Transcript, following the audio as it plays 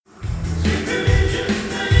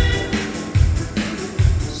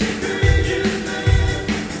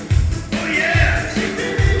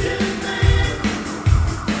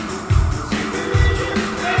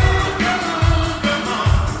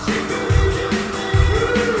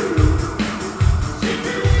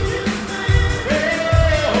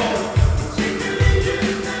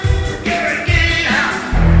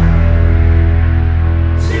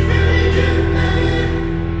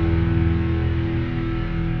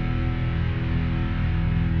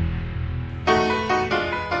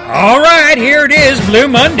All right, here it is, Blue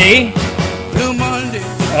Monday. Blue Monday.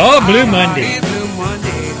 Oh, Blue Monday. Blue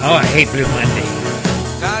Monday. Oh, I hate Blue Monday.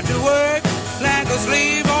 Got to work like a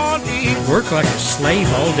slave all day. Work like a slave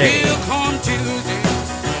all day. Will come Tuesday.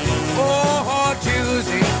 Oh,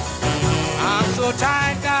 Tuesday. I'm so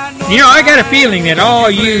tired, got no. You know, I got a feeling that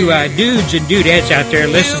all you dudes and dudettes out there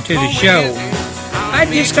listen to the show. I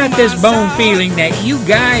just got this bone feeling that you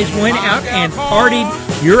guys went out and partied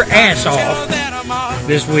your ass off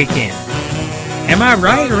this weekend. Am I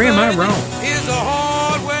right or am I wrong?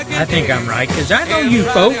 I think I'm right, because I know you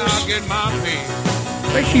folks,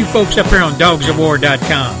 especially you folks up here on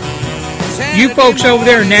dogsofwar.com. You folks over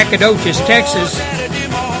there in Nacogdoches, Texas,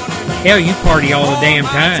 hell, you party all the damn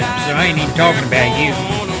time, so I ain't even talking about you.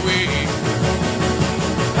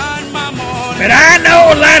 But I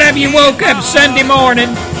know a lot of you woke up Sunday morning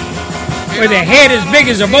with a head as big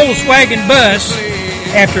as a Volkswagen bus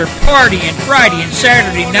after partying Friday and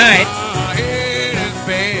Saturday night.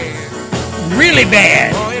 Really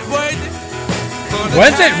bad.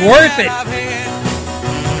 Was it worth it?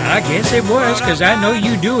 I guess it was, because I know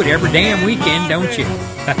you do it every damn weekend, don't you?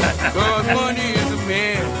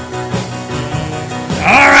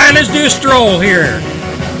 All right, let's do a stroll here.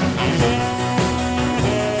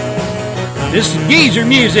 This is geezer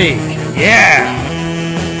music. Yeah.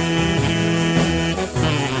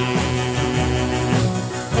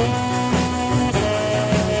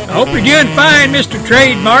 I hope you're doing fine, Mr.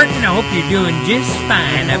 Trade Martin. I hope you're doing just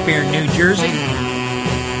fine up here in New Jersey.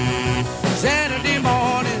 Saturday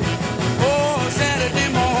morning. Oh,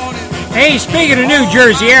 Saturday morning. Hey, speaking of New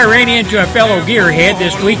Jersey, I ran into a fellow gearhead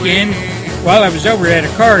this weekend while I was over at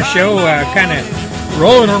a car show, kind of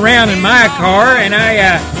rolling around in my car, and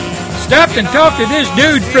I stopped and talked to this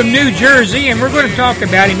dude from New Jersey, and we're going to talk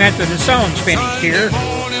about him after the song's finished here.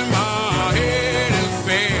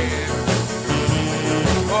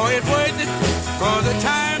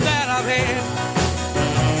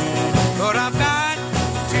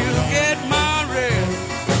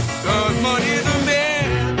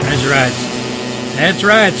 That's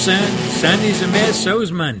right, son. Sunday's a mess,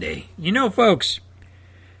 so's Monday. You know, folks,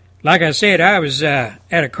 like I said, I was at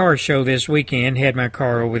a car show this weekend, had my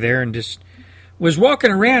car over there, and just was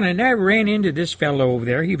walking around, and I ran into this fellow over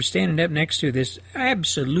there. He was standing up next to this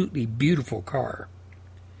absolutely beautiful car.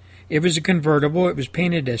 It was a convertible. It was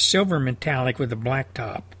painted a silver metallic with a black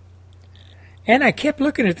top. And I kept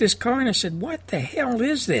looking at this car, and I said, what the hell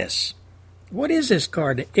is this? What is this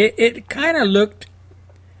car? It kind of looked...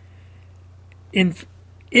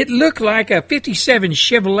 It looked like a 57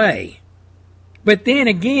 Chevrolet. But then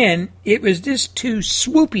again, it was just too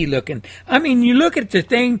swoopy looking. I mean, you look at the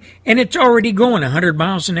thing, and it's already going 100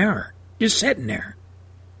 miles an hour. Just sitting there.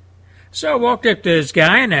 So I walked up to this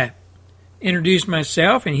guy, and I introduced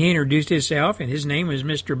myself, and he introduced himself, and his name was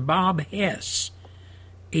Mr. Bob Hess.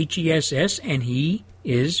 H-E-S-S, and he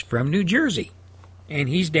is from New Jersey. And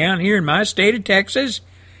he's down here in my state of Texas,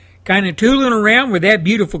 kind of tooling around with that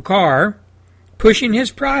beautiful car, pushing his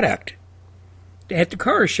product at the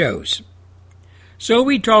car shows. So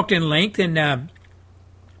we talked in length, and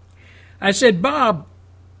I said, Bob,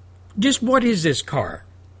 just what is this car?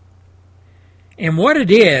 And what it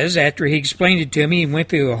is, after he explained it to me, he went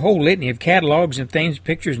through a whole litany of catalogs and things,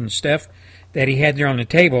 pictures and stuff that he had there on the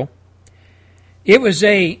table. It was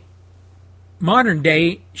a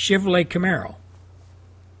modern-day Chevrolet Camaro.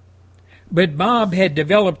 But Bob had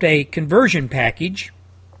developed a conversion package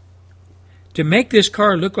to make this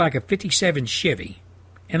car look like a 57 Chevy.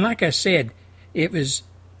 And like I said, it was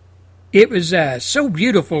so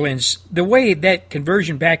beautiful, and the way that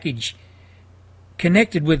conversion package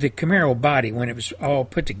connected with the Camaro body when it was all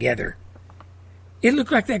put together. It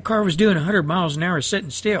looked like that car was doing 100 miles an hour sitting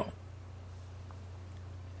still.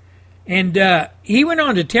 And he went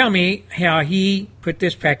on to tell me how he put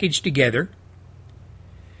this package together.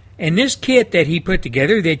 And this kit that he put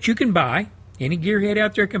together that you can buy, any gearhead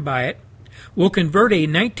out there can buy it, will convert a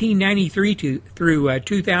 1993 through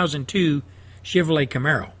 2002 Chevrolet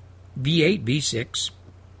Camaro, V8, V6,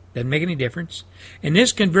 doesn't make any difference. And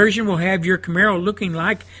this conversion will have your Camaro looking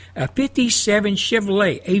like a 57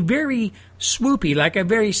 Chevrolet, a very swoopy, a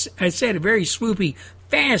very swoopy,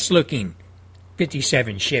 fast-looking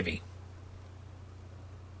 57 Chevy.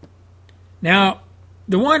 Now,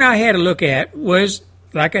 the one I had to look at was,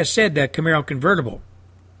 like I said, the Camaro convertible,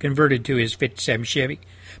 converted to his 57 Chevy.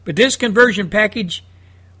 But this conversion package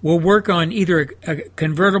will work on either a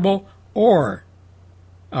convertible or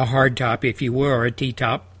a hardtop, if you will, or a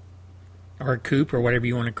T-top, or a coupe, or whatever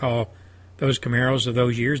you want to call those Camaros of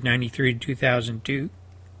those years, 93 to 2002.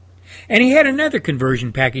 And he had another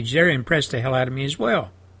conversion package there that impressed the hell out of me as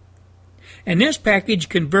well. And this package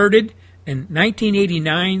converted in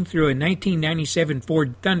 1989 through a 1997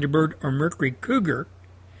 Ford Thunderbird or Mercury Cougar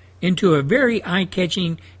into a very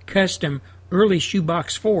eye-catching custom early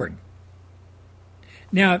shoebox Ford.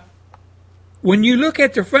 Now, when you look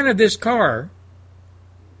at the front of this car,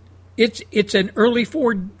 it's an early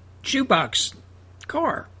Ford shoebox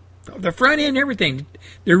car. The front end, everything.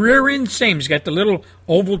 The rear end, same. It's got the little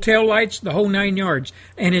oval tail lights, the whole 9 yards.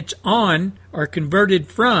 And it's on or converted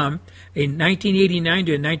from a 1989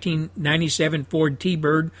 to a 1997 Ford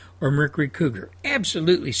T-Bird or Mercury Cougar.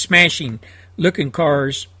 Absolutely smashing looking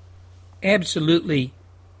cars. Absolutely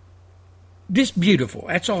just beautiful.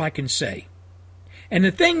 That's all I can say. And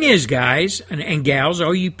the thing is, guys and gals,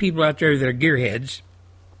 all you people out there that are gearheads,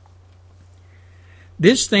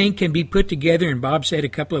 this thing can be put together in, Bob said, a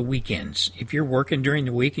couple of weekends. If you're working during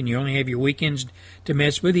the week and you only have your weekends to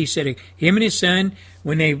mess with, he said him and his son,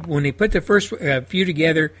 when they put the first few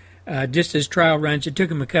together, just as trial runs, it took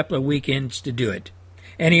him a couple of weekends to do it.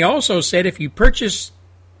 And he also said if you purchase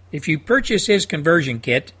his conversion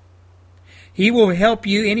kit, he will help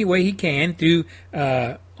you any way he can through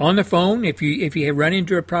on the phone if you run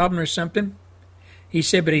into a problem or something. He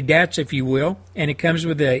said, but he doubts if you will, and it comes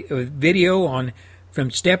with a video on from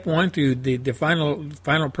step one through the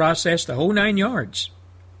final process, the whole 9 yards.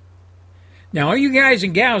 Now, all you guys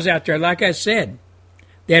and gals out there, like I said,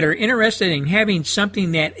 that are interested in having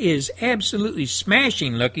something that is absolutely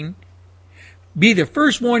smashing looking, be the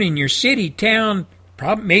first one in your city, town,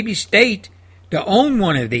 probably maybe state, to own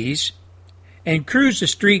one of these, and cruise the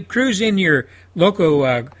street, cruise in your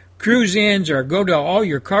local cruise-ins, or go to all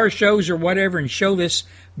your car shows or whatever and show this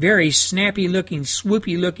very snappy-looking,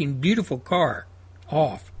 swoopy-looking, beautiful car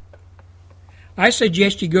off. I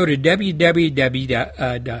suggest you go to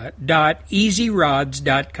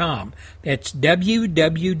www.easyrods.com. That's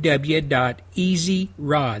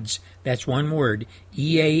www.easyrods. That's one word,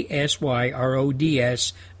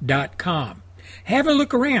 EASYRODS.com. Have a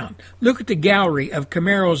look around. Look at the gallery of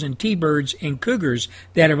Camaros and T-Birds and Cougars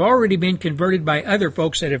that have already been converted by other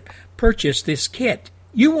folks that have purchased this kit.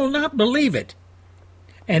 You will not believe it.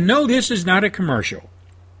 And no, this is not a commercial.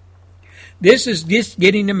 This is just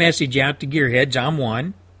getting the message out to gearheads. I'm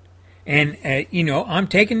one. And, I'm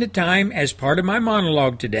taking the time as part of my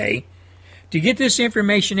monologue today to get this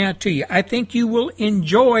information out to you. I think you will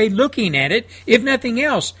enjoy looking at it, if nothing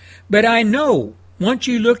else. But I know once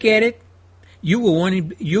you look at it, you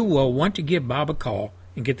will want to give Bob a call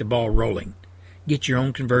and get the ball rolling. Get your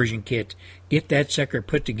own conversion kit. Get that sucker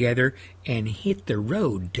put together and hit the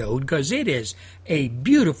road, Toad, because it is a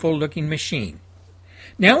beautiful looking machine.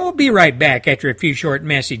 Now, we'll be right back after a few short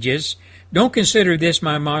messages. Don't consider this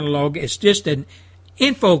my monologue. It's just an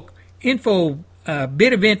info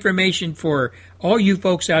bit of information for all you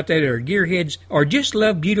folks out there that are gearheads or just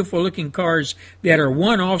love beautiful-looking cars that are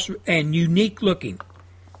one-offs and unique looking.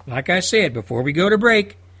 Like I said, before we go to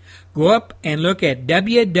break, go up and look at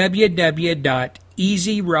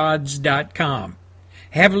www.easyrods.com.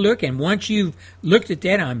 Have a look, and once you've looked at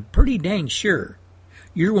that, I'm pretty dang sure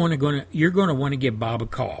you're going to want to give Bob a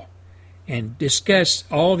call and discuss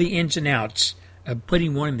all the ins and outs of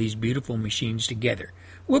putting one of these beautiful machines together.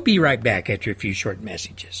 We'll be right back after a few short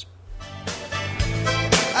messages.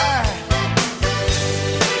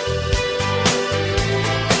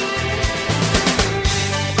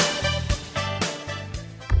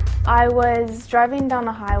 I was driving down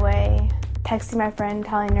the highway, texting my friend,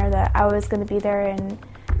 telling her that I was going to be there in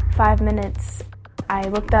 5 minutes. I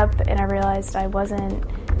looked up and I realized I wasn't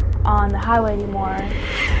on the highway anymore,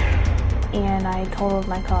 and I totaled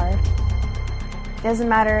my car. It doesn't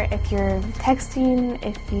matter if you're texting,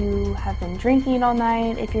 if you have been drinking all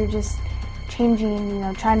night, if you're just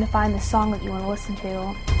changing, trying to find the song that you want to listen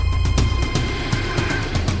to.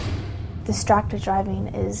 Distracted driving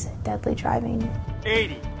is deadly driving.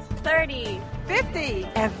 80. 30. 50.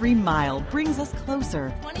 Every mile brings us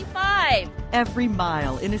closer. 25. Every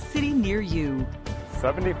mile in a city near you.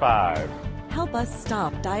 75. Help us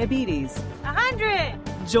stop diabetes. 100.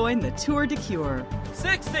 Join the Tour de Cure.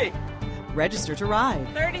 60. Register to ride.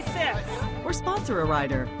 36. Or sponsor a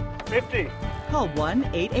rider. 50. Call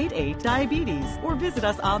 1-888-DIABETES or visit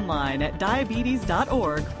us online at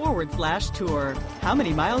diabetes.org/tour. How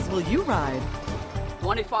many miles will you ride?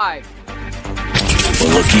 25.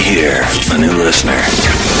 Well, looky here, a new listener.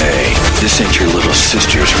 Hey, this ain't your little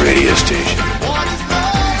sister's radio station.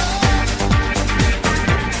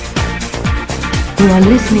 You are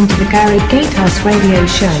listening to the Gatehouse radio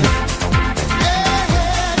show.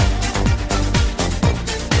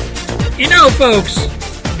 Folks,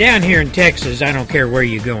 down here in Texas, I don't care where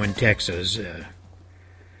you go in Texas,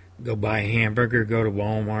 Go buy a hamburger, go to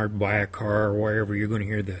Walmart, buy a car, or wherever, you're going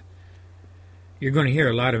to hear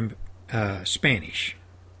a lot of Spanish.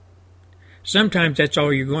 Sometimes that's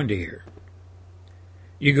all you're going to hear.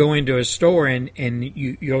 You go into a store and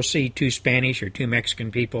you'll see two Spanish or two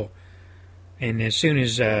Mexican people, and as soon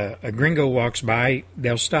as a gringo walks by,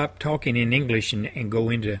 they'll stop talking in English and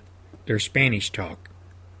go into their Spanish talk,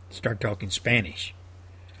 start talking Spanish.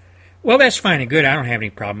 Well, that's fine and good. I don't have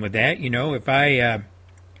any problem with that. If I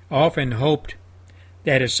often hoped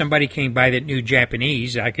that if somebody came by that knew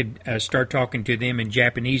Japanese, I could start talking to them in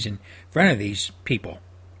Japanese in front of these people.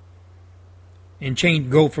 And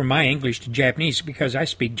go from my English to Japanese, because I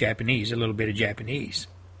speak Japanese, a little bit of Japanese.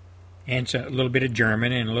 And a little bit of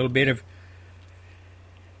German and a little bit of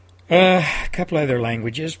a couple other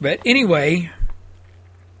languages. But anyway,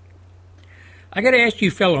 I got to ask you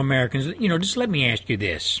fellow Americans, just let me ask you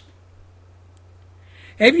this.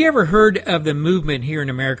 Have you ever heard of the movement here in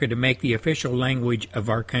America to make the official language of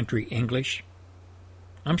our country English?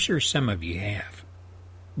 I'm sure some of you have.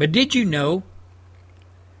 But did you know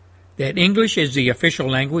that English is the official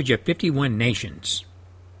language of 51 nations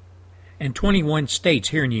and 21 states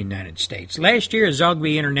here in the United States? Last year, a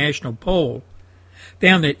Zogby International poll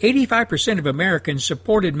found that 85% of Americans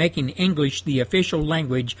supported making English the official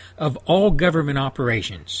language of all government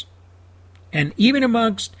operations. And even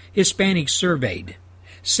amongst Hispanics surveyed,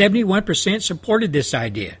 71% supported this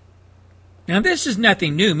idea. Now, this is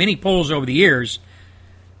nothing new. Many polls over the years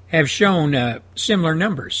have shown similar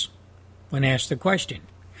numbers when asked the question.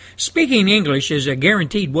 Speaking English is a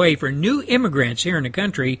guaranteed way for new immigrants here in the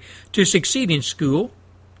country to succeed in school,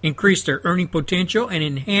 increase their earning potential, and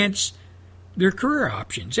enhance their career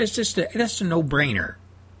options. That's a no-brainer.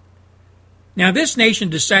 Now, this nation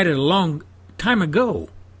decided a long time ago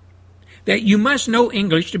that you must know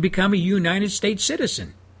English to become a United States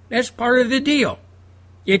citizen. That's part of the deal.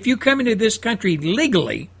 If you come into this country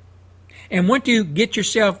legally and want to get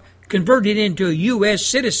yourself converted into a U.S.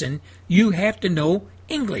 citizen, you have to know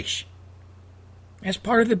English. That's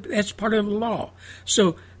part of the law.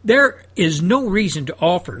 So there is no reason to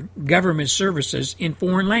offer government services in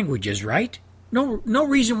foreign languages, right? No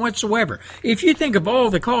reason whatsoever. If you think of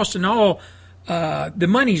all the costs and all the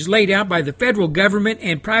monies laid out by the federal government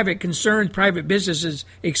and private concerns, private businesses,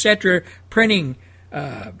 etc., printing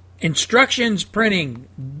instructions,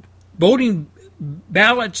 printing voting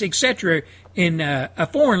ballots, etc., in a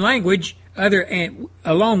foreign language,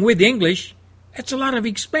 along with English, that's a lot of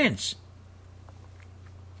expense.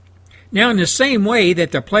 Now, in the same way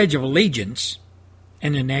that the Pledge of Allegiance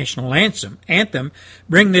and the national anthem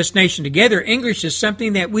bring this nation together, English is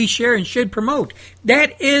something that we share and should promote.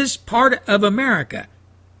 That is part of America.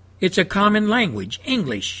 It's a common language,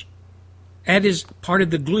 English. That is part of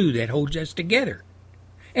the glue that holds us together.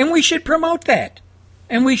 And we should promote that.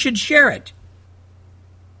 And we should share it.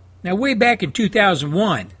 Now, way back in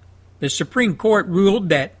 2001, the Supreme Court ruled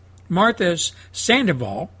that Martha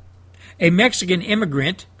Sandoval, a Mexican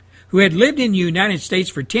immigrant who had lived in the United States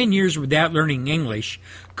for 10 years without learning English,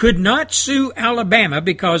 could not sue Alabama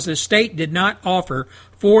because the state did not offer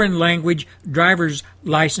foreign language driver's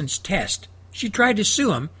license test. She tried to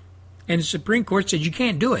sue him, and the Supreme Court said you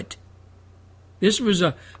can't do it. This was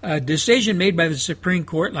a decision made by the Supreme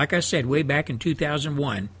Court, like I said, way back in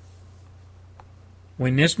 2001,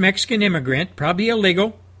 when this Mexican immigrant, probably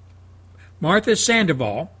illegal, Martha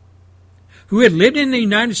Sandoval, who had lived in the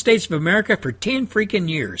United States of America for 10 freaking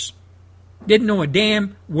years, didn't know a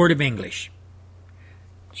damn word of English.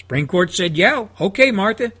 Supreme Court said, yeah, okay,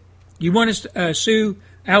 Martha, you want to sue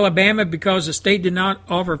Alabama because the state did not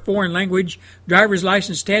offer foreign language driver's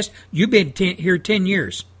license test? You've been here 10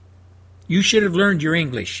 years. You should have learned your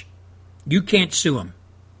English. You can't sue them.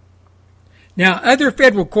 Now, other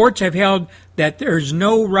federal courts have held that there's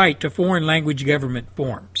no right to foreign language government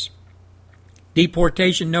forms,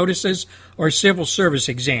 deportation notices, or civil service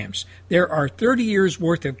exams. There are 30 years'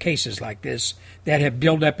 worth of cases like this that have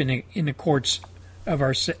built up in the courts of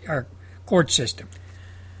our court system.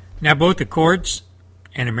 Now, both the courts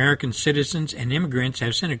and American citizens and immigrants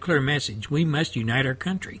have sent a clear message. We must unite our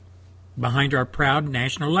country behind our proud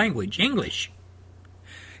national language, English.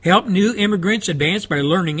 Help new immigrants advance by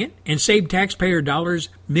learning it and save taxpayer dollars,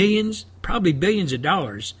 millions, probably billions of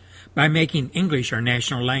dollars, by making English our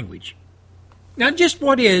national language. Now, just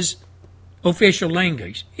what is official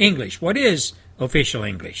language? English. What is official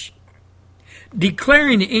English?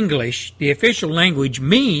 Declaring English the official language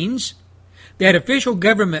means that official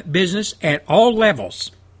government business at all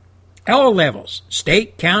levels,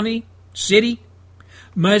 state, county, city,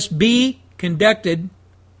 must be conducted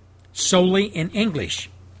solely in English.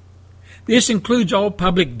 This includes all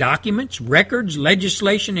public documents, records,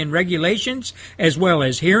 legislation, and regulations, as well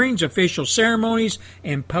as hearings, official ceremonies,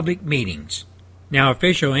 and public meetings. Now,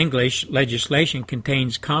 official English legislation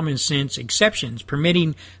contains common sense exceptions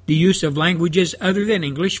permitting the use of languages other than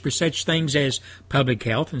English for such things as public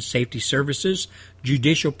health and safety services,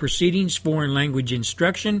 judicial proceedings, foreign language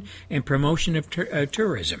instruction, and promotion of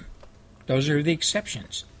tourism. Those are the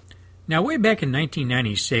exceptions. Now, way back in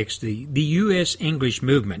 1996, the U.S. English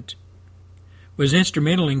movement was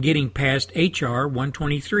instrumental in getting passed H.R.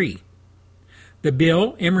 123. The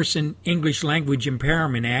bill, Emerson English Language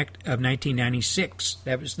Empowerment Act of 1996.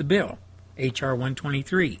 That was the bill, H.R.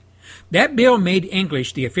 123. That bill made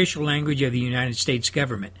English the official language of the United States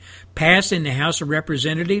government, passed in the House of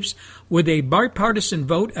Representatives with a bipartisan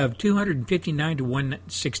vote of 259 to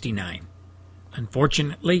 169.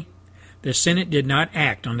 Unfortunately, the Senate did not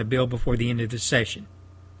act on the bill before the end of the session.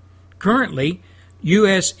 Currently,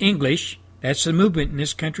 U.S. English, that's the movement in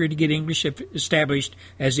this country to get English established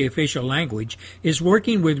as the official language, is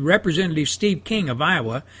working with Representative Steve King of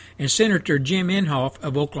Iowa and Senator Jim Inhofe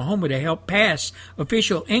of Oklahoma to help pass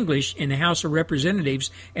official English in the House of Representatives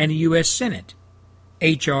and the U.S. Senate.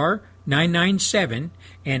 H.R. 997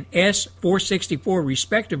 and S. 464,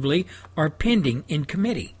 respectively, are pending in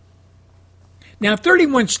committee. Now,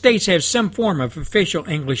 31 states have some form of official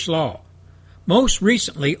English law. Most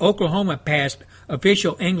recently, Oklahoma passed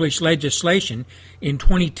official English legislation in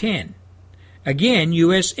 2010. Again,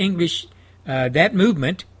 U.S. English, that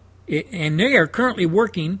movement, and they are currently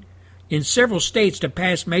working in several states to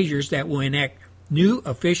pass measures that will enact new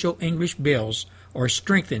official English bills or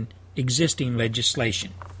strengthen existing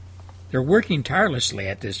legislation. They're working tirelessly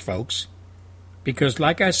at this, folks, because,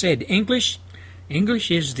 like I said, English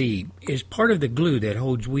is part of the glue that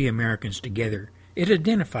holds we Americans together. It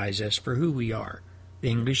identifies us for who we are, the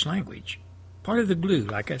English language. Part of the glue,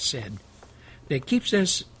 like I said, that keeps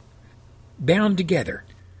us bound together.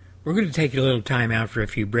 We're going to take a little time out for a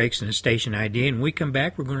few breaks in the station ID, and when we come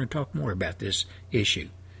back, we're going to talk more about this issue.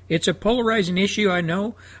 It's a polarizing issue, I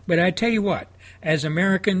know, but I tell you what, as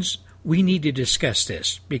Americans, we need to discuss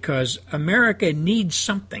this because America needs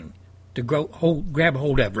something to grab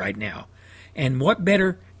hold of right now. And what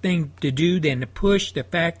better thing to do than to push the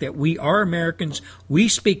fact that we are Americans, we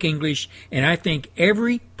speak English, and I think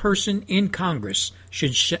every person in Congress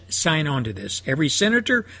should sign on to this. Every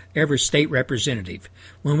senator, every state representative.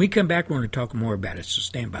 When we come back, we're going to talk more about it, so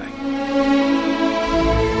stand by.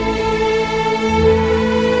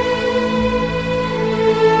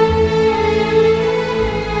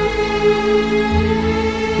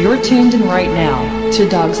 You're tuned in right now to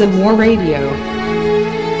Dogs of War Radio.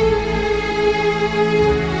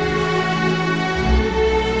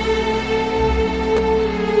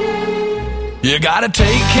 You gotta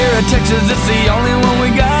take care of Texas, it's the only one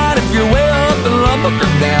we got. If you're way up in Lubbock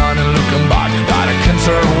or down in Lukenbach, you gotta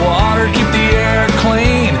conserve water, keep the air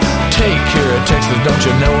clean. Take care of Texas, don't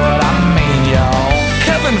you know what I mean, y'all?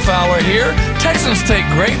 Kevin Fowler here. Texans take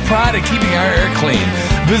great pride in keeping our air clean.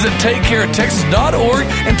 Visit takecareoftexas.org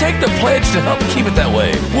and take the pledge to help keep it that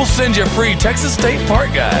way. We'll send you a free Texas State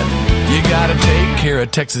Park Guide. You gotta take care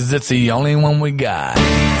of Texas, it's the only one we got.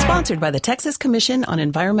 Sponsored by the Texas Commission on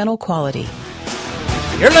Environmental Quality.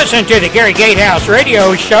 You're listening to the Gary Gatehouse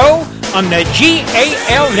radio show on the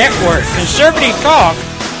GAL Network, conservative talk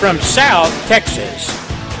from South Texas.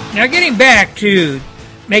 Now, getting back to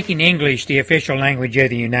making English the official language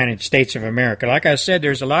of the United States of America, like I said,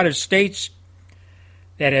 there's a lot of states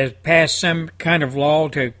that have passed some kind of law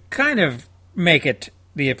to kind of make it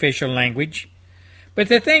the official language. But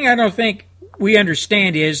the thing I don't think we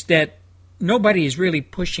understand is that nobody is really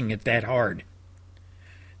pushing it that hard.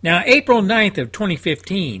 Now, April 9th of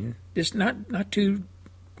 2015, this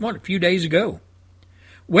a few days ago,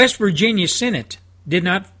 West Virginia Senate did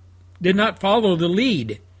not follow the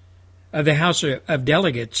lead of the House of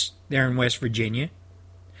Delegates there in West Virginia.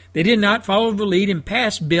 They did not follow the lead and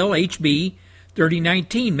pass Bill HB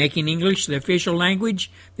 3019, making English the official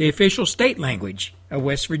language, the official state language of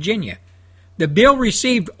West Virginia. The bill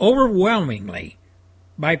received overwhelmingly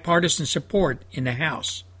bipartisan support in the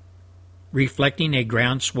House, reflecting a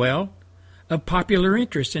groundswell of popular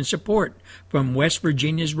interest and support from West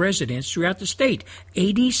Virginia's residents throughout the state.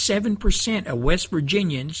 87% of West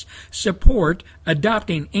Virginians support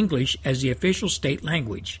adopting English as the official state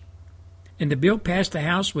language. And the bill passed the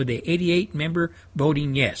House with a 88-member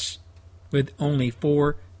voting yes, with only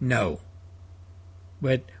 4 no.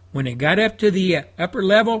 But when it got up to the upper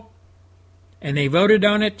level and they voted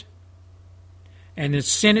on it, and the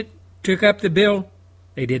Senate took up the bill,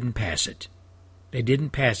 they didn't pass it. They didn't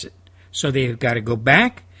pass it. So they've got to go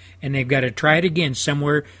back and they've got to try it again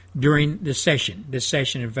somewhere during this session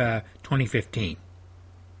of 2015.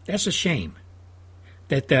 That's a shame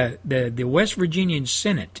that the West Virginian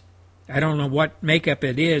Senate, I don't know what makeup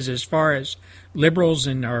it is as far as liberals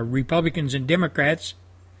and or Republicans and Democrats,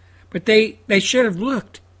 but they should have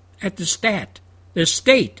looked at the state,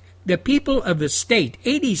 the people of the state,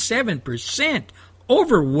 87%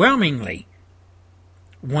 overwhelmingly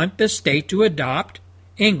want the state to adopt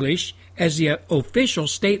English as the official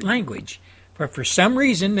state language. But for some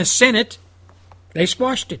reason, the Senate, they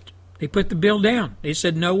squashed it. They put the bill down. They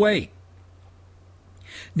said, no way.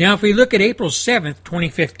 Now, if we look at April 7th,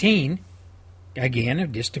 2015,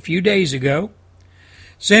 again, just a few days ago,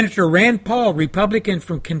 Senator Rand Paul, Republican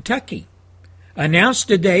from Kentucky, announced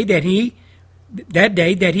today that he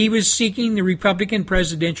was seeking the Republican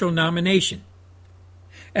presidential nomination.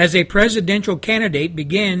 As a presidential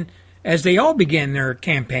candidate as they all began their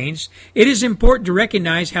campaigns, it is important to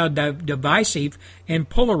recognize how divisive and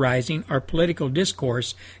polarizing our political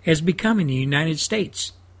discourse has become in the United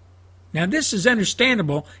States. Now, this is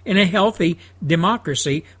understandable in a healthy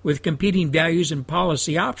democracy with competing values and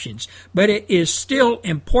policy options, but it is still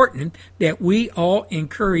important that we all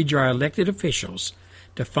encourage our elected officials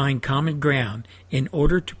to find common ground in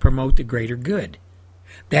order to promote the greater good.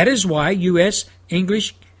 That is why the U.S.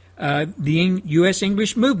 English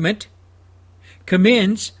movement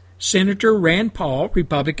commends Senator Rand Paul,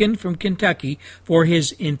 Republican from Kentucky, for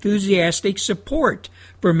his enthusiastic support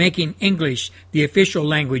for making English the official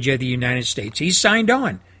language of the United States. He signed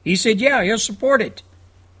on. He said, yeah, he'll support it.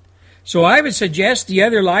 So I would suggest the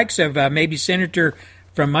other likes of maybe Senator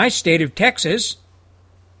from my state of Texas,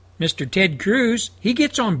 Mr. Ted Cruz, he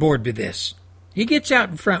gets on board with this. He gets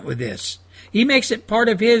out in front with this. He makes it part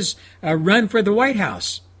of his run for the White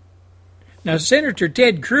House. Now, Senator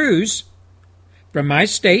Ted Cruz, from my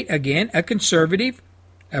state, again, a conservative,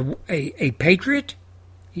 a patriot,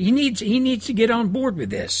 he needs to get on board with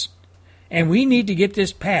this. And we need to get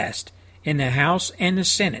this passed in the House and the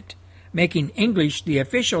Senate, making English the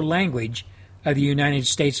official language of the United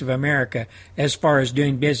States of America as far as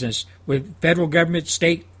doing business with federal government,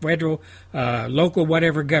 state, federal, local,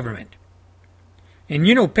 whatever government.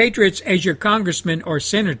 And patriots as your congressman or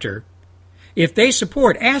senator, if they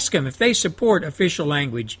support, ask them if they support official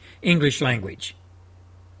language, English language.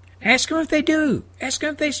 Ask them if they do. Ask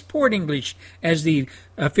them if they support English as the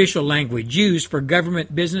official language used for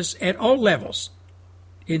government business at all levels.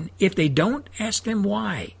 And if they don't, ask them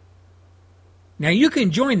why. Now, you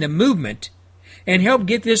can join the movement and help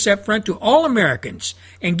get this up front to all Americans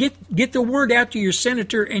and get the word out to your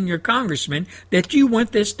senator and your congressman that you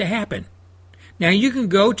want this to happen. Now, you can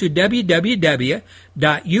go to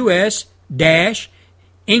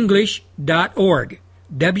www.us-english.org,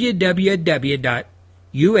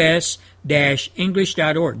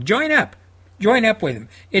 www.us-english.org. Join up with them.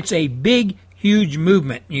 It's a big, huge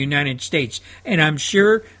movement in the United States, and I'm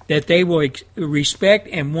sure that they will respect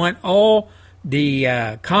and want all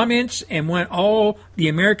the comments and want all the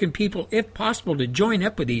American people, if possible, to join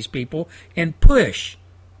up with these people and push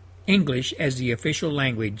English as the official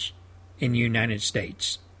language in the United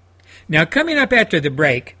States. Now, coming up after the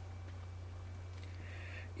break,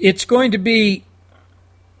 it's going to be,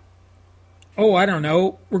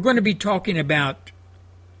 we're going to be talking about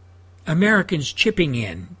Americans chipping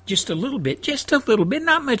in just a little bit,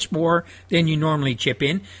 not much more than you normally chip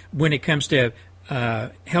in when it comes to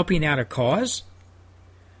helping out a cause.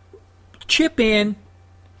 Chip in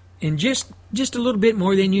and just a little bit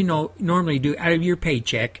more than you normally do out of your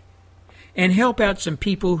paycheck and help out some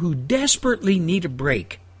people who desperately need a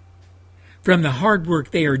break from the hard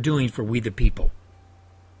work they are doing for we the people.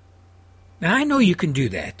 Now, I know you can do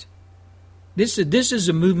that. This is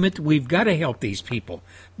a movement that we've got to help these people.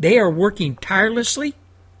 They are working tirelessly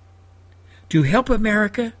to help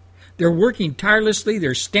America. They're working tirelessly.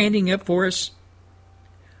 They're standing up for us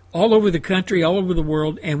all over the country, all over the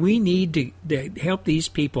world, and we need to help these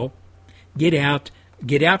people get out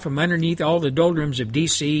from underneath all the doldrums of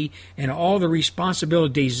D.C. and all the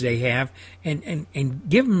responsibilities they have, and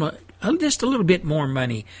give them just a little bit more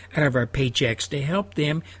money out of our paychecks to help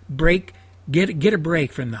them get a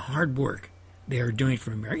break from the hard work they are doing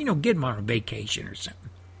for America. Get them on a vacation or something.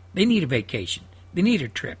 They need a vacation. They need a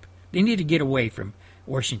trip. They need to get away from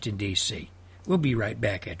Washington, D.C. We'll be right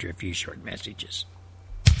back after a few short messages.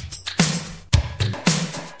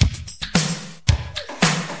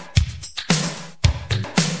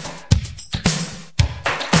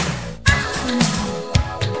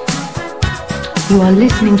 You are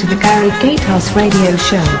listening to the Gary Gatehouse Radio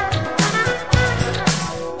Show.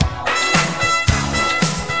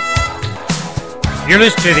 You're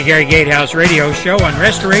listening to the Gary Gatehouse Radio Show on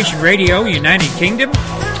Restoration Radio, United Kingdom,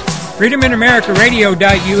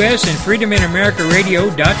 freedominamericaradio.us, and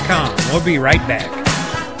freedominamericaradio.com. We'll be right back.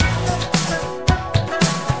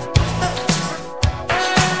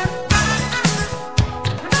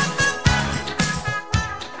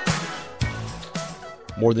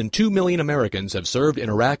 More than 2 million Americans have served in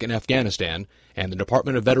Iraq and Afghanistan, and the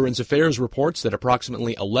Department of Veterans Affairs reports that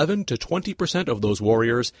approximately 11 to 20% of those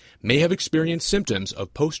warriors may have experienced symptoms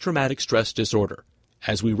of post-traumatic stress disorder.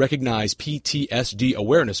 As we recognize PTSD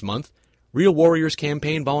Awareness Month, Real Warriors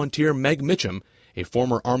campaign volunteer Meg Mitchum, a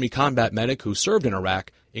former Army combat medic who served in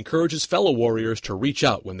Iraq, encourages fellow warriors to reach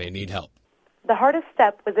out when they need help. The hardest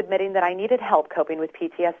step was admitting that I needed help coping with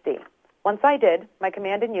PTSD. Once I did, my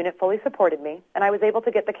command and unit fully supported me, and I was able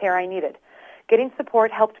to get the care I needed. Getting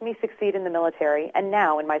support helped me succeed in the military and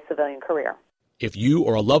now in my civilian career. If you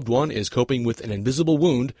or a loved one is coping with an invisible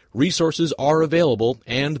wound, resources are available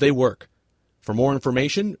and they work. For more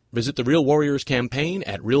information, visit the Real Warriors campaign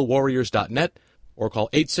at realwarriors.net or call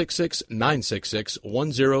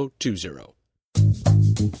 866-966-1020.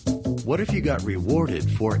 What if you got rewarded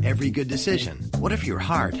for every good decision? What if your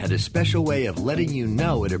heart had a special way of letting you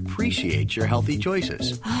know it appreciates your healthy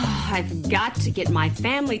choices? I've got to get my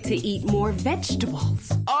family to eat more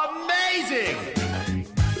vegetables. Amazing!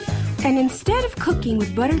 And instead of cooking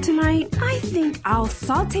with butter tonight, I think I'll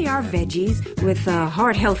saute our veggies with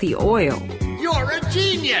heart-healthy oil. You're a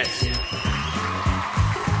genius!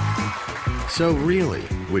 So really,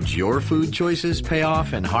 would your food choices pay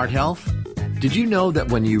off in heart health? Did you know that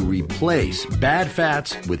when you replace bad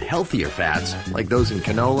fats with healthier fats, like those in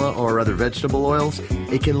canola or other vegetable oils,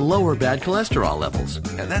 it can lower bad cholesterol levels,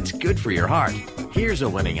 and that's good for your heart. Here's a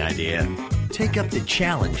winning idea. Take up the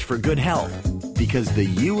challenge for good health, because the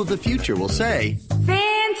you of the future will say,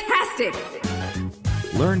 Fantastic!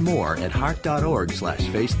 Learn more at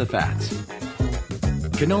heart.org/facethefats.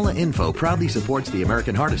 Canola Info proudly supports the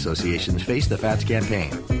American Heart Association's Face the Fats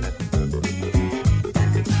campaign.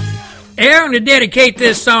 Hey, I'm going to dedicate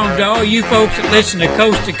this song to all you folks that listen to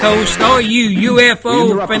Coast, all you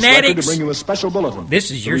UFO fanatics. To bring you a special bulletin.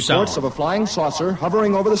 This is your song. Reports of a flying saucer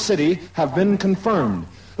hovering over the city have been confirmed.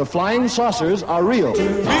 The flying saucers are real. Feel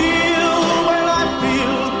when I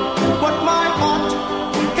feel what my heart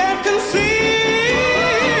can't conceal.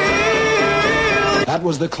 That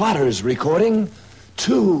was the Clatters recording.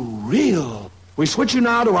 Too real. We switch you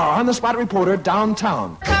now to our on-the-spot reporter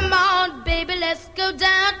downtown. Come on, baby, let's go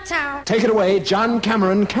downtown. Take it away, John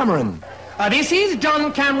Cameron. This is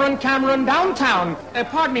John Cameron downtown.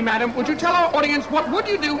 Pardon me, madam. Would you tell our audience what would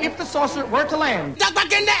you do if the saucer were to land? Duck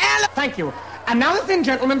back in the alley. Thank you. And now the thin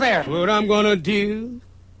gentleman there. What I'm gonna do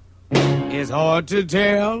is hard to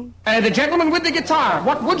tell. The gentleman with the guitar.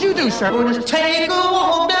 What would you do, sir? We'll just take a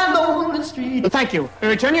walk down the street. Thank you. We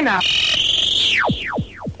return you now.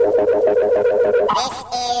 This is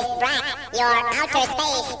Brock, your outer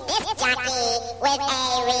space disc jockey, with a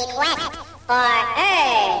request for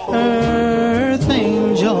Earth. Earth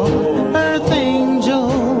angel.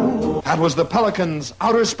 That was the Pelicans'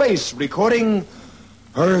 Outer Space recording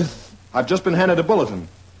Earth. I've just been handed a bulletin.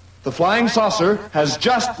 The flying saucer has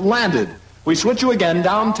just landed. We switch you again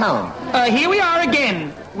downtown. Here we are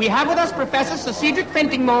again. We have with us Professor Sir Cedric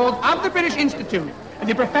Fentingmold of the British Institute. And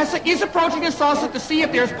the professor is approaching the saucer to see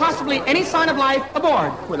if there's possibly any sign of life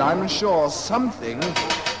aboard. Well, I'm sure something.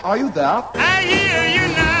 Are you there? I hear you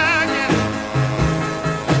knocking,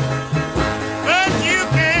 but you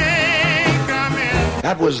can't come in.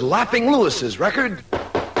 That was Laughing Lewis's record.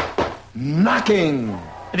 Knocking.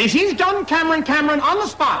 This is John Cameron on the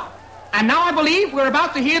spot. And now I believe we're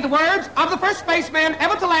about to hear the words of the first spaceman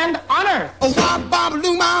ever to land on Earth.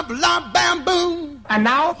 And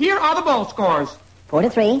now, here are the bowl scores.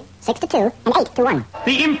 4-3, 6-2, and 8-1.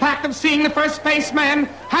 The impact of seeing the first spaceman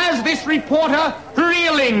has this reporter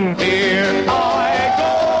reeling. Here I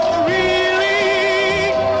go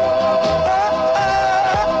reeling.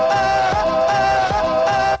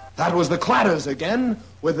 That was the Clatters again,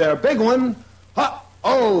 with their big one.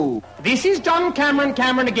 Oh! This is John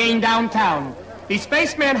Cameron again downtown. The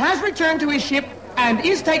spaceman has returned to his ship and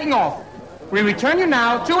is taking off. We return you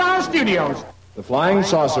now to our studios. The flying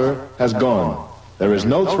saucer has gone. There is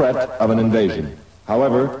no threat of an invasion.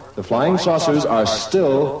 However, the flying saucers are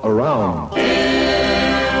still around.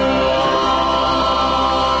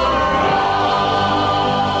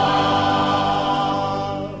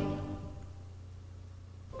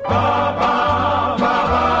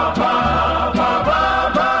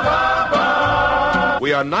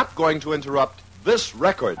 We are not going to interrupt this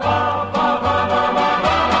record.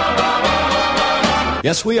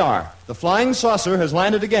 Yes, we are. The flying saucer has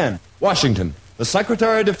landed again. Washington. The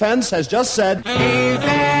Secretary of Defense has just said, Ain't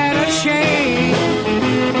that a shame?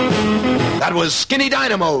 That was Skinny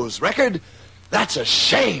Dynamo's record. That's a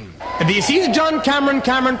shame. This is John Cameron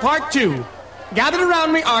Part 2. Gathered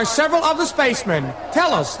around me are several of the spacemen.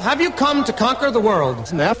 Tell us, have you come to conquer the world?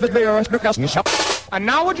 And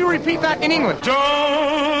now would you repeat that in English?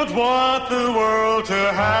 Don't want the world to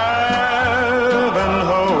have and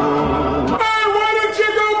hold. Hey, why don't you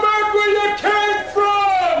go back where you came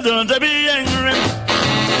from? Don't be angry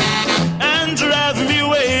and drive me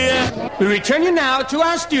away. We return you now to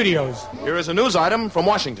our studios. Here is a news item from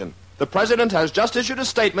Washington. The President has just issued a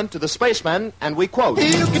statement to the spacemen, and we quote,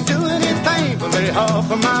 You can do anything but lay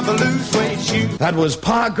off of my blue suede shoes. That was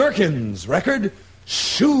Pa Gherkin's record,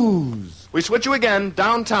 Shoes. We switch you again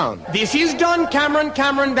downtown. This is John Cameron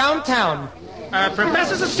downtown.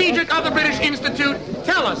 Professor Cedric of the British Institute,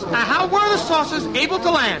 tell us, how were the saucers able to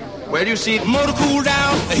land? Where do you see... Motor cooled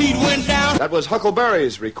down, the heat went down. That was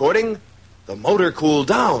Huckleberry's recording, The Motor Cooled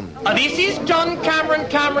Down. This is John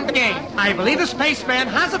Cameron again. I believe the spaceman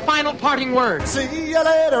has a final parting word. See you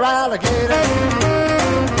later, alligator.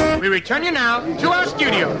 We return you now to our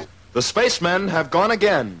studios. The spacemen have gone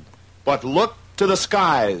again, but look to the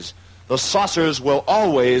skies. The saucers will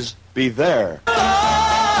always be there.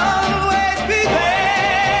 Always be there.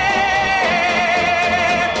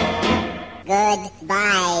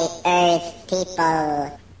 Goodbye, Earth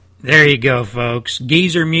people. There you go, folks.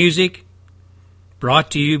 Geezer music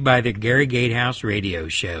brought to you by the Gary Gatehouse radio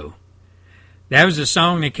show. That was a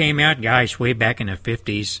song that came out, gosh, way back in the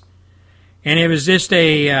 50s. And it was just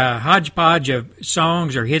a hodgepodge of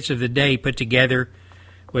songs or hits of the day put together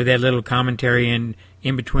with that little commentary in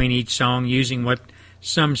between each song, using what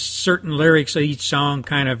some certain lyrics of each song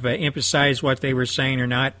kind of emphasize what they were saying or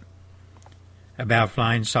not about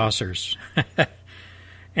flying saucers.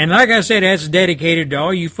 And like I said, that's dedicated to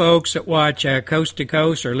all you folks that watch Coast to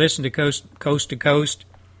Coast or listen to Coast to Coast.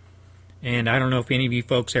 And I don't know if any of you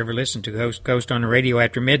folks ever listen to Coast to Coast on the radio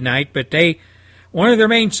after midnight, but one of their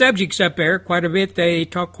main subjects up there, they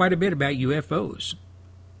talk quite a bit about UFOs.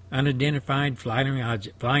 Unidentified flying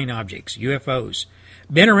objects, UFOs.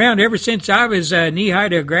 Been around ever since I was knee-high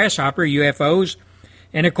to a grasshopper, UFOs.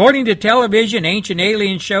 And according to television, ancient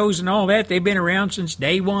alien shows and all that, they've been around since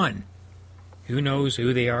day one. Who knows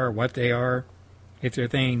who they are, what they are, if they're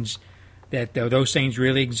things that those things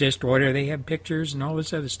really exist, or whether they have pictures and all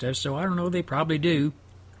this other stuff. So I don't know, they probably do.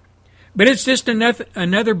 But it's just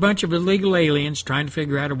another bunch of illegal aliens trying to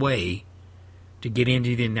figure out a way to get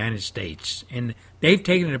into the United States. And they've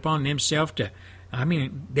taken it upon themselves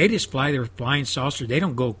they just fly their flying saucers. They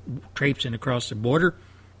don't go traipsing across the border.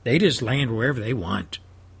 They just land wherever they want.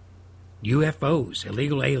 UFOs,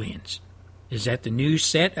 illegal aliens. Is that the new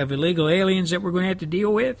set of illegal aliens that we're going to have to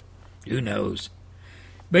deal with? Who knows?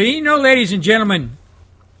 But ladies and gentlemen,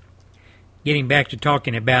 getting back to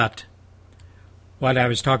talking about what I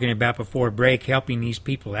was talking about before break, helping these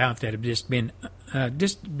people out that have just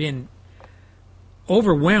been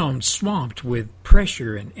overwhelmed, swamped with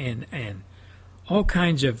pressure and all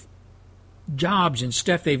kinds of jobs and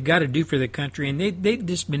stuff they've got to do for the country, and they've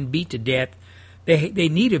just been beat to death. They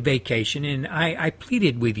need a vacation, and I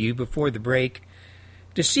pleaded with you before the break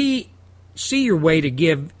to see your way to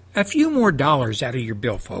give a few more dollars out of your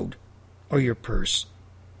billfold or your purse.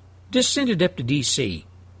 Just send it up to D.C.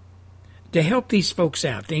 to help these folks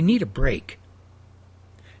out. They need a break.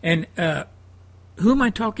 And who am I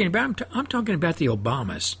talking about? I'm talking about the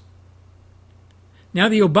Obamas. Now,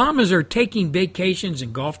 the Obamas are taking vacations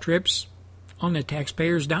and golf trips on the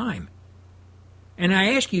taxpayers' dime. And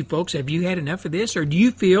I ask you folks, have you had enough of this? Or do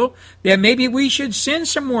you feel that maybe we should send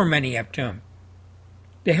some more money up to them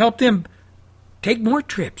to help them take more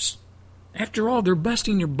trips? After all, they're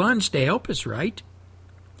busting their buns to help us, right?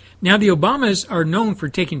 Now, the Obamas are known for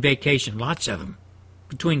taking vacation, lots of them,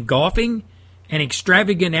 between golfing and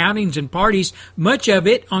extravagant outings and parties, much of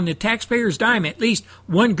it on the taxpayers' dime. At least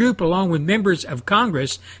one group, along with members of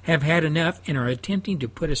Congress, have had enough and are attempting to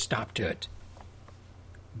put a stop to it.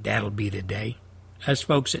 That'll be the day. Us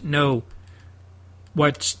folks that know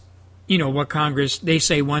what Congress, they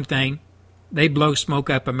say one thing, they blow smoke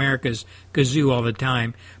up America's kazoo all the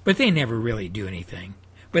time, but they never really do anything.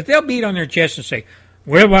 But they'll beat on their chest and say,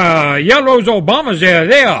 well, those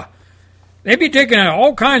Obamas they be taking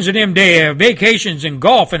all kinds of them vacations and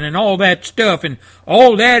golfing and all that stuff and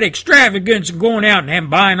all that extravagance and going out and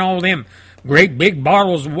buying all them great big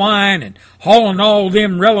bottles of wine and hauling all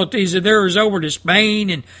them relatives of theirs over to Spain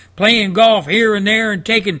and playing golf here and there and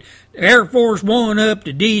taking Air Force One up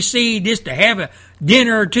to D.C. just to have a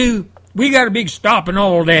dinner or two. We got a big stop in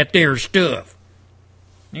all that there stuff.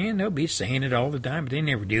 And they'll be saying it all the time, but they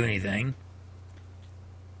never do anything.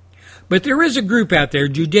 But there is a group out there,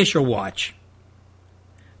 Judicial Watch.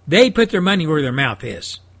 They put their money where their mouth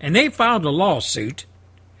is, and they filed a lawsuit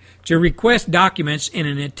to request documents in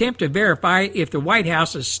an attempt to verify if the White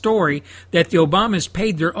House's story that the Obamas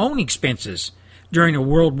paid their own expenses during a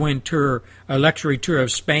whirlwind tour, a luxury tour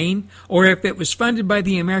of Spain, or if it was funded by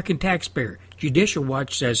the American taxpayer. Judicial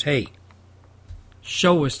Watch says, hey,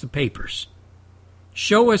 show us the papers.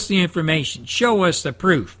 Show us the information. Show us the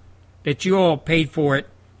proof that you all paid for it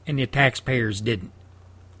and the taxpayers didn't.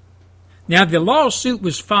 Now, the lawsuit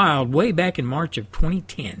was filed way back in March of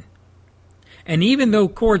 2010. And even though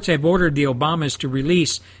courts have ordered the Obamas to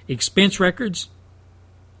release expense records,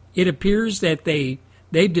 it appears that they've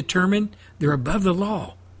determined they're above the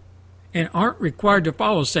law and aren't required to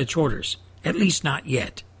follow such orders, at least not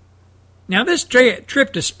yet. Now, this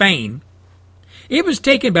trip to Spain, it was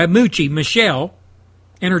taken by Moochie, Michelle,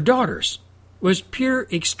 and her daughters, was pure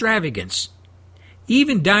extravagance.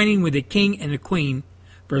 Even dining with the king and the queen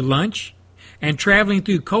for lunch and traveling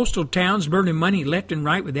through coastal towns, burning money left and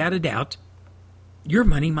right without a doubt. Your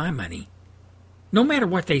money, my money. No matter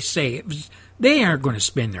what they say, they aren't going to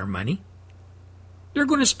spend their money. They're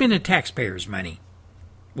going to spend the taxpayers' money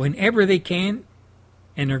whenever they can,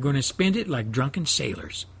 and they're going to spend it like drunken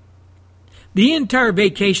sailors. The entire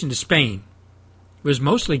vacation to Spain was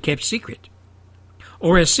mostly kept secret,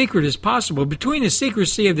 or as secret as possible. Between the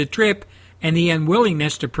secrecy of the trip and the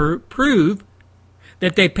unwillingness to prove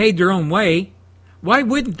that they paid their own way, why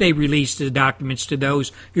wouldn't they release the documents to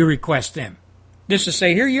those who request them? Just to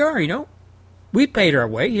say, here you are, we paid our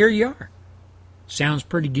way, here you are. Sounds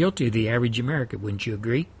pretty guilty to the average American, wouldn't you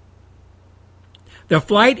agree? The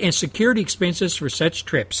flight and security expenses for such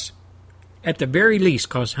trips, at the very least,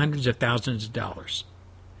 cost hundreds of thousands of dollars.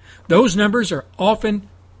 Those numbers often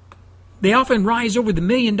rise over the $1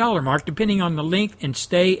 million mark, depending on the length and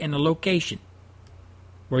stay and the location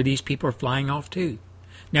where these people are flying off to.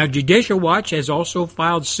 Now, Judicial Watch has also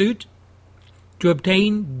filed suit to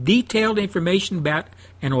obtain detailed information about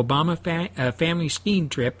an Obama family skiing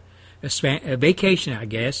trip, a vacation, I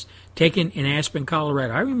guess, taken in Aspen,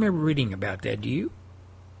 Colorado. I remember reading about that. Do you?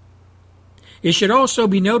 It should also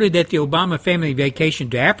be noted that the Obama family vacation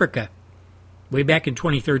to Africa way back in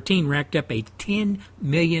 2013 racked up a $10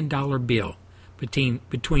 million bill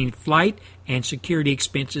between flight and security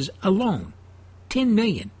expenses alone. $10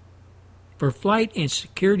 million for flight and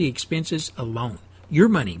security expenses alone. Your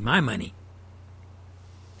money, my money.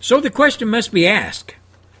 So the question must be asked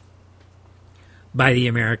by the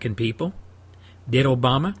American people. Did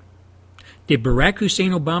Barack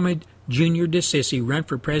Hussein Obama Jr. DeSissi run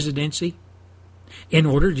for presidency in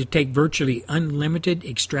order to take virtually unlimited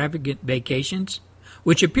extravagant vacations,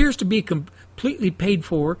 which appears to be completely paid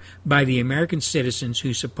for by the American citizens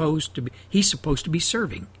he's supposed to be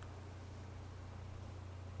serving?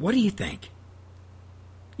 What do you think?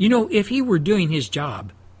 If he were doing his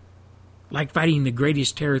job, like fighting the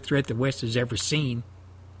greatest terror threat the West has ever seen,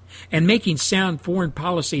 and making sound foreign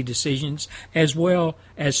policy decisions as well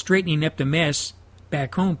as straightening up the mess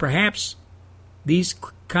back home, perhaps these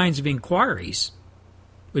kinds of inquiries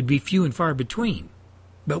would be few and far between.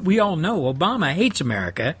 But we all know Obama hates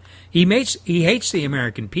America. He hates the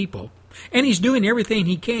American people, and he's doing everything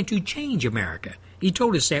he can to change America. He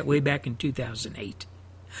told us that way back in 2008.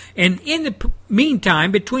 And in the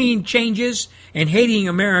meantime, between changes and hating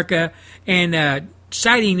America and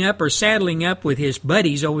siding up or saddling up with his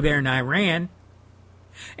buddies over there in Iran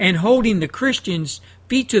and holding the Christians'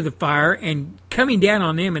 feet to the fire and coming down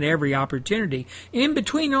on them at every opportunity, in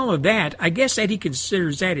between all of that, I guess that he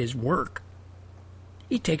considers that his work.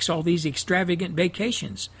 He takes all these extravagant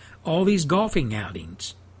vacations, all these golfing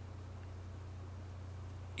outings.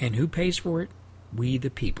 And who pays for it? We the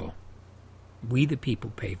people. We the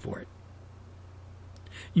people pay for it.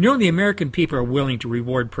 The American people are willing to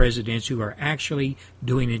reward presidents who are actually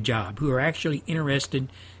doing a job, who are actually interested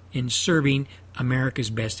in serving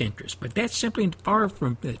America's best interests. But that's simply far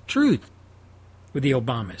from the truth with the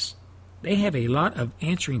Obamas. They have a lot of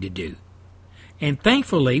answering to do. And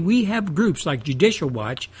thankfully, we have groups like Judicial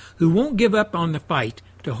Watch who won't give up on the fight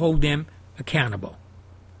to hold them accountable.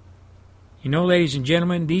 Ladies and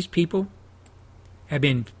gentlemen, these people have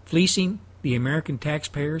been fleecing the American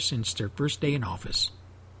taxpayers since their first day in office.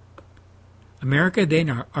 America, they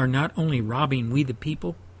are not only robbing we the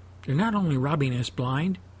people, they're not only robbing us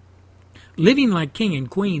blind. Living like king and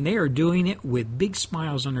queen, they are doing it with big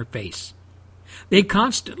smiles on their face. They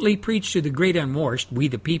constantly preach to the great unwashed, we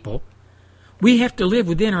the people. We have to live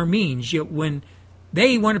within our means, yet when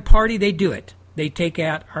they want to party, they do it. They take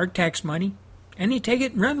out our tax money, and they take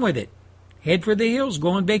it and run with it. Head for the hills, go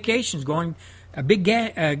on vacations, go on a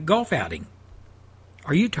big golf outing.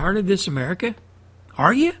 Are you tired of this America?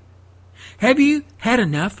 Are you? Have you had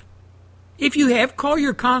enough? If you have, call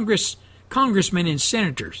your congressmen and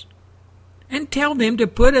senators and tell them to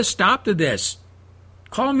put a stop to this.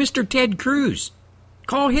 Call Mr. Ted Cruz.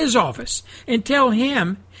 Call his office and tell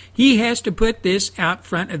him he has to put this out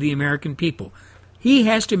front of the American people. He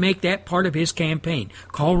has to make that part of his campaign.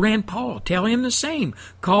 Call Rand Paul. Tell him the same.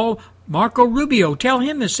 Call Marco Rubio. Tell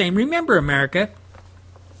him the same. Remember, America,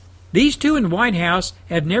 these two in the White House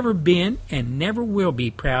have never been and never will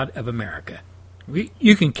be proud of America.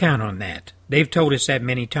 You can count on that. They've told us that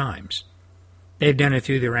many times. They've done it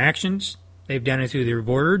through their actions. They've done it through their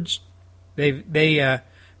words. They've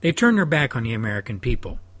turned their back on the American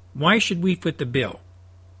people. Why should we foot the bill?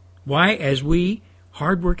 Why, as we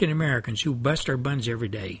hard-working Americans who bust our buns every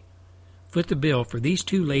day, foot the bill for these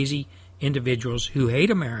two lazy individuals who hate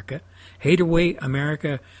America, hate the way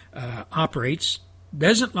America operates,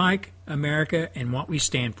 doesn't like America and what we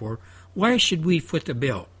stand for? Why should we foot the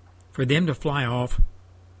bill for them to fly off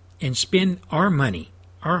and spend our money,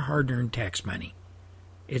 our hard-earned tax money?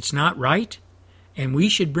 It's not right, and we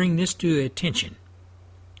should bring this to the attention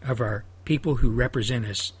of our people who represent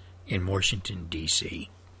us in Washington, D.C.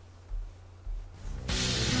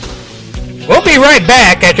 We'll be right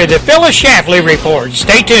back after the Phyllis Schlafly Report.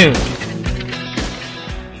 Stay tuned.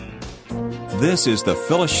 This is the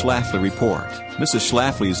Phyllis Schlafly Report. Mrs.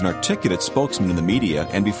 Schlafly is an articulate spokesman in the media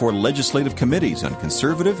and before legislative committees on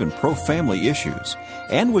conservative and pro-family issues,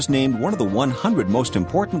 and was named one of the 100 most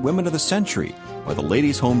important women of the century by the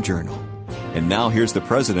Ladies' Home Journal. And now here's the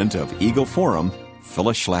president of Eagle Forum,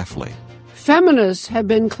 Phyllis Schlafly. Feminists have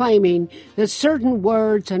been claiming that certain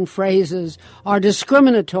words and phrases are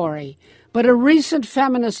discriminatory, but a recent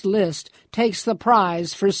feminist list takes the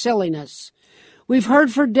prize for silliness. We've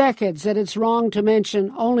heard for decades that it's wrong to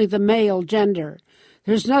mention only the male gender.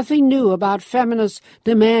 There's nothing new about feminists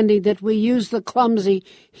demanding that we use the clumsy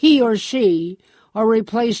he or she or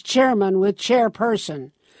replace chairman with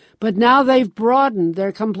chairperson. But now they've broadened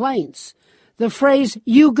their complaints. The phrase,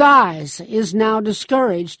 you guys, is now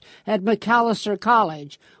discouraged at Macalester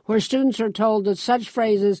College, where students are told that such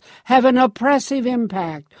phrases have an oppressive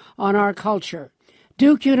impact on our culture.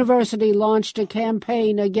 Duke University launched a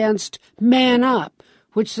campaign against Man Up,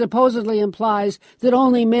 which supposedly implies that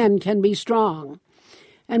only men can be strong.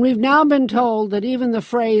 And we've now been told that even the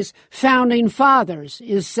phrase Founding Fathers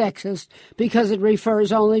is sexist because it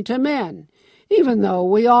refers only to men, even though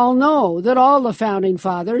we all know that all the Founding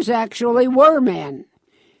Fathers actually were men.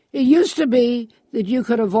 It used to be that you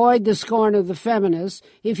could avoid the scorn of the feminists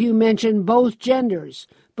if you mentioned both genders,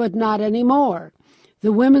 but not anymore.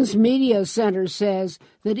 The Women's Media Center says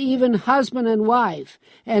that even husband and wife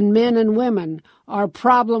and men and women are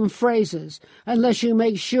problem phrases unless you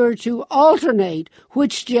make sure to alternate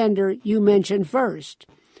which gender you mention first.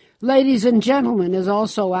 Ladies and gentlemen is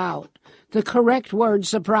also out. The correct word,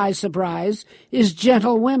 surprise, surprise, is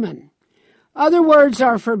gentlewomen. Other words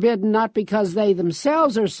are forbidden not because they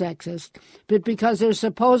themselves are sexist, but because they're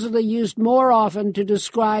supposedly used more often to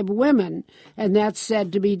describe women, and that's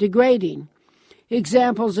said to be degrading.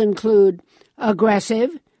 Examples include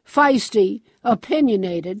aggressive, feisty,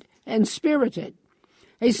 opinionated, and spirited.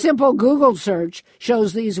 A simple Google search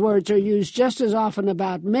shows these words are used just as often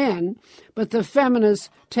about men, but the feminists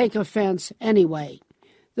take offense anyway.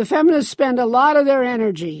 The feminists spend a lot of their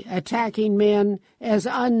energy attacking men as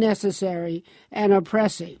unnecessary and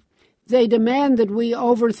oppressive. They demand that we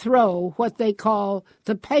overthrow what they call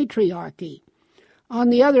the patriarchy. On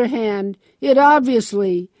the other hand, it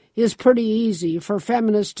obviously is pretty easy for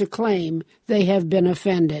feminists to claim they have been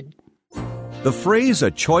offended. The phrase,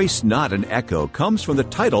 a choice not an echo, comes from the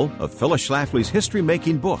title of Phyllis Schlafly's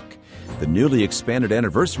history-making book. The newly expanded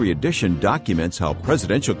anniversary edition documents how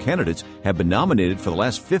presidential candidates have been nominated for the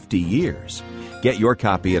last 50 years. Get your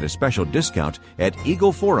copy at a special discount at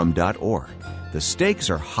eagleforum.org. The stakes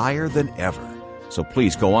are higher than ever, so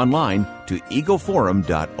please go online to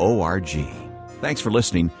eagleforum.org. Thanks for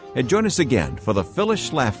listening, and join us again for the Phyllis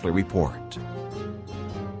Schlafly Report.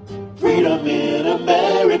 Freedom in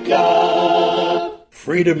America.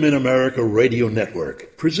 Freedom in America Radio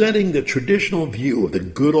Network, presenting the traditional view of the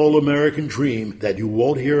good old American dream that you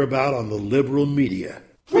won't hear about on the liberal media.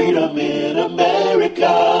 Freedom in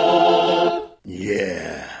America.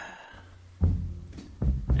 Yeah.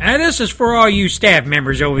 And this is for all you staff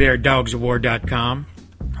members over there at dogsofwar.com.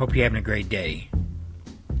 Hope you're having a great day.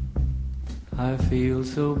 I feel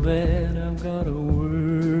so bad, I've got a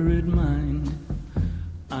worried mind.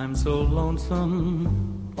 I'm so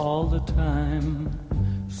lonesome all the time.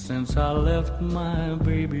 Since I left my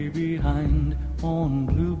baby behind on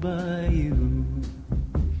Blue Bayou.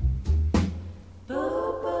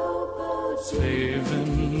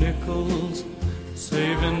 saving nickels,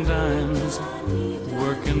 saving dimes,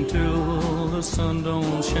 working till the sun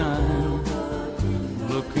don't shine,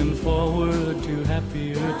 looking forward to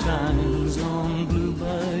happier times on Blue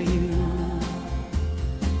Bayou.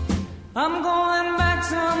 I'm going back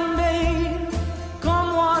someday,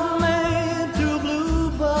 come what may, to Blue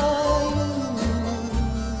Bayou,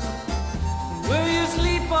 where you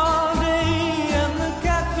sleep all day and the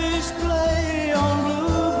catfish play on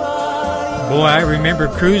Blue Bayou. Boy, I remember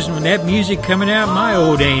cruising with that music coming out my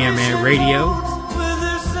old AM radio.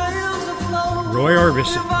 Roy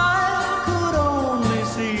Orbison.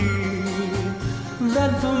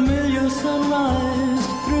 That familiar sunrise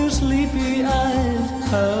through sleepy eyes,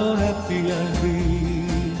 how happy I'd be.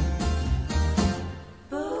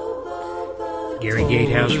 Gary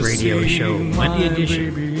Gatehouse Radio Show, Monday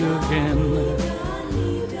edition. Baby again,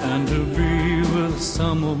 and to be with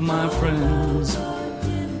some of my friends.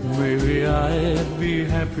 Maybe I'd be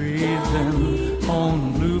happy then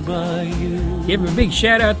on Blue Bayou. Give a big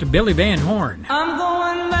shout out to Billy Van Horn. I'm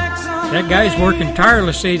going back someday. That guy's working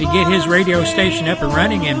tirelessly to get his radio station up and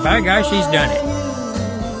running, and by gosh, he's done it.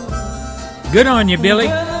 Good on you, Billy.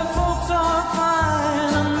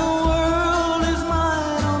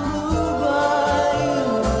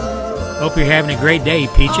 Hope you're having a great day,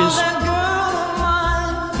 Peaches.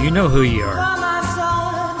 You know who you are.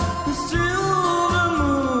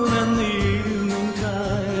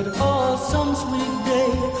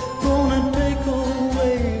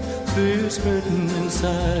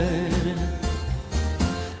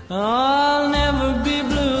 I'll never be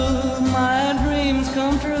blue, my dreams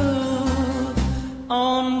come true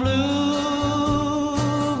on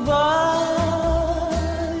Blue Bayou.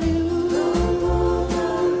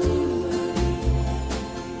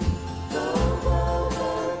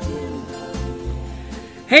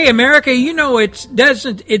 Hey, America, you know it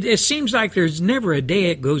seems like there's never a day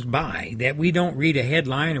it goes by that we don't read a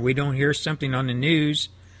headline or we don't hear something on the news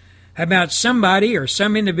about somebody or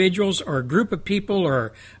some individuals or a group of people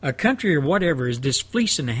or a country or whatever is just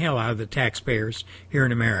fleecing the hell out of the taxpayers here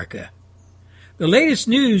in America. The latest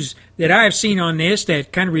news that I've seen on this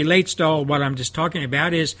that kind of relates to all what I'm just talking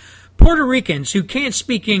about is Puerto Ricans who can't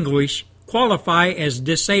speak English qualify as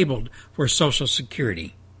disabled for Social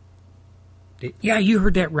Security. Yeah, you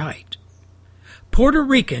heard that right. Puerto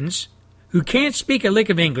Ricans who can't speak a lick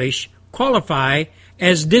of English qualify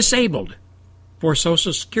as disabled for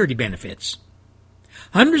Social Security benefits.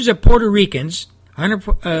 Hundreds of Puerto Rican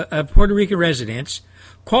residents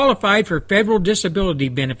qualified for federal disability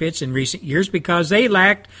benefits in recent years because they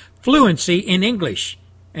lacked fluency in English,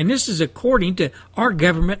 and this is according to our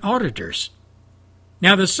government auditors.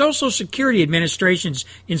 Now, the Social Security Administration's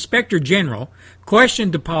Inspector General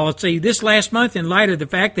questioned the policy this last month in light of the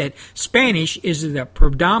fact that Spanish is the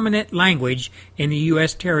predominant language in the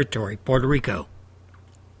U.S. territory, Puerto Rico.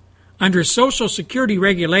 Under Social Security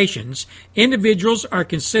regulations, individuals are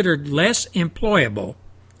considered less employable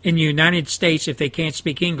in the United States if they can't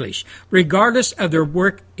speak English, regardless of their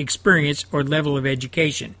work experience or level of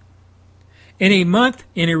education. In a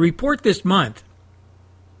report this month,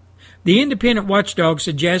 the independent watchdog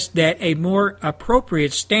suggests that a more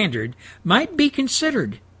appropriate standard might just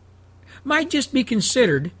be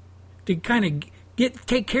considered to kind of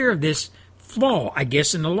take care of this flaw, I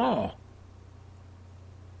guess, in the law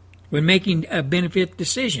when making benefit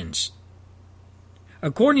decisions.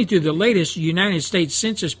 According to the latest United States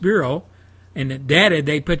Census Bureau and the data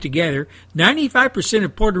they put together, 95%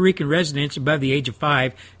 of Puerto Rican residents above the age of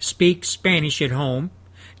 5 speak Spanish at home,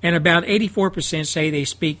 and about 84% say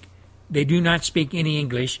they do not speak any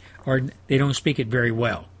English or they don't speak it very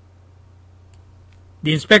well.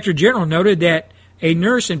 The Inspector General noted that a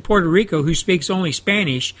nurse in Puerto Rico who speaks only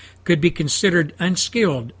Spanish could be considered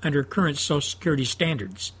unskilled under current Social Security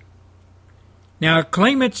standards. Now, a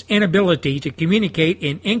claimant's inability to communicate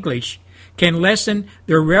in English can lessen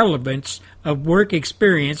the relevance of work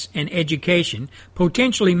experience and education,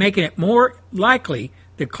 potentially making it more likely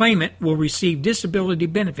the claimant will receive disability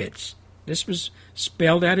benefits. This was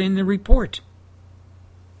spelled out in the report.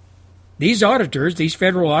 These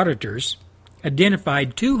federal auditors,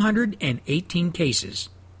 identified 218 cases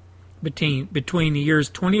between the years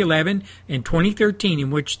 2011 and 2013 in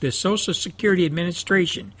which the Social Security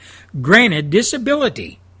Administration granted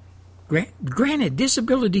disability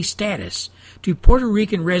status to Puerto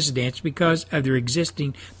Rican residents because of the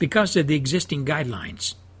existing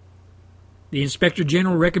guidelines. The Inspector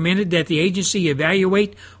General recommended that the agency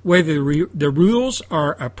evaluate whether the rules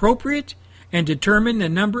are appropriate and determine the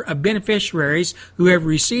number of beneficiaries who have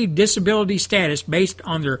received disability status based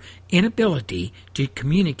on their inability to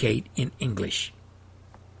communicate in English.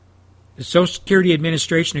 The Social Security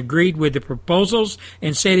Administration agreed with the proposals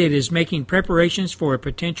and said it is making preparations for a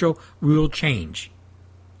potential rule change,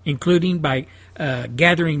 including by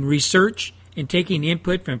gathering research and taking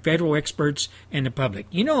input from federal experts and the public.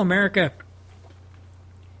 You know, America,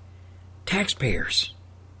 taxpayers,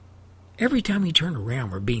 every time we turn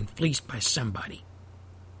around, we're being fleeced by somebody.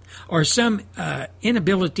 Or some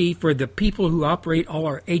inability for the people who operate all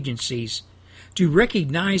our agencies to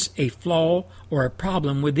recognize a flaw or a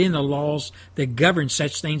problem within the laws that govern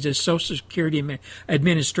such things as Social Security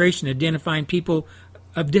Administration identifying people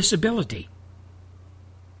of disability.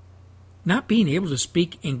 Not being able to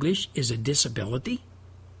speak English is a disability?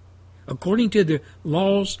 According to the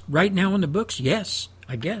laws right now in the books, yes,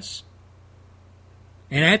 I guess.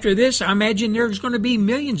 And after this, I imagine there's going to be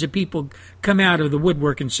millions of people come out of the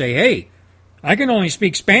woodwork and say, hey, I can only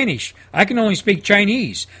speak Spanish. I can only speak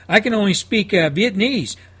Chinese. I can only speak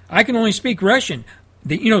Vietnamese. I can only speak Russian.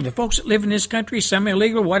 The folks that live in this country, some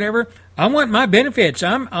illegal, whatever, I want my benefits.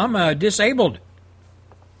 I'm disabled.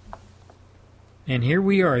 And here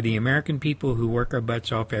we are, the American people who work our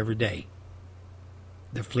butts off every day.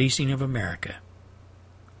 The fleecing of America.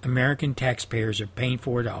 American taxpayers are paying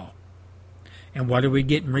for it all. And what do we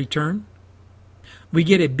get in return? We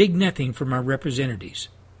get a big nothing from our representatives.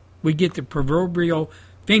 We get the proverbial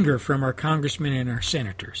finger from our congressmen and our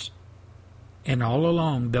senators. And all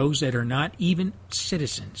along, those that are not even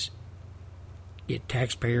citizens get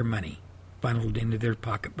taxpayer money funneled into their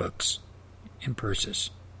pocketbooks and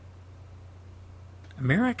purses.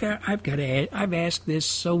 America, I've asked this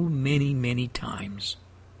so many times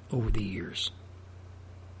over the years.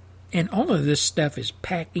 And all of this stuff is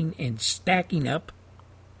packing and stacking up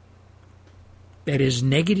that is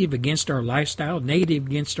negative against our lifestyle, negative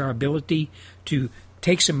against our ability to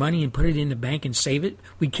take some money and put it in the bank and save it.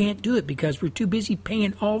 We can't do it because we're too busy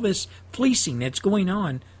paying all this fleecing that's going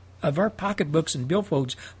on of our pocketbooks and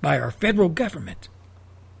billfolds by our federal government.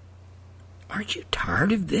 Aren't you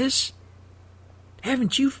tired of this?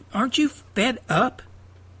 Aren't you fed up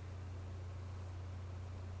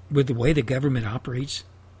with the way the government operates?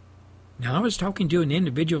 Now, I was talking to an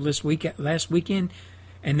individual last weekend,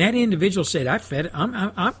 and that individual said,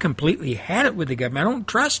 I'm completely had it with the government. I don't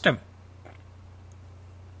trust them.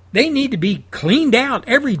 They need to be cleaned out,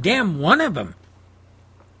 every damn one of them.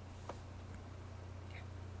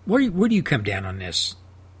 Where do you come down on this,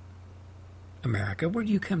 America? Where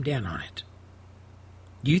do you come down on it?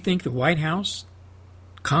 Do you think the White House,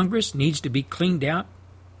 Congress needs to be cleaned out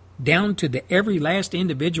down to the every last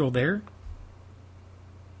individual there?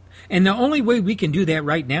 And the only way we can do that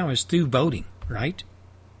right now is through voting, right?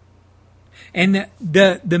 And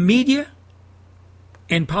the media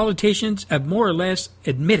and politicians have more or less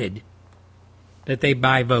admitted that they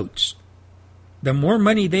buy votes. The more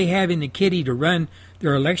money they have in the kitty to run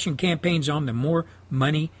their election campaigns on, the more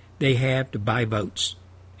money they have to buy votes.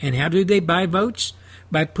 And how do they buy votes?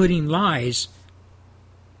 By putting lies,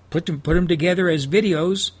 put them together as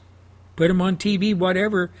videos, put them on TV,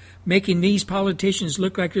 whatever, making these politicians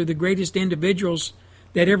look like they're the greatest individuals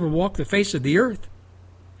that ever walked the face of the earth.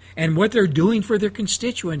 And what they're doing for their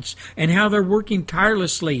constituents and how they're working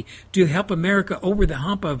tirelessly to help America over the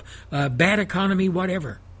hump of bad economy,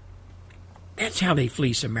 whatever. That's how they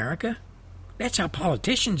fleece America. That's how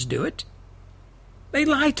politicians do it. They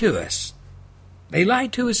lie to us. They lie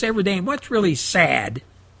to us every day. And what's really sad,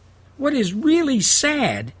 what is really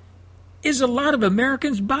sad, is a lot of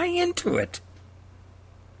Americans buy into it.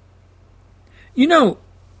 You know,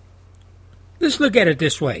 let's look at it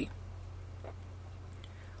this way.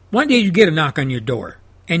 One day you get a knock on your door,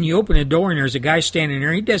 and you open the door, and there's a guy standing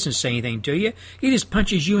there. He doesn't say anything to you. He just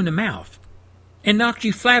punches you in the mouth and knocks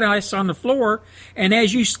you flat ice on the floor. And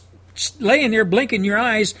as you laying there blinking your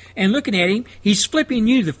eyes and looking at him, he's flipping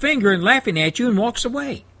you the finger and laughing at you and walks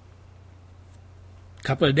away. A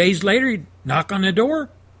couple of days later, you knock on the door,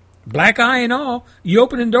 black eye and all. You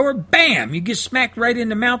open the door, bam, you get smacked right in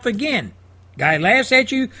the mouth again. Guy laughs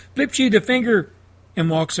at you, flips you the finger, and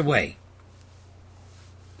walks away.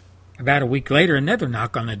 About a week later, another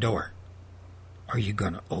knock on the door. Are you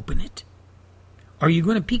going to open it? Are you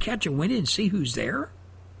going to peek out your window and see who's there?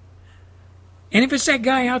 And if it's that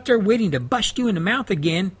guy out there waiting to bust you in the mouth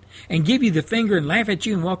again and give you the finger and laugh at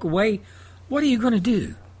you and walk away, what are you going to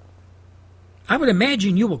do? I would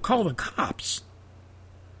imagine you will call the cops.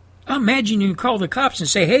 I imagine you can call the cops and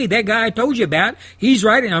say, hey, that guy I told you about, he's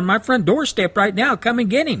right on my front doorstep right now. Come and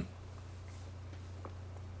get him.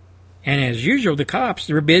 And as usual, the cops,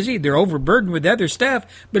 they're busy, they're overburdened with other stuff,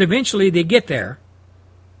 but eventually they get there.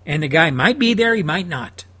 And the guy might be there, he might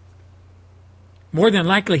not. More than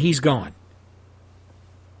likely, he's gone.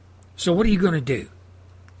 So what are you going to do?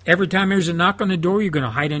 Every time there's a knock on the door, you're going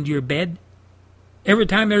to hide under your bed. Every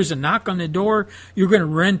time there's a knock on the door, you're going to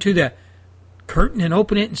run to the curtain and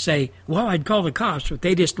open it and say, well, I'd call the cops, but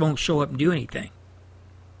they just won't show up and do anything.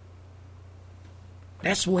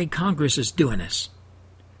 That's the way Congress is doing us.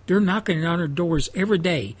 They're knocking on our doors every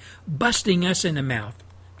day, busting us in the mouth,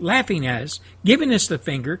 laughing at us, giving us the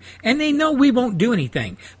finger, and they know we won't do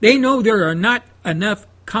anything. They know there are not enough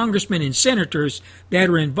congressmen and senators that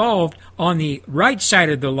are involved on the right side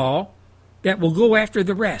of the law that will go after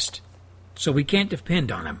the rest. So we can't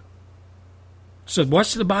depend on them. So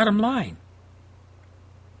what's the bottom line?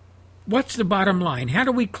 What's the bottom line? How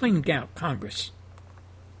do we clean out Congress?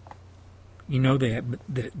 You know,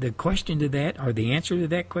 the question to that, or the answer to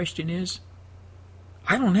that question is,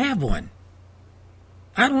 I don't have one.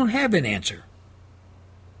 I don't have an answer.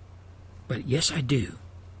 But yes, I do.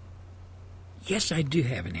 Yes, I do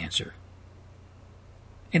have an answer.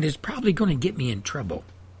 And it's probably going to get me in trouble.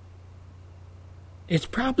 It's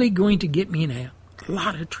probably going to get me in a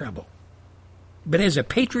lot of trouble. But as a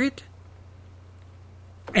patriot,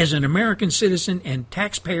 as an American citizen and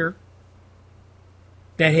taxpayer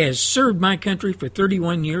that has served my country for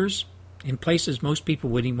 31 years in places most people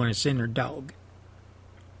wouldn't even want to send their dog.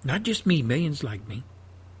 Not just me, millions like me.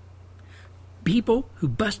 People who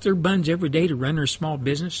bust their buns every day to run their small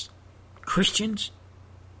business. Christians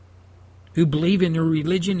who believe in their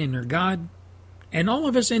religion and their God. And all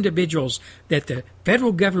of us individuals that the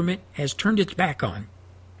federal government has turned its back on.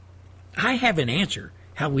 I have an answer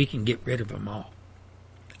how we can get rid of them all.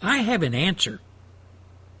 I have an answer.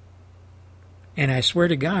 And I swear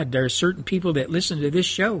to God, there are certain people that listen to this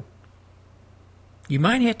show. You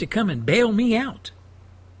might have to come and bail me out.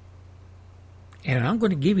 And I'm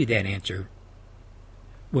going to give you that answer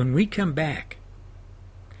when we come back.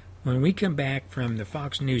 When we come back from the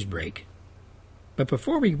Fox News break. But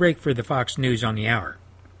before we break for the Fox News on the hour,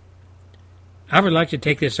 I would like to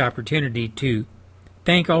take this opportunity to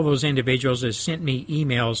thank all those individuals that sent me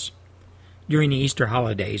emails during the Easter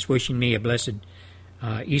holidays, wishing me a blessed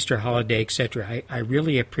Easter holiday, etc. I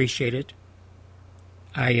really appreciate it.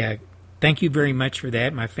 I thank you very much for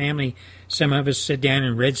that. My family, some of us sat down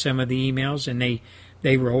and read some of the emails, and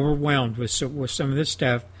they were overwhelmed with some of the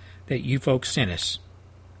stuff that you folks sent us.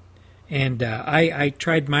 And I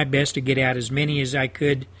tried my best to get out as many as I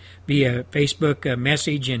could via Facebook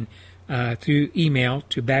message and through email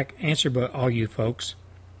to back answer all you folks.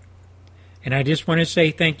 And I just want to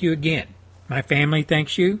say thank you again. My family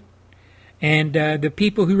thanks you. And the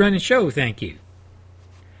people who run the show thank you.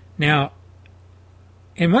 Now,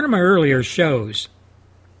 in one of my earlier shows,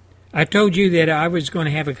 I told you that I was going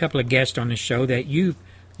to have a couple of guests on the show that you've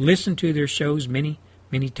listened to their shows many,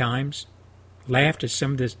 many times. Laughed at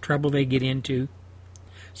some of the trouble they get into,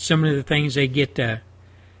 some of the things they get.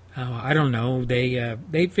 I don't know.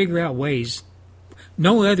 They figure out ways.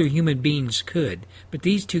 No other human beings could, but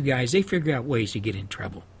these two guys, they figure out ways to get in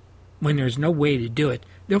trouble. When there's no way to do it,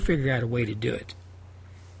 they'll figure out a way to do it.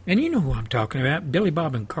 And you know who I'm talking about, Billy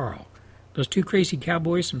Bob and Carl. Those two crazy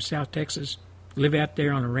cowboys from South Texas live out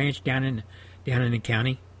there on a ranch down in the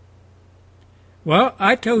county. Well,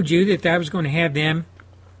 I told you that I was going to have them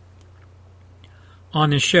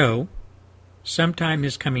on the show sometime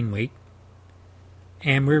this coming week,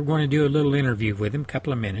 and we're going to do a little interview with him, a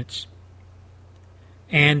couple of minutes.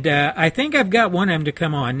 And I think I've got one of them to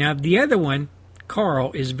come on. Now, the other one,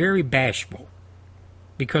 Carl, is very bashful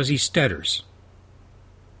because he stutters.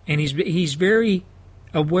 And he's very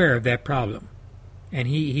aware of that problem. And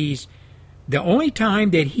he's the only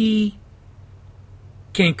time that he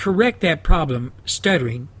can correct that problem,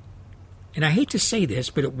 stuttering, and I hate to say this,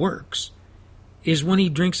 but it works, is when he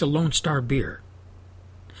drinks a Lone Star beer.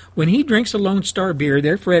 When he drinks a Lone Star beer,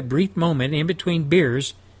 there for a brief moment in between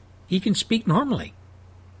beers, he can speak normally.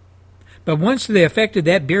 But once the effect of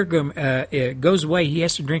that beer goes away, he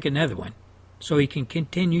has to drink another one so he can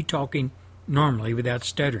continue talking normally without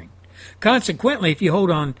stuttering. Consequently, if you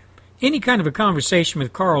hold on any kind of a conversation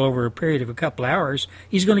with Carl over a period of a couple hours,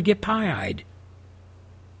 he's going to get pie-eyed,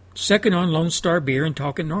 sucking on Lone Star beer and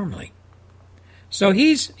talking normally. So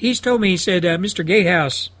he's told me, he said, Mr.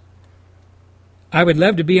 Gatehouse, I would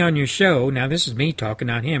love to be on your show. Now, this is me talking,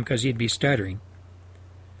 not him, because he'd be stuttering.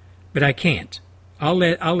 But I can't. I'll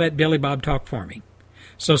let Billy Bob talk for me.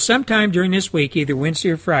 So sometime during this week, either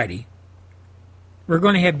Wednesday or Friday, we're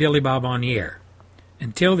going to have Billy Bob on the air.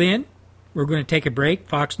 Until then, we're going to take a break,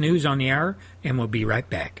 Fox News on the hour, and we'll be right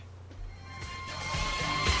back.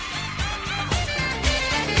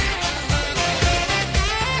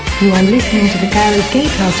 You are listening to the Gary's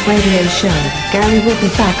Gatehouse radio show. Gary will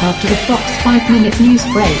be back after the Fox 5-minute news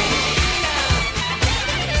break.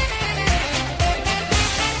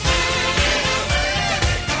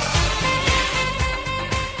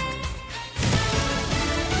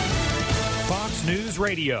 News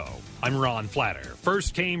Radio. I'm Ron Flatter.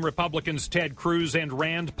 First came Republicans Ted Cruz and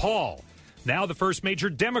Rand Paul. Now the first major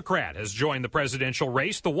Democrat has joined the presidential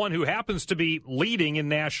race, the one who happens to be leading in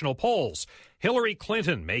national polls. Hillary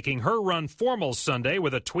Clinton making her run formal Sunday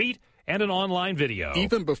with a tweet and an online video.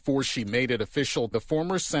 Even before she made it official, the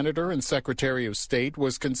former senator and Secretary of State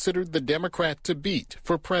was considered the Democrat to beat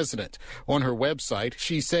for president. On her website,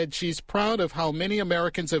 she said she's proud of how many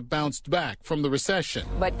Americans have bounced back from the recession.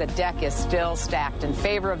 But the deck is still stacked in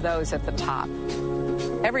favor of those at the top.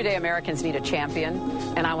 Everyday Americans need a champion,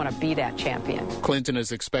 and I want to be that champion. Clinton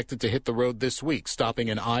is expected to hit the road this week, stopping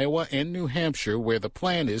in Iowa and New Hampshire, where the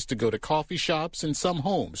plan is to go to coffee shops and some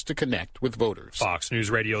homes to connect with voters. Fox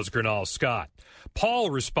News Radio's Gernal Scott. Paul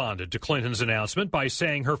responded to Clinton's announcement by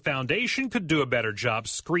saying her foundation could do a better job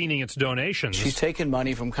screening its donations. She's taken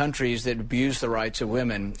money from countries that abuse the rights of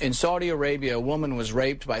women. In Saudi Arabia, a woman was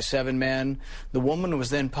raped by 7 men. The woman was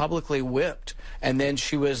then publicly whipped, and then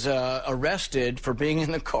she was arrested for being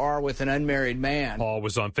in the car with an unmarried man. Paul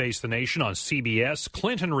was on Face the Nation on CBS.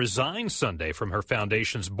 Clinton resigned Sunday from her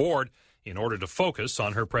foundation's board in order to focus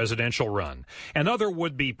on her presidential run. Another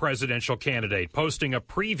would-be presidential candidate posting a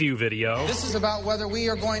preview video. This is about whether we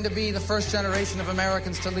are going to be the first generation of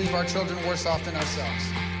Americans to leave our children worse off than ourselves,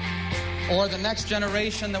 or the next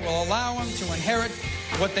generation that will allow them to inherit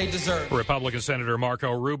what they deserve. Republican Senator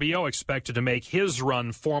Marco Rubio expected to make his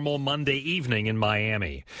run formal Monday evening in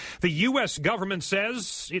Miami. The U.S. government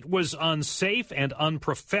says it was unsafe and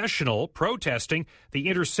unprofessional protesting the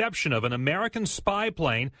interception of an American spy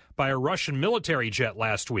plane by a Russian military jet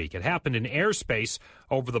last week. It happened in airspace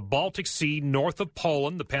over the Baltic Sea north of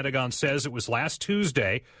Poland. The Pentagon says it was last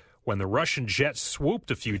Tuesday when the Russian jet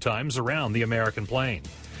swooped a few times around the American plane.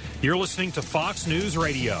 You're listening to Fox News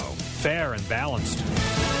Radio, fair and balanced.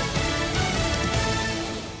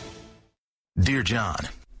 Dear John,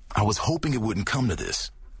 I was hoping it wouldn't come to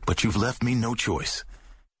this, but you've left me no choice.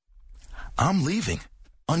 I'm leaving.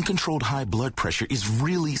 Uncontrolled high blood pressure is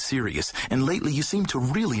really serious, and lately you seem to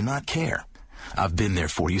really not care. I've been there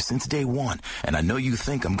for you since day one, and I know you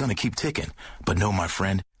think I'm gonna keep ticking, but no, my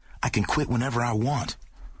friend, I can quit whenever I want.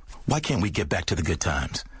 Why can't we get back to the good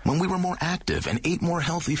times, when we were more active and ate more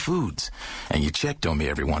healthy foods, and you checked on me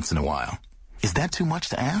every once in a while? Is that too much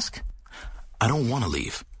to ask? I don't want to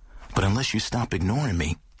leave, but unless you stop ignoring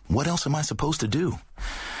me, what else am I supposed to do?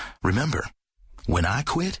 Remember, when I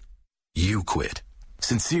quit, you quit.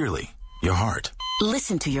 Sincerely, your heart.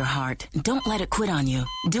 Listen to your heart. Don't let it quit on you.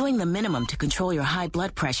 Doing the minimum to control your high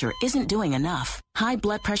blood pressure isn't doing enough. High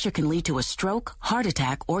blood pressure can lead to a stroke, heart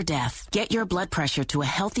attack, or death. Get your blood pressure to a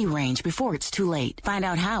healthy range before it's too late. Find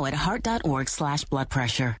out how at heart.org/blood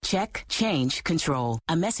pressure. Check, change, control.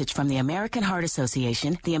 A message from the American Heart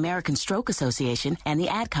Association, the American Stroke Association, and the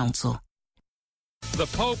Ad Council. The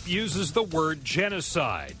Pope uses the word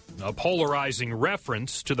genocide, a polarizing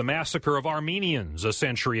reference to the massacre of Armenians a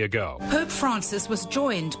century ago. Pope Francis was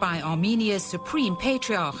joined by Armenia's Supreme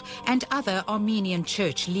Patriarch and other Armenian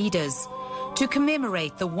church leaders to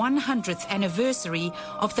commemorate the 100th anniversary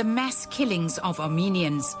of the mass killings of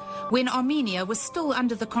Armenians, when Armenia was still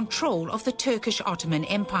under the control of the Turkish Ottoman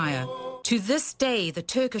Empire. To this day, the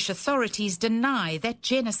Turkish authorities deny that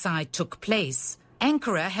genocide took place.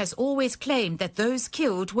 Ankara has always claimed that those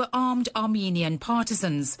killed were armed Armenian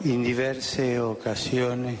partisans.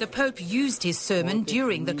 The Pope used his sermon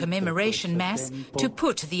during the commemoration mass to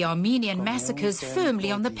put the Armenian massacres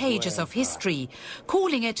firmly on the pages of history,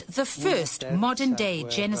 calling it the first modern-day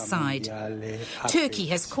genocide. Turkey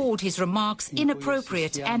has called his remarks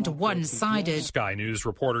inappropriate and one-sided. Sky News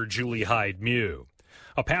reporter Julie Hyde-Mew.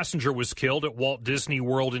 A passenger was killed at Walt Disney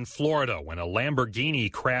World in Florida when a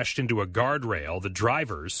Lamborghini crashed into a guardrail. The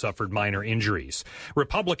drivers suffered minor injuries.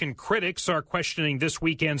 Republican critics are questioning this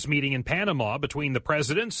weekend's meeting in Panama between the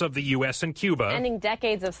presidents of the U.S. and Cuba. Ending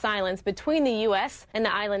decades of silence between the U.S. and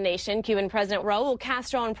the island nation, Cuban President Raul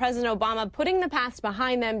Castro and President Obama putting the past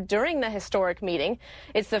behind them during the historic meeting.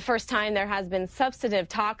 It's the first time there has been substantive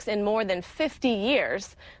talks in more than 50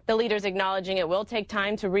 years. The leaders acknowledging it will take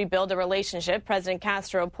time to rebuild a relationship. President Castro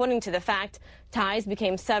pointing to the fact ties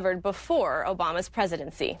became severed before Obama's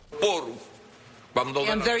presidency.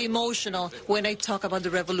 I'm very emotional when I talk about the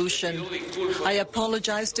revolution. I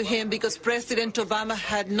apologize to him because President Obama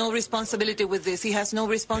had no responsibility with this. He has no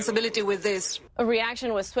responsibility with this. A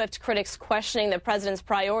reaction was swift, critics questioning the president's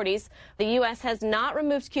priorities. The U.S. has not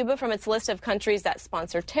removed Cuba from its list of countries that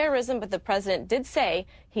sponsor terrorism, but the president did say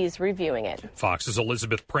he's reviewing it. Fox's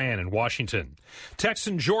Elizabeth Pran in Washington.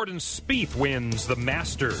 Texan Jordan Spieth wins the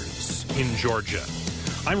Masters in Georgia.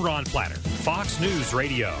 I'm Ron Flatter, Fox News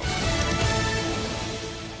Radio.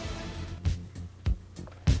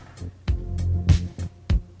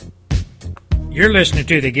 You're listening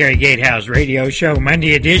to the Gary Gatehouse Radio Show,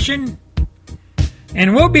 Monday edition.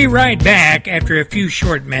 And we'll be right back after a few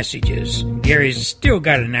short messages. Gary's still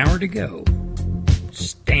got an hour to go.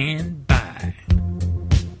 Stand by.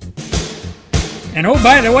 And oh,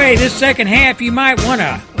 by the way, this second half you might want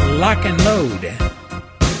to lock and load.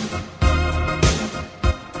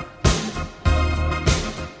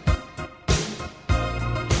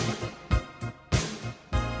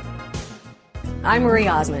 I'm Marie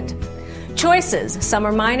Osmond. Choices, some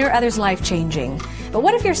are minor, others life-changing. But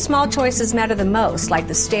what if your small choices matter the most, like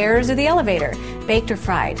the stairs or the elevator, baked or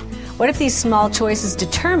fried? What if these small choices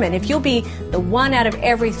determine if you'll be the 1 out of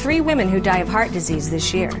every 3 women who die of heart disease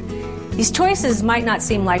this year? These choices might not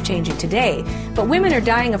seem life-changing today, but women are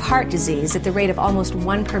dying of heart disease at the rate of almost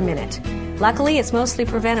 1 per minute. Luckily, it's mostly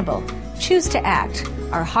preventable. Choose to act.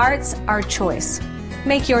 Our hearts, our choice.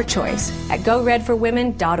 Make your choice at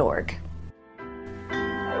goredforwomen.org.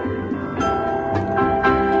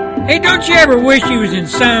 Hey, don't you ever wish you was in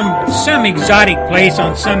some exotic place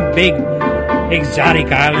on some big exotic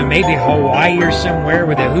island, maybe Hawaii or somewhere,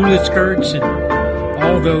 with the hula skirts and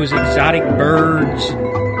all those exotic birds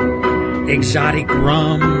and exotic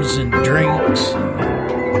rums and drinks and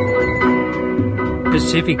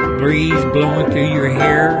Pacific breeze blowing through your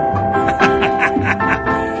hair?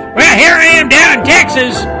 Well, here I am down in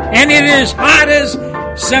Texas, and it is hot as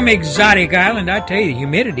some exotic island. I tell you, the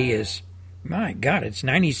humidity is... My God, it's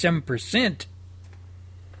 97%.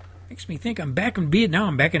 Makes me think I'm back in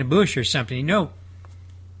Vietnam, back in the bush or something. You know,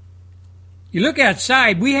 you look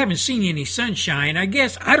outside, we haven't seen any sunshine. I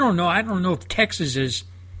guess, I don't know if Texas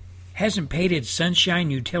hasn't paid its sunshine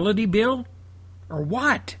utility bill or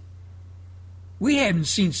what. We haven't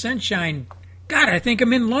seen sunshine. God, I think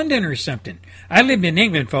I'm in London or something. I lived in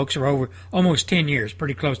England, folks, for over almost 10 years,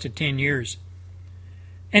 pretty close to 10 years.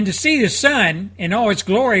 And to see the sun in all its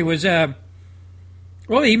glory was...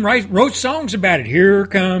 Well, he even wrote songs about it. Here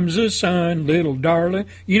comes the sun, little darling,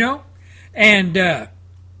 you know? And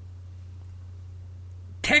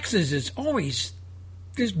Texas is always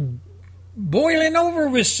just boiling over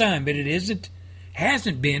with sun, but it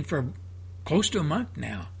hasn't been for close to a month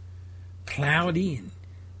now. Cloudy and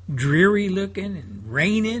dreary looking and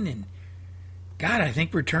raining, and God, I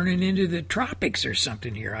think we're turning into the tropics or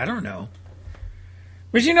something here. I don't know.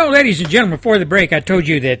 But you know, ladies and gentlemen, before the break, I told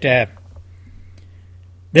you that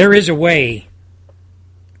there is a way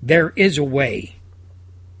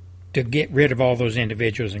to get rid of all those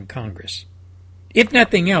individuals in Congress. If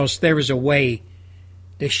nothing else, there is a way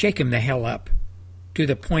to shake them the hell up to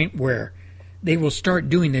the point where they will start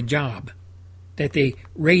doing the job that they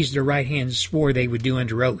raised their right hand and swore they would do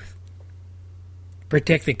under oath.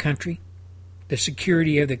 Protect the country, the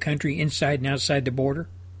security of the country inside and outside the border.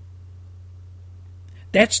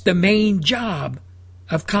 That's the main job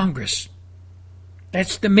of Congress.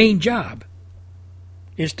 That's the main job,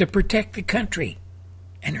 is to protect the country.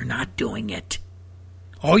 And they're not doing it.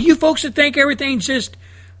 All you folks that think everything's just,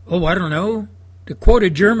 oh, I don't know, to quote a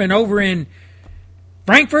German over in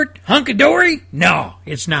Frankfurt, hunky-dory? No,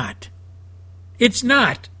 it's not. It's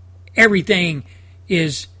not. Everything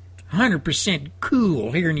is 100%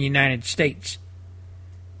 cool here in the United States.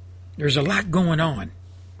 There's a lot going on.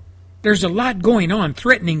 There's a lot going on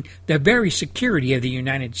threatening the very security of the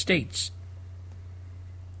United States.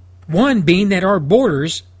 One being that our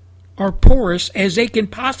borders are porous as they can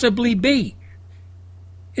possibly be.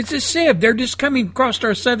 It's a sieve. They're just coming across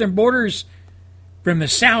our southern borders from the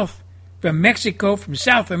south, from Mexico, from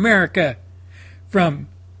South America, from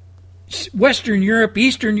Western Europe,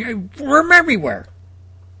 Eastern Europe, from everywhere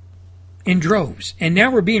in droves. And now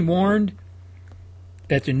we're being warned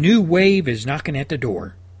that the new wave is knocking at the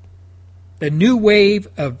door. The new wave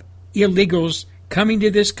of illegals coming to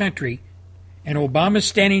this country, and Obama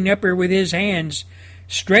standing up there with his hands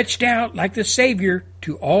stretched out like the savior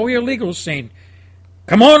to all illegals saying,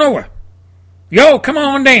 come on over. Yo, come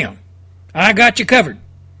on down. I got you covered.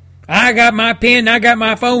 I got my pen, I got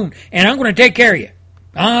my phone, and I'm going to take care of you.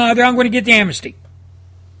 I'm going to get the amnesty.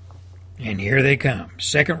 And here they come.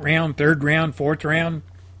 Second round, third round, fourth round,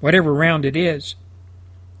 whatever round it is.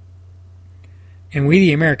 And we,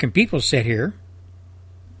 the American people, sit here.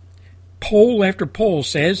 Poll after poll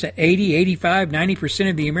says that 80, 85,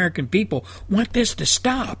 90% of the American people want this to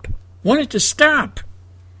stop. Want it to stop.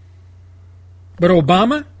 But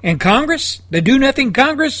Obama and Congress, the do-nothing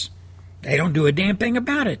Congress, they don't do a damn thing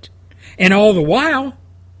about it. And all the while,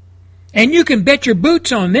 and you can bet your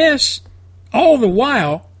boots on this, all the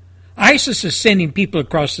while, ISIS is sending people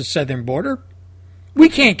across the southern border. We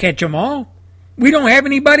can't catch them all. We don't have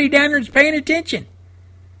anybody down there that's paying attention.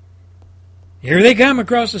 Here they come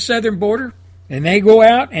across the southern border. And they go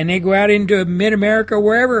out into mid-America,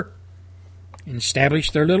 wherever, and establish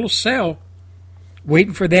their little cell,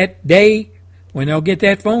 waiting for that day when they'll get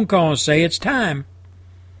that phone call and say it's time.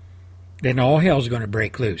 Then all hell's going to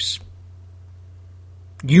break loose.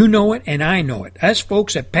 You know it, and I know it. Us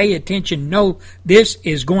folks that pay attention know this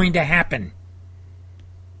is going to happen.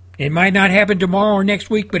 It might not happen tomorrow or next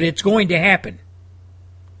week, but it's going to happen.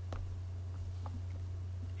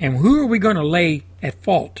 And who are we going to lay at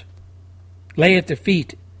fault? Lay at the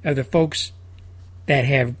feet of the folks that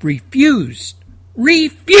have refused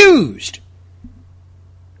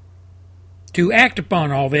to act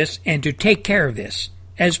upon all this and to take care of this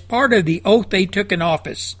as part of the oath they took in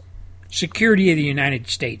office. Security of the United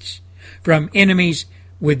States from enemies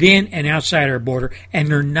within and outside our border, and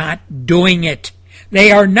they're not doing it.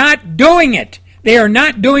 They are not doing it. They are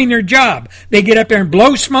not doing their job. They get up there and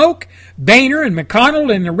blow smoke. Boehner and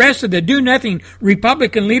McConnell and the rest of the do-nothing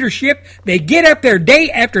Republican leadership, they get up there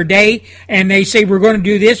day after day and they say, we're going to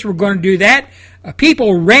do this, we're going to do that.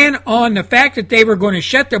 People ran on the fact that they were going to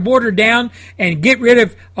shut the border down and get rid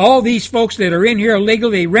of all these folks that are in here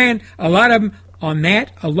illegally. They ran, a lot of them, on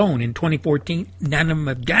that alone in 2014. None of them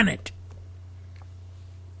have done it.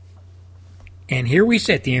 And here we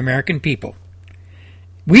sit, the American people.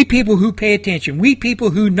 We people who pay attention, we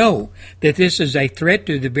people who know that this is a threat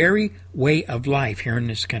to the very way of life here in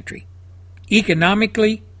this country,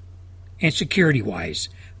 economically and security-wise.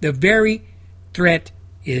 The very threat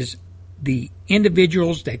is the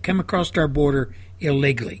individuals that come across our border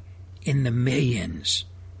illegally, in the millions,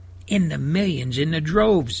 in the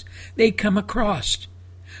droves. They come across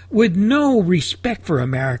with no respect for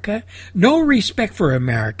America, no respect for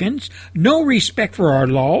Americans, no respect for our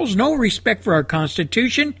laws, no respect for our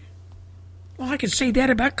Constitution. Well, I could say that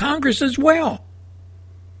about Congress as well.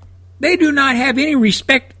 They do not have any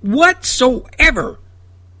respect whatsoever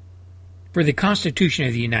for the Constitution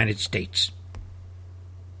of the United States.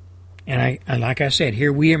 And like I said,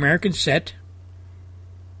 here we Americans sit,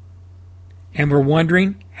 and we're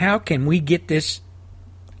wondering, how can we get this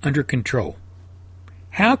under control?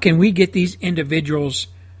 How can we get these individuals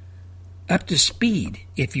up to speed,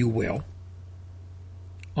 if you will,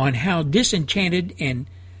 on how disenchanted and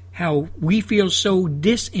how we feel so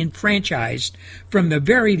disenfranchised from the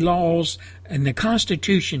very laws and the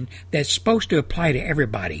Constitution that's supposed to apply to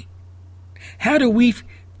everybody? How do we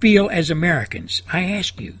feel as Americans? I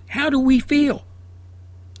ask you, how do we feel?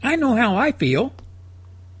 I know how I feel.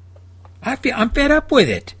 I'm fed up with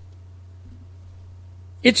it.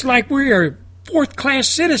 It's like we are fourth-class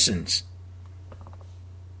citizens.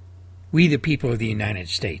 We, the people of the United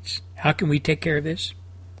States. How can we take care of this?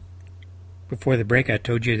 Before the break, I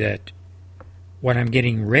told you that what I'm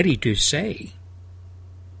getting ready to say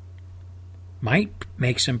might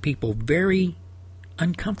make some people very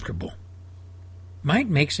uncomfortable. Might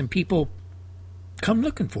make some people come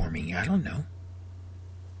looking for me. I don't know.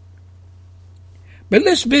 But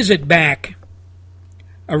let's visit back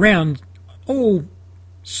around,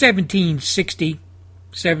 1760,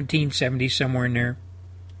 1770, somewhere in there,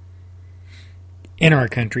 in our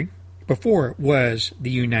country, before it was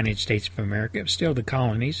the United States of America. It was still the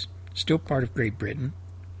colonies, still part of Great Britain.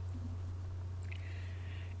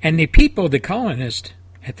 And the people, the colonists,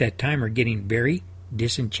 at that time are getting very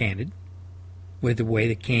disenchanted with the way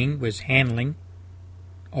the king was handling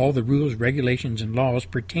all the rules, regulations, and laws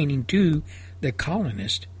pertaining to the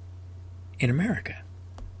colonists in America.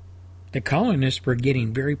 The colonists were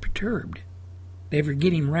getting very perturbed. They were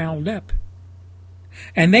getting riled up.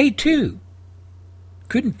 And they, too,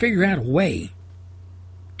 couldn't figure out a way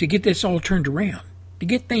to get this all turned around, to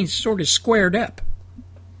get things sort of squared up.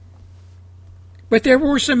 But there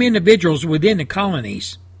were some individuals within the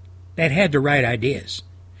colonies that had the right ideas.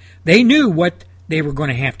 They knew what they were going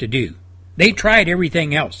to have to do. They tried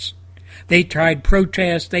everything else. They tried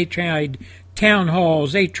protests. They tried town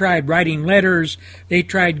halls. They tried writing letters. They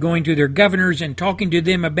tried going to their governors and talking to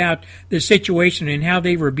them about the situation and how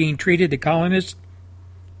they were being treated. The colonists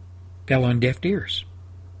fell on deaf ears.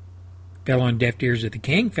 Fell on deaf ears of the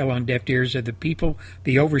king, fell on deaf ears of the people,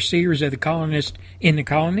 the overseers of the colonists in the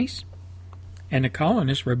colonies. And the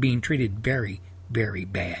colonists were being treated very, very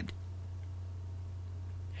bad.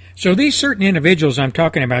 So these certain individuals I'm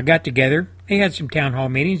talking about got together. They had some town hall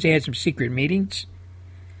meetings. They had some secret meetings.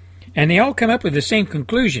 And they all come up with the same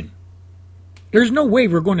conclusion. There's no way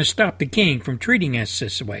we're going to stop the king from treating us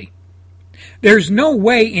this way. There's no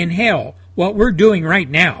way in hell what we're doing right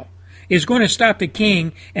now is going to stop the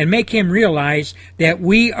king and make him realize that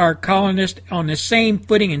we are colonists on the same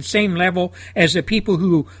footing and same level as the people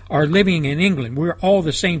who are living in England. We're all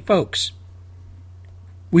the same folks.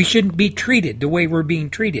 We shouldn't be treated the way we're being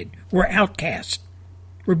treated. We're outcasts.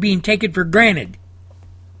 We're being taken for granted.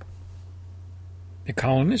 The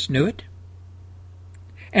colonists knew it.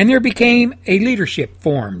 And there became a leadership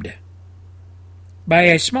formed by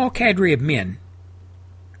a small cadre of men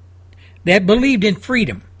that believed in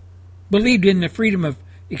freedom, believed in the freedom of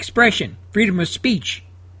expression, freedom of speech,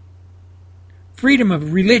 freedom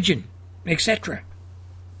of religion, etc.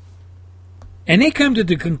 And they come to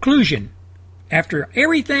the conclusion, after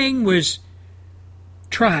everything was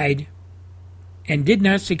tried and did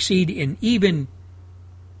not succeed in even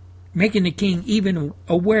making the king even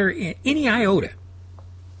aware in any iota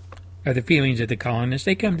of the feelings of the colonists,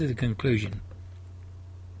 they come to the conclusion,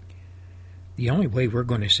 the only way we're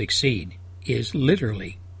going to succeed is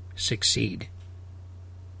literally succeed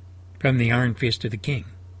from the iron fist of the king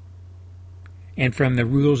and from the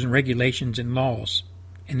rules and regulations and laws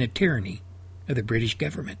and the tyranny of the British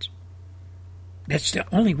government. That's the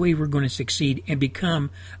only way we're going to succeed and become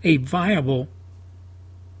a viable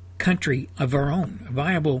country of our own, a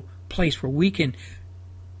viable place where we can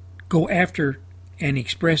go after and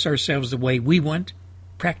express ourselves the way we want,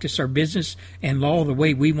 practice our business and law the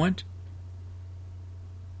way we want.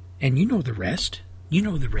 And you know the rest. You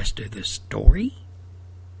know the rest of the story.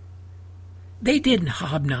 They didn't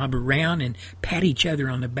hobnob around and pat each other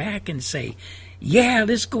on the back and say, yeah,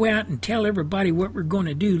 let's go out and tell everybody what we're going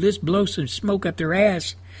to do. Let's blow some smoke up their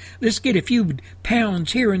ass. Let's get a few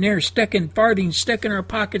pounds here and there farthings stuck in our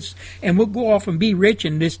pockets, and we'll go off and be rich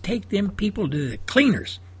and just take them people to the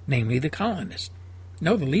cleaners, namely the colonists.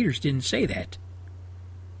 No, the leaders didn't say that.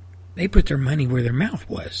 They put their money where their mouth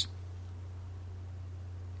was.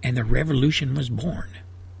 And the revolution was born.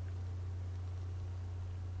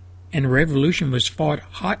 And the revolution was fought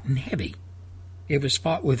hot and heavy. It was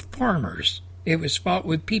fought with farmers. It was fought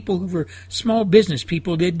with people who were small business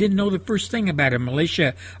people that didn't know the first thing about a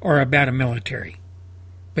militia or about a military.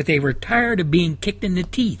 But they were tired of being kicked in the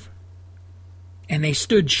teeth. And they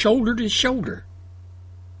stood shoulder to shoulder.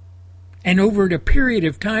 And over a period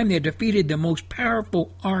of time, they defeated the most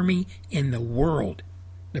powerful army in the world,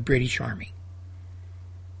 the British Army.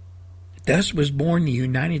 Thus was born the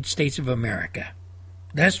United States of America.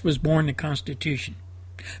 Thus was born the Constitution.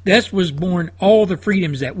 Thus was born all the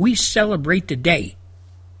freedoms that we celebrate today.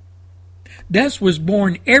 Thus was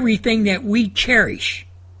born everything that we cherish.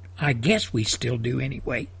 I guess we still do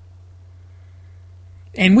anyway.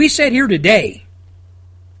 And we sit here today,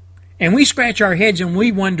 and we scratch our heads and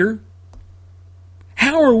we wonder,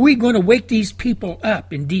 how are we going to wake these people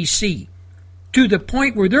up in D.C. to the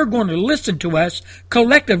point where they're going to listen to us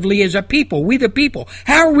collectively as a people, we the people?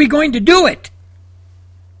 How are we going to do it?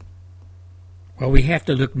 Well, we have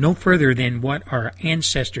to look no further than what our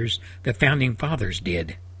ancestors, the Founding Fathers,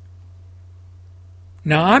 did.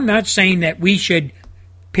 Now, I'm not saying that we should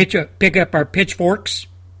pick up our pitchforks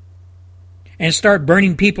and start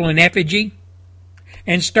burning people in effigy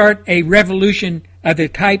and start a revolution of the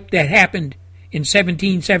type that happened in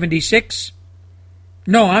 1776.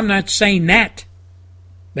 No, I'm not saying that.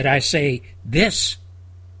 But I say this.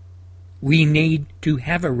 We need to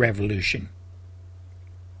have a revolution.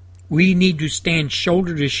 We need to stand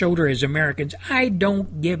shoulder to shoulder as Americans. I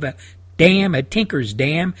don't give a damn, a tinker's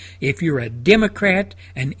damn, if you're a Democrat,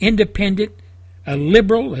 an independent, a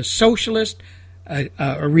liberal, a socialist,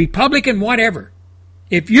 a Republican, whatever.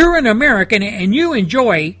 If you're an American and you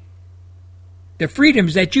enjoy the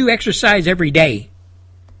freedoms that you exercise every day,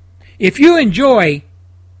 if you enjoy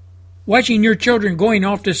watching your children going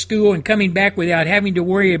off to school and coming back without having to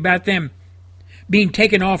worry about them being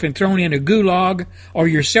taken off and thrown in a gulag, or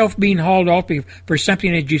yourself being hauled off for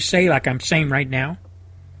something that you say, like I'm saying right now,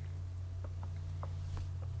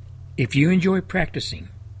 if you enjoy practicing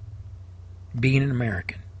being an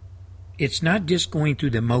American, it's not just going through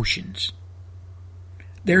the motions.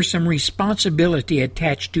 There's some responsibility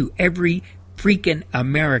attached to every freaking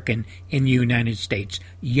American in the United States,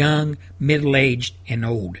 young, middle-aged, and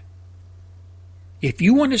old. If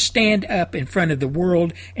you want to stand up in front of the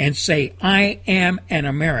world and say, I am an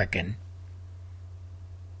American,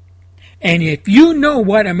 and if you know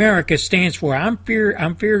what America stands for, I'm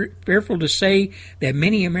fearful to say that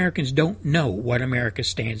many Americans don't know what America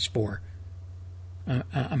stands for.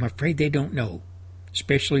 I'm afraid they don't know,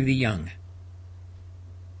 especially the young.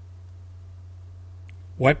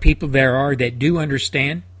 What people there are that do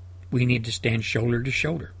understand, we need to stand shoulder to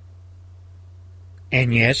shoulder.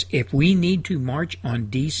 And yes, if we need to march on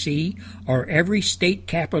D.C. or every state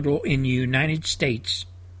capital in the United States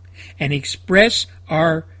and express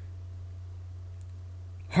our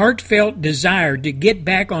heartfelt desire to get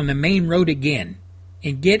back on the main road again,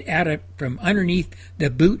 and get from underneath the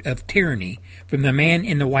boot of tyranny from the man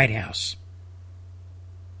in the White House.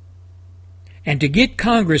 And to get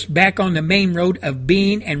Congress back on the main road of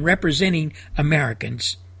being and representing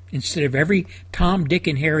Americans instead of every Tom, Dick,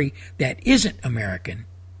 and Harry that isn't American.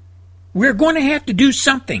 We're going to have to do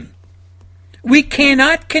something. We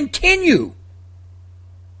cannot continue.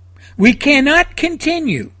 We cannot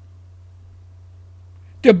continue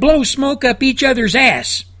to blow smoke up each other's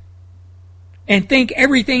ass and think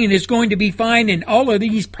everything is going to be fine, and all of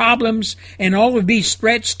these problems and all of these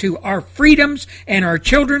threats to our freedoms and our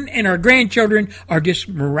children and our grandchildren are just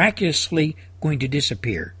miraculously going to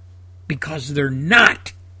disappear, because they're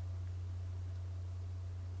not.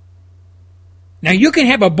 Now, you can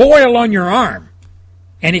have a boil on your arm,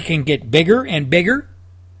 and it can get bigger and bigger,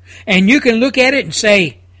 and you can look at it and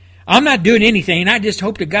say, I'm not doing anything. I just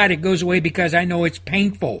hope to God it goes away because I know it's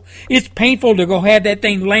painful. It's painful to go have that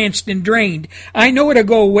thing lanced and drained. I know it'll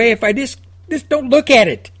go away if I just don't look at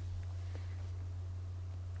it.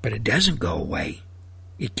 But it doesn't go away.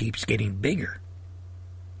 It keeps getting bigger.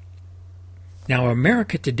 Now,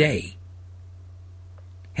 America today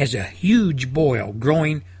has a huge boil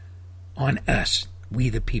growing on us, we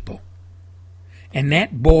the people. And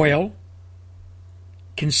that boil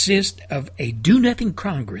consists of a do-nothing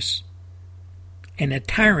Congress and a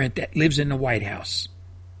tyrant that lives in the White House.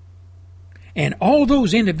 And all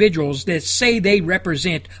those individuals that say they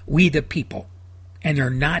represent we the people, and they're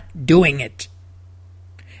not doing it.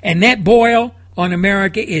 And that boil on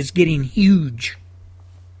America is getting huge.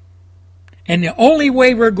 And the only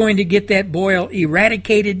way we're going to get that boil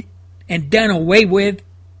eradicated and done away with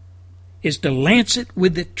is to lance it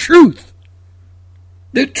with the truth.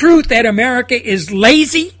 The truth that America is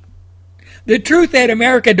lazy. The truth that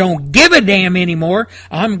America don't give a damn anymore.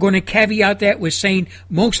 I'm going to caveat that with saying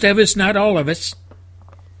most of us, not all of us.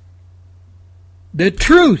 The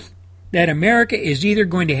truth that America is either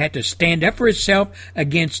going to have to stand up for itself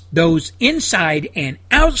against those inside and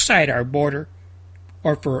outside our border,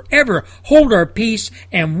 or forever hold our peace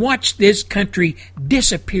and watch this country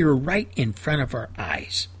disappear right in front of our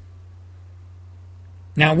eyes.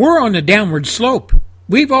 Now, we're on the downward slope.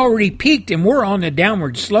 We've already peaked and we're on the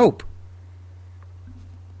downward slope.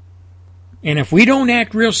 And if we don't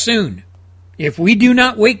act real soon, if we do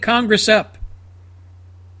not wake Congress up,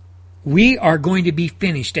 we are going to be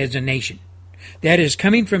finished as a nation. That is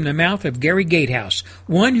coming from the mouth of Gary Gatehouse,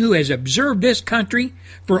 one who has observed this country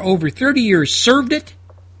for over 30 years, served it,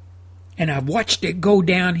 and I've watched it go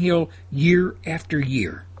downhill year after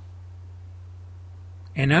year.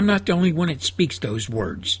 And I'm not the only one that speaks those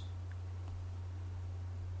words.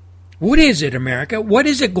 What is it, America? What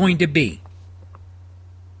is it going to be?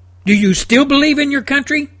 Do you still believe in your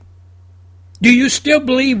country? Do you still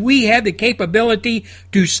believe we have the capability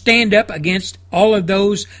to stand up against all of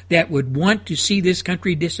those that would want to see this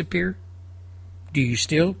country disappear? Do you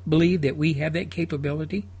still believe that we have that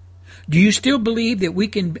capability? Do you still believe that we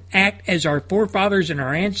can act as our forefathers and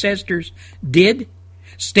our ancestors did?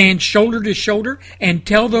 Stand shoulder to shoulder and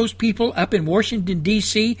tell those people up in Washington,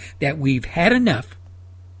 D.C. that we've had enough.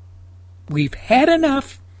 We've had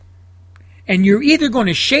enough. And you're either going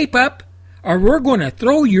to shape up or we're going to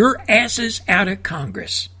throw your asses out of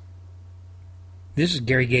Congress. This is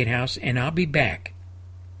Gary Gatehouse, and I'll be back.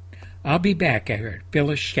 I'll be back after a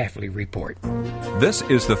Phyllis Schlafly report. This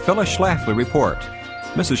is the Phyllis Schlafly Report.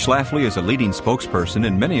 Mrs. Schlafly is a leading spokesperson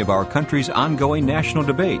in many of our country's ongoing national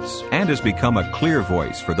debates and has become a clear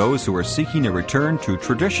voice for those who are seeking a return to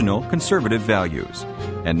traditional conservative values.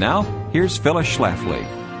 And now, here's Phyllis Schlafly.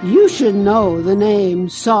 You should know the name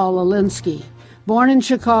Saul Alinsky. Born in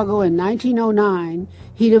Chicago in 1909,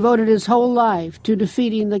 he devoted his whole life to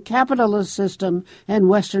defeating the capitalist system and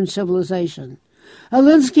Western civilization.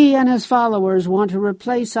 Alinsky and his followers want to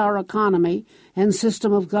replace our economy and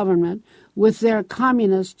system of government with their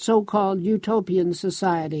communist so-called utopian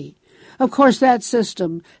society. Of course, that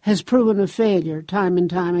system has proven a failure time and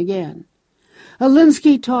time again.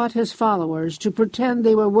 Alinsky taught his followers to pretend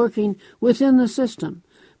they were working within the system,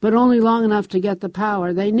 but only long enough to get the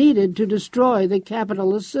power they needed to destroy the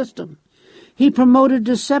capitalist system. He promoted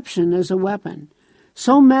deception as a weapon.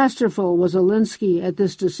 So masterful was Alinsky at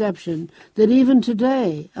this deception that even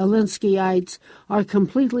today Alinskyites are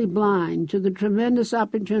completely blind to the tremendous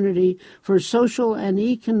opportunity for social and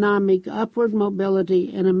economic upward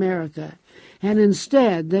mobility in America, and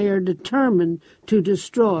instead they are determined to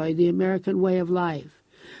destroy the American way of life.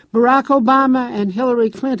 Barack Obama and Hillary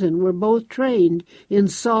Clinton were both trained in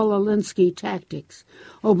Saul Alinsky tactics.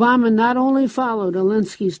 Obama not only followed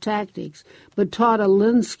Alinsky's tactics, but taught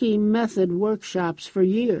Alinsky method workshops for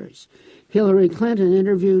years. Hillary Clinton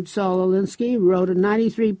interviewed Saul Alinsky, wrote a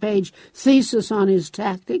 93-page thesis on his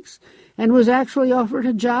tactics, and was actually offered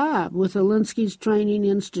a job with Alinsky's Training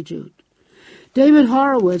Institute. David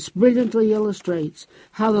Horowitz brilliantly illustrates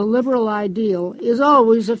how the liberal ideal is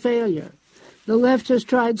always a failure. The left has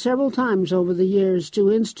tried several times over the years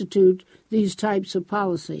to institute these types of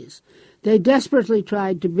policies. They desperately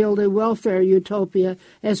tried to build a welfare utopia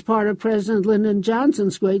as part of President Lyndon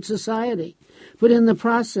Johnson's Great Society. But in the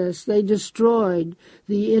process, they destroyed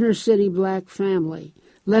the inner-city black family,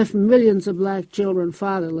 left millions of black children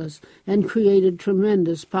fatherless, and created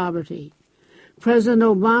tremendous poverty. President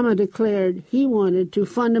Obama declared he wanted to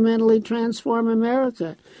fundamentally transform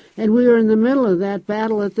America, and we are in the middle of that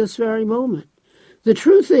battle at this very moment. The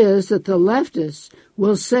truth is that the leftists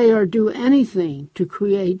will say or do anything to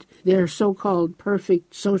create their so-called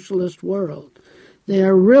perfect socialist world. They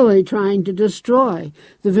are really trying to destroy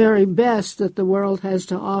the very best that the world has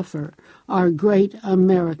to offer, our great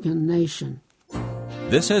American nation.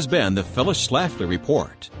 This has been the Phyllis Schlafly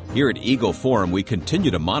Report. Here at Eagle Forum, we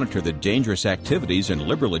continue to monitor the dangerous activities and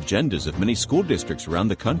liberal agendas of many school districts around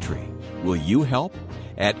the country. Will you help?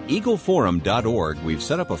 At eagleforum.org, we've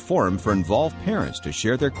set up a forum for involved parents to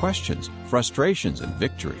share their questions, frustrations, and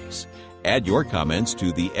victories. Add your comments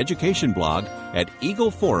to the education blog at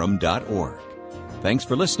eagleforum.org. Thanks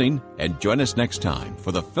for listening, and join us next time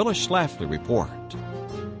for the Phyllis Schlafly Report.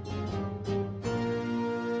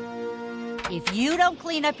 If you don't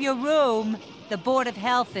clean up your room, the Board of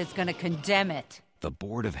Health is going to condemn it. The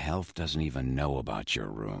Board of Health doesn't even know about your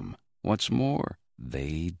room. What's more,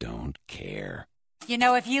 they don't care. You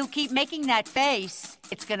know, if you keep making that face,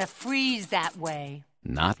 it's going to freeze that way.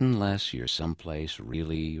 Not unless you're someplace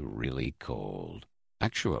really, really cold.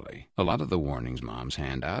 Actually, a lot of the warnings moms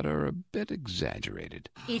hand out are a bit exaggerated.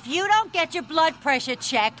 If you don't get your blood pressure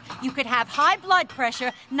checked, you could have high blood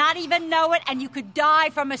pressure, not even know it, and you could die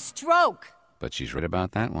from a stroke. But she's right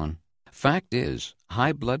about that one. Fact is,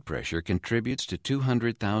 high blood pressure contributes to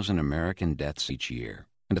 200,000 American deaths each year.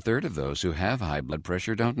 And a third of those who have high blood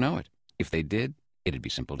pressure don't know it. If they did, it'd be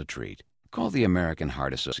simple to treat. Call the American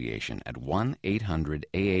Heart Association at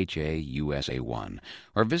 1-800-AHA-USA1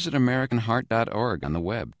 or visit AmericanHeart.org on the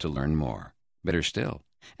web to learn more. Better still,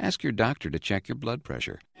 ask your doctor to check your blood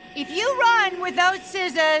pressure. If you run with those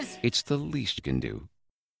scissors, it's the least you can do.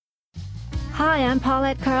 Hi, I'm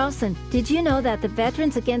Paulette Carlson. Did you know that the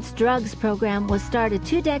Veterans Against Drugs program was started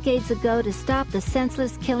 2 decades ago to stop the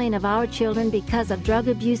senseless killing of our children because of drug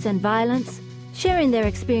abuse and violence? Sharing their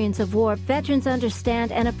experience of war, veterans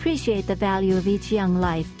understand and appreciate the value of each young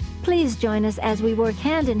life. Please join us as we work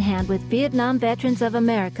hand in hand with Vietnam Veterans of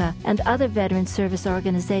America and other veteran service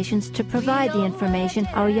organizations to provide the information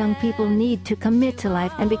our young people need to commit to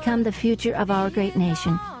life and become the future of our great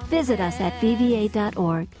nation. Visit us at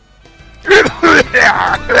vva.org.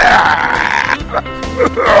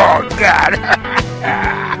 Oh, God.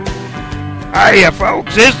 Hiya,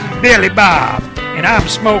 folks. This is Billy Bob, and I'm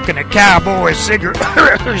smoking a cowboy cigarette,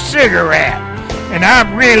 and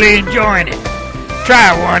I'm really enjoying it.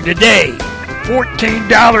 Try one today.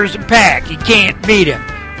 $14 a pack. You can't beat them.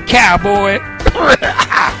 Cowboy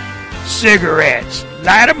cigarettes.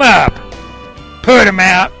 Light them up. Put them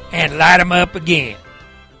out and light them up again.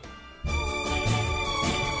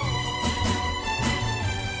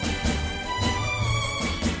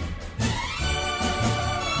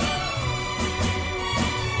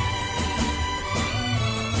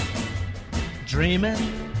 Dreaming,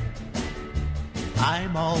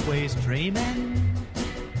 I'm always dreaming.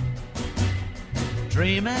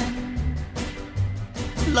 Dreaming,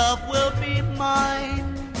 love will be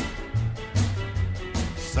mine.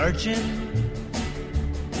 Searching,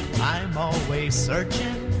 I'm always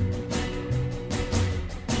searching.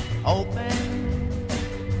 Hoping,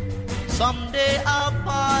 someday I'll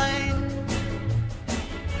find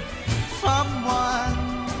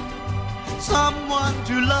someone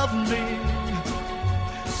to love me.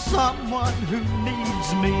 Someone who needs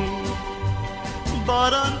me.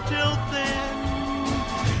 But until then,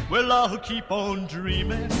 well, I'll keep on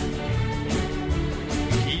dreaming.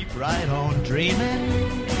 Keep right on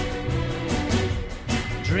dreaming.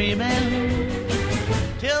 Dreaming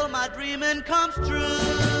till my dreaming comes true.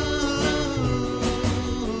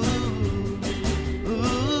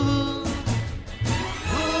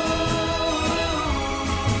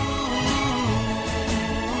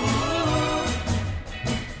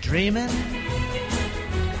 Dreaming,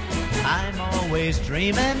 I'm always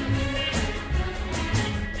dreaming.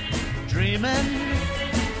 Dreaming,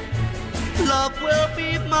 love will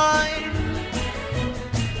be mine.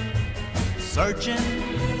 Searching,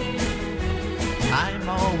 I'm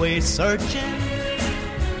always searching.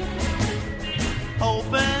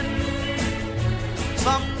 hoping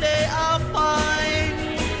someday I'll find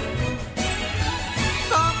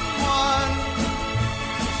someone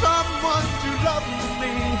to love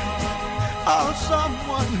me, or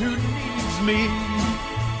someone who needs me.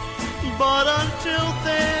 But until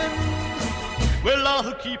then, well,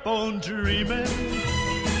 I'll keep on dreaming,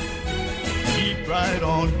 keep right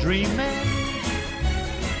on dreaming,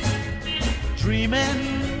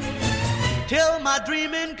 dreaming, till my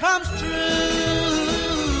dreaming comes true.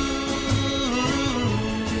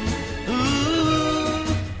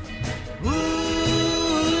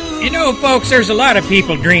 You know, folks, there's a lot of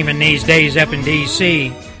people dreaming these days up in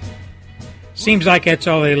D.C. Seems like that's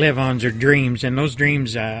all they live on is their dreams, and those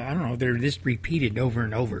dreams, I don't know, they're just repeated over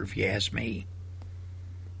and over, if you ask me.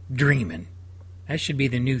 Dreaming. That should be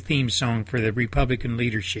the new theme song for the Republican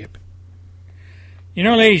leadership. You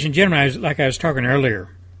know, ladies and gentlemen, like I was talking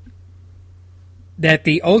earlier, that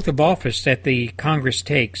the oath of office that the Congress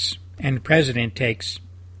takes and the President takes,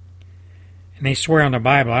 and they swear on the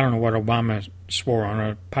Bible. I don't know what Obama swore on,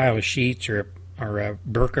 a pile of sheets or a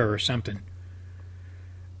burqa or something.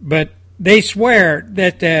 But they swear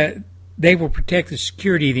that they will protect the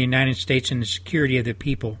security of the United States and the security of the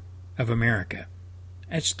people of America.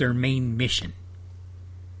 That's their main mission.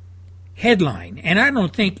 Headline, and I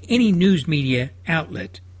don't think any news media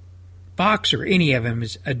outlet, Fox or any of them,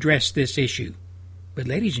 has addressed this issue. But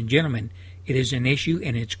ladies and gentlemen, it is an issue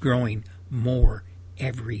and it's growing more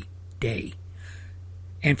every day.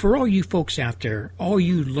 And for all you folks out there, all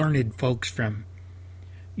you learned folks from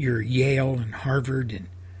your Yale and Harvard, and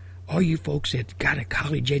all you folks that got a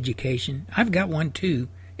college education, I've got one too.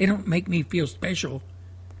 It don't make me feel special.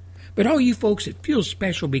 But all you folks that feel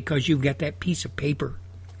special because you've got that piece of paper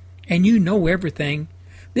and you know everything,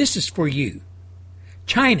 this is for you.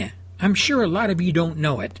 China, I'm sure a lot of you don't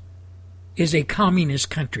know it, is a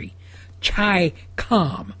communist country.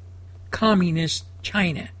 Chi-Com. Communist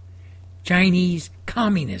China. Chinese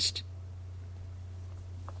communist.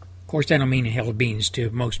 Of course, that don't mean a hell of beans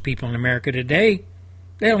to most people in America today.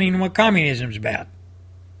 They don't even know what communism's about.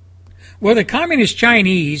 Well, the communist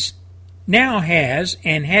Chinese now has,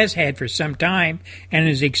 and has had for some time, and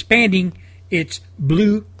is expanding its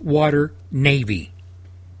blue water navy.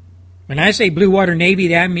 When I say blue water navy,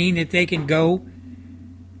 that means that they can go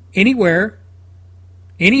anywhere,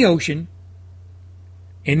 any ocean,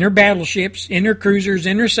 in their battleships, in their cruisers,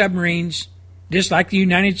 in their submarines, just like the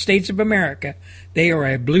United States of America. They are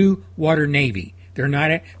a blue water navy. They're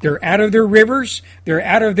out of their rivers, they're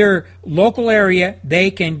out of their local area,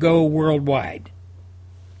 they can go worldwide.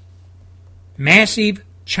 Massive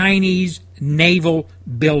Chinese naval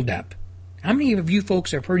buildup. How many of you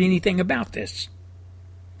folks have heard anything about this?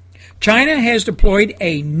 China has deployed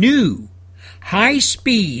a new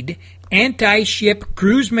high-speed anti-ship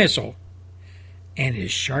cruise missile and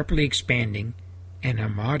is sharply expanding an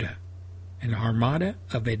armada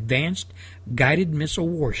of advanced guided missile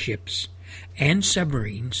warships and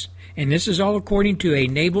submarines, and this is all according to a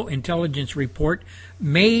naval intelligence report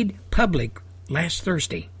made public last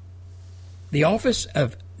Thursday. The Office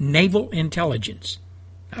of Naval Intelligence,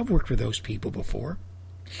 I've worked with those people before,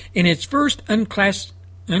 in its first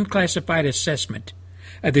unclassified assessment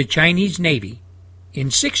of the Chinese Navy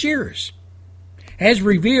in 6 years, has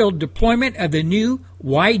revealed deployment of the new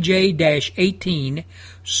YJ-18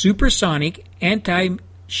 supersonic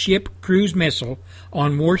anti-ship cruise missile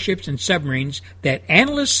on warships and submarines that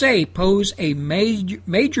analysts say pose a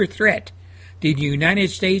major threat to the United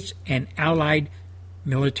States and allied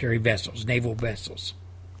military vessels, naval vessels.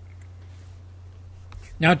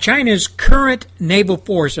 Now, China's current naval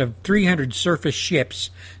force of 300 surface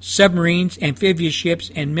ships, submarines, amphibious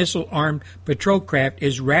ships, and missile-armed patrol craft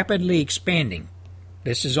is rapidly expanding.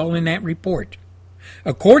 This is all in that report.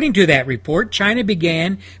 According to that report, China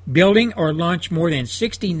began building or launched more than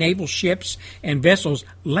 60 naval ships and vessels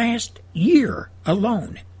last year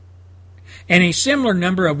alone. And a similar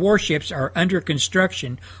number of warships are under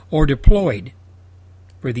construction or deployed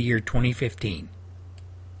for the year 2015.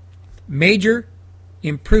 Major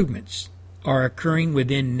improvements are occurring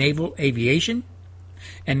within naval aviation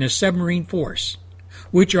and the submarine force,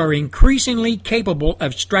 which are increasingly capable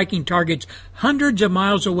of striking targets hundreds of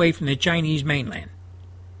miles away from the Chinese mainland.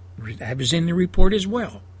 That was in the report as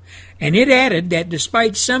well. And it added that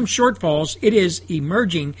despite some shortfalls, it is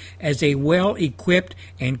emerging as a well-equipped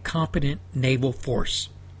and competent naval force.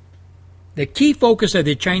 The key focus of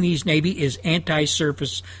the Chinese Navy is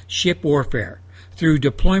anti-surface ship warfare through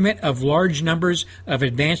deployment of large numbers of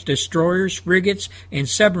advanced destroyers, frigates, and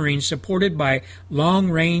submarines supported by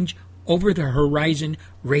long-range, over-the-horizon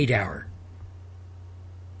radar.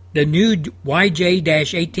 The new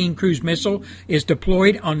YJ-18 cruise missile is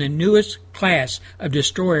deployed on the newest class of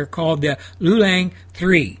destroyer called the Lulang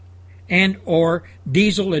 3 and or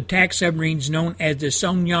diesel attack submarines known as the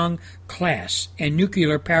Songyang class and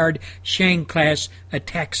nuclear-powered Shang class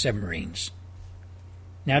attack submarines.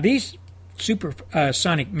 Now these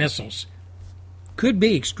supersonic missiles could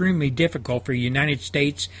be extremely difficult for the United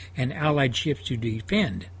States and allied ships to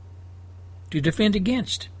defend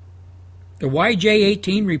against. The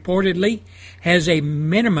YJ-18 reportedly has a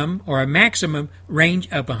minimum or a maximum range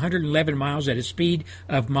of 111 miles at a speed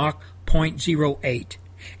of Mach 0.08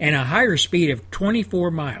 and a higher speed of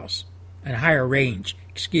 24 miles, a higher range,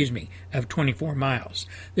 of 24 miles.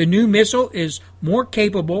 The new missile is more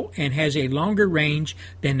capable and has a longer range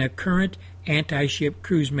than the current anti-ship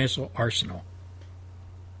cruise missile arsenal.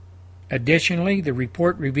 Additionally, the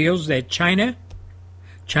report reveals that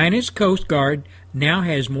China's Coast Guard now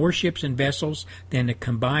has more ships and vessels than the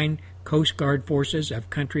combined Coast Guard forces of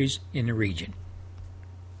countries in the region.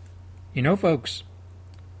 You know, folks,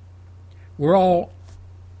 we're all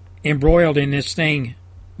embroiled in this thing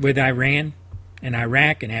with Iran and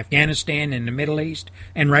Iraq and Afghanistan and the Middle East,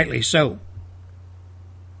 and rightly so.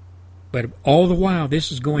 But all the while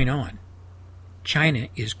this is going on, China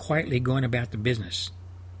is quietly going about the business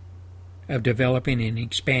of developing and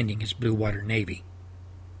expanding its blue water navy,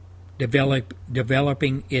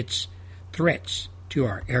 developing its threats to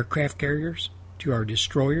our aircraft carriers, to our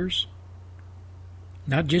destroyers,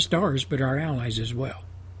 not just ours, but our allies as well.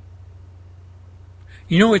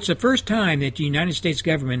 You know, it's the first time that the United States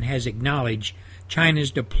government has acknowledged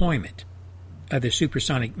China's deployment of the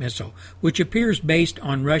supersonic missile, which appears based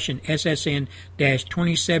on Russian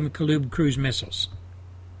SSN-27 Kalib cruise missiles.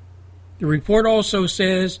 The report also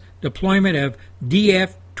says deployment of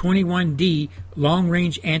DF-21D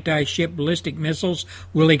long-range anti-ship ballistic missiles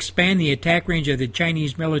will expand the attack range of the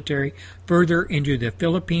Chinese military further into the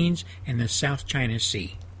Philippines and the South China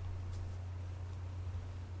Sea.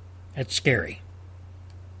 That's scary.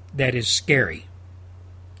 That is scary.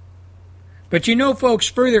 But you know, folks,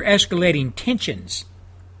 further escalating tensions.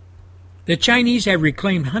 The Chinese have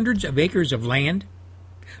reclaimed hundreds of acres of land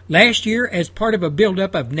last year as part of a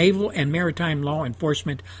buildup of naval and maritime law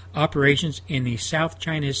enforcement operations in the South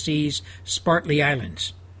China Sea's Spratly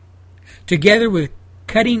Islands. Together with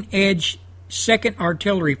cutting-edge Second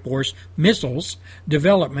Artillery Force missiles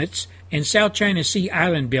developments and South China Sea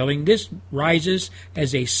island building, this rises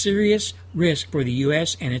as a serious risk for the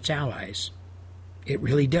U.S. and its allies. It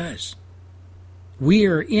really does. We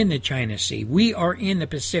are in the China Sea. We are in the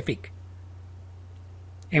Pacific.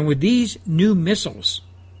 And with these new missiles,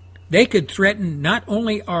 they could threaten not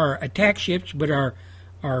only our attack ships, but our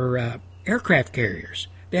aircraft carriers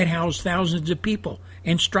that house thousands of people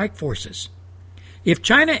and strike forces. If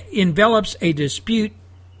China envelops a dispute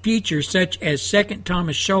feature such as Second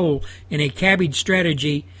Thomas Shoal in a cabbage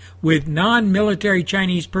strategy with non-military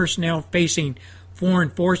Chinese personnel facing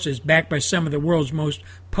foreign forces backed by some of the world's most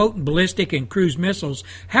potent ballistic and cruise missiles,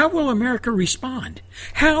 how will America respond?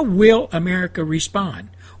 How will America respond?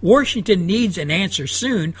 Washington needs an answer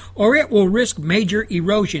soon, or it will risk major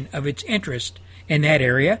erosion of its interest in that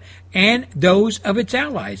area and those of its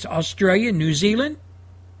allies, Australia, New Zealand,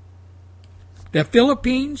 the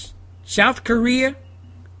Philippines, South Korea,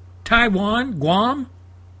 Taiwan, Guam,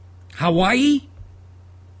 Hawaii,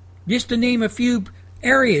 just to name a few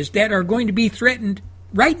areas that are going to be threatened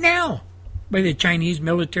right now by the Chinese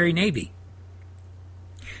military navy.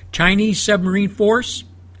 Chinese submarine force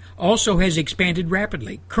also has expanded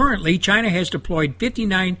rapidly. Currently, China has deployed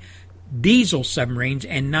 59 diesel submarines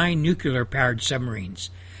and 9 nuclear-powered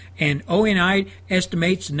submarines, and ONI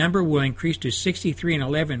estimates the number will increase to 63 and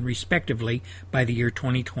 11, respectively, by the year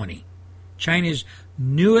 2020. China's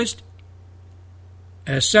newest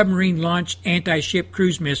submarine-launched anti-ship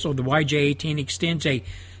cruise missile, the YJ-18, extends a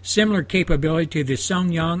similar capability to the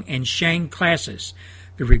Songyang and Shang classes,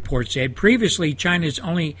 the report said. Previously, China's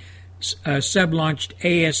only sub-launched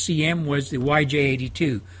ASCM was the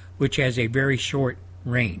YJ-82, which has a very short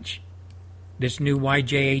range. This new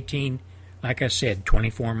YJ-18, like I said,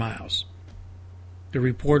 24 miles. The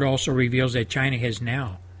report also reveals that China has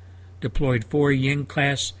now deployed 4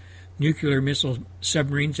 Yin-class nuclear missile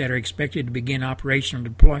submarines that are expected to begin operational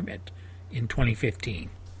deployment in 2015.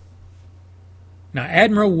 Now,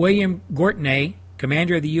 Admiral William Gortney,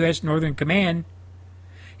 commander of the U.S. Northern Command,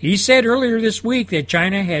 he said earlier this week that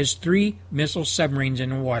China has 3 missile submarines in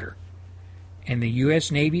the water, and the U.S.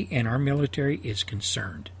 Navy and our military is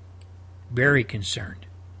concerned, very concerned.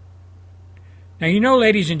 Now, you know,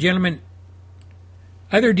 ladies and gentlemen,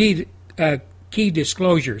 other key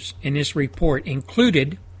disclosures in this report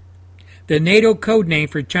included The NATO code name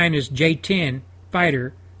for China's J-10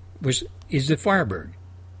 fighter is the Firebird.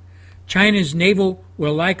 China's naval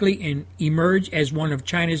will likely emerge as one of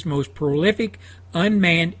China's most prolific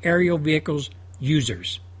unmanned aerial vehicles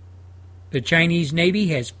users. The Chinese Navy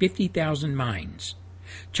has 50,000 mines.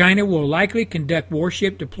 China will likely conduct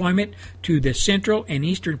warship deployment to the Central and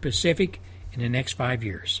Eastern Pacific in the next 5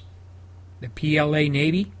 years. The PLA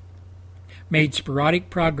Navy made sporadic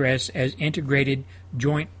progress as integrated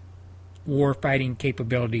joint war-fighting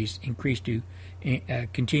capabilities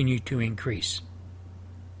continue to increase.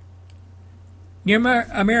 Near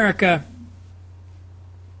America,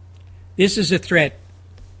 this is a threat.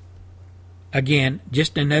 Again,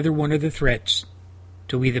 just another one of the threats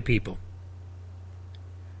to we the people.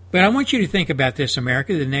 But I want you to think about this,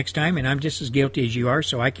 America, the next time, and I'm just as guilty as you are,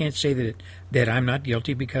 so I can't say that I'm not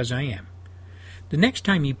guilty, because I am. The next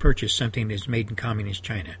time you purchase something that's made in communist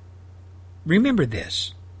China, remember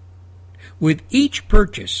this. With each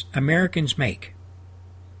purchase Americans make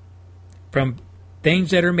from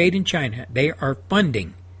things that are made in China, they are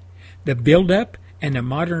funding the buildup and the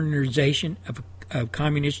modernization of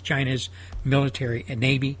communist China's military and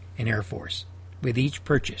Navy and Air Force. With each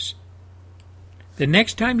purchase. The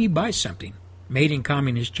next time you buy something made in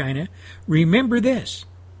communist China, remember this.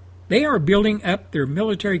 They are building up their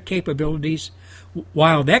military capabilities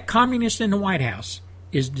while that communist in the White House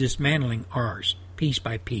is dismantling ours piece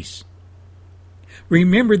by piece.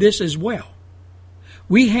 Remember this as well.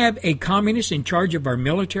 We have a communist in charge of our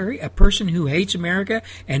military, a person who hates America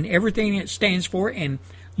and everything it stands for, and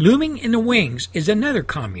looming in the wings is another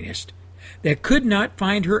communist that could not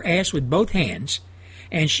find her ass with both hands,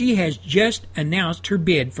 and she has just announced her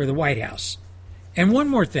bid for the White House. And one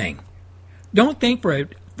more thing. Don't think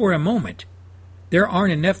for a moment there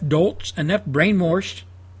aren't enough dolts, enough brainwashed,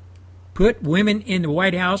 put women in the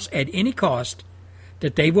White House at any cost,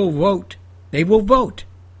 that they will vote. They will vote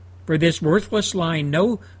for this worthless, lying,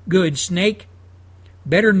 no-good snake,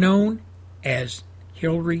 better known as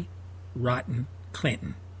Hillary Rotten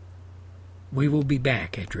Clinton. We will be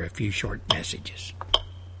back after a few short messages.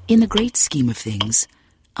 In the great scheme of things,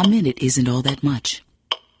 a minute isn't all that much.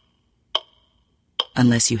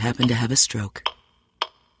 Unless you happen to have a stroke.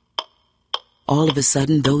 All of a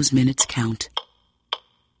sudden, those minutes count.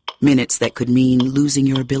 Minutes that could mean losing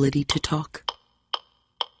your ability to talk.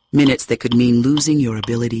 Minutes that could mean losing your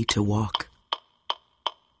ability to walk.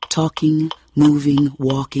 Talking, moving,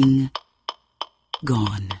 walking,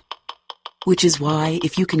 gone. Which is why,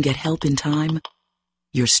 if you can get help in time,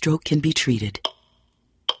 your stroke can be treated.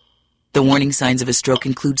 The warning signs of a stroke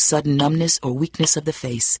include sudden numbness or weakness of the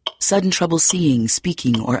face, sudden trouble seeing,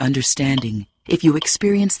 speaking, or understanding. If you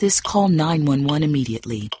experience this, call 911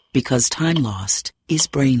 immediately, because time lost is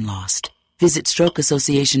brain lost. Visit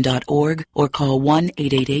strokeassociation.org or call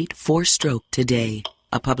 1-888-4STROKE today.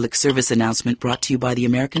 A public service announcement brought to you by the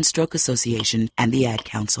American Stroke Association and the Ad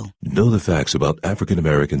Council. Know the facts about African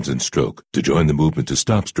Americans and stroke. To join the movement to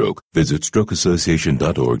stop stroke, visit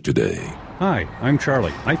strokeassociation.org today. Hi, I'm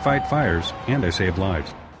Charlie. I fight fires and I save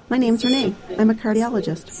lives. My name's Renee. I'm a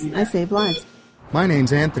cardiologist. I save lives. My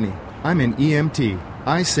name's Anthony. I'm an EMT.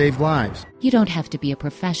 I save lives. You don't have to be a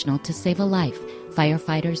professional to save a life.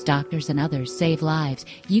 Firefighters, doctors, and others save lives.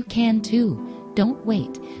 You can too. Don't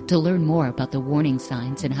wait. To learn more about the warning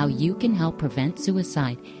signs and how you can help prevent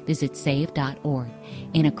suicide, visit save.org.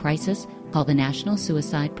 In a crisis, call the National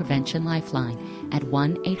Suicide Prevention Lifeline at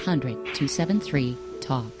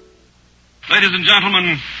 1-800-273-TALK. Ladies and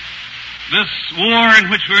gentlemen, this war in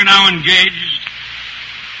which we're now engaged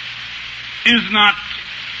cannot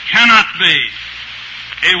be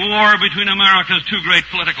a war between America's two great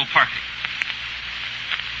political parties.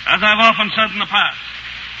 As I've often said in the past,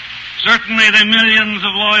 certainly the millions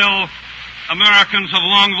of loyal Americans have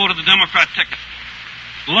long voted the Democrat ticket.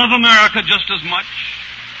 Love America just as much.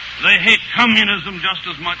 They hate communism just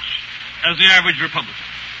as much as the average Republican.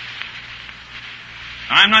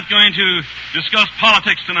 I'm not going to discuss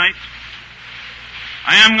politics tonight.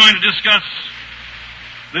 I am going to discuss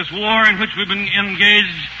this war in which we've been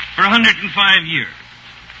engaged for 105 years.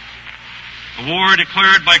 A war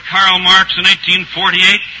declared by Karl Marx in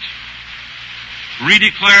 1848,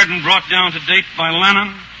 redeclared and brought down to date by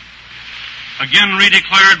Lenin, again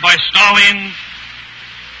redeclared by Stalin,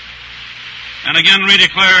 and again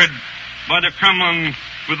redeclared by the Kremlin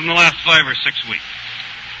within the last 5 or 6 weeks.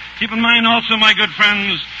 Keep in mind also, my good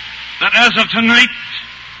friends, that as of tonight,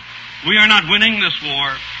 we are not winning this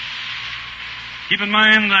war. Keep in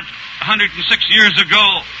mind that 106 years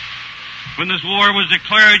ago, when this war was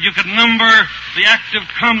declared, you could number the active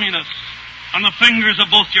communists on the fingers of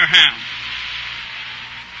both your hands.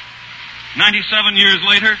 97 years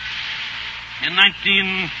later, in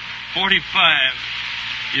 1945,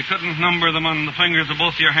 you couldn't number them on the fingers of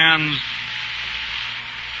both your hands.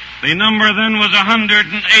 The number then was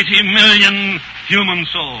 180 million human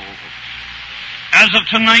souls. As of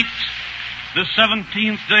tonight, the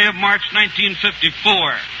 17th day of March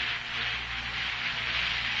 1954,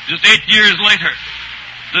 just 8 years later,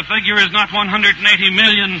 the figure is not 180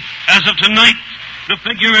 million. As of tonight, the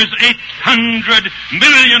figure is 800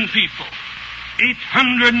 million people.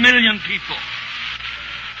 800 million people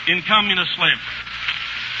in communist slavery.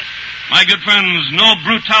 My good friends, no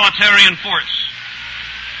brutalitarian force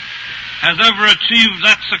has ever achieved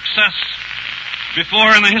that success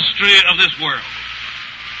before in the history of this world.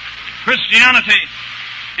 Christianity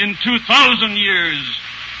in 2,000 years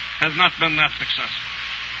has not been that successful.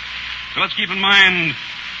 So let's keep in mind,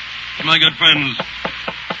 my good friends,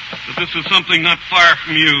 that this is something not far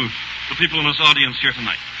from you, the people in this audience here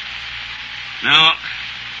tonight. Now,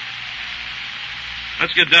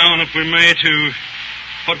 let's get down, if we may, to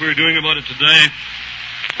what we're doing about it today.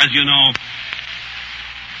 As you know,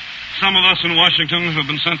 some of us in Washington have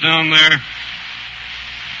been sent down there.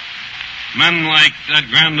 Men like that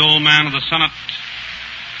grand old man of the Senate,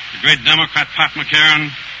 the great Democrat Pat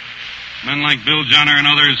McCarran, men like Bill Jenner and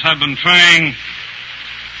others have been trying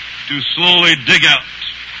to slowly dig out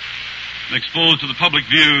and expose to the public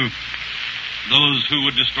view those who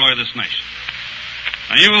would destroy this nation.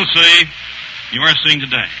 Now you will see, you are seeing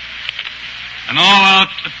today, an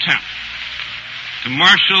all-out attempt to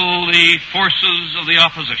marshal the forces of the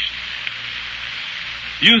opposition,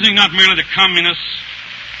 using not merely the communists,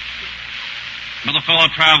 but the fellow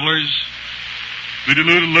travelers, the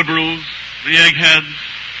deluded liberals, the eggheads,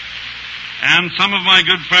 and some of my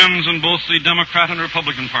good friends in both the Democrat and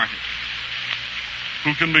Republican parties,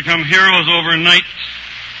 who can become heroes overnight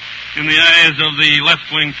in the eyes of the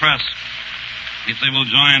left-wing press if they will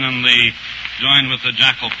join with the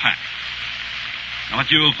Jackal Pack. Now, what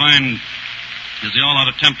you will find is the all-out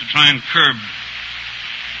attempt to try and curb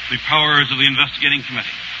the powers of the investigating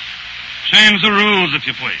committee. Change the rules, if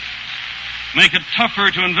you please. Make it tougher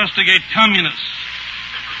to investigate communists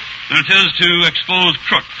than it is to expose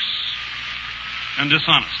crooks and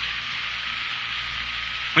dishonesty.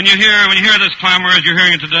 When you hear this clamor as you're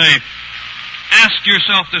hearing it today, ask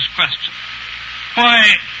yourself this question.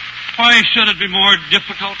 Why should it be more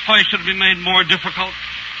difficult? Why should it be made more difficult?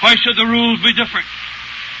 Why should the rules be different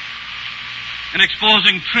in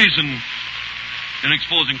exposing treason than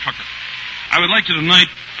exposing crookedness? I would like to tonight,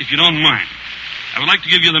 if you don't mind, I would like to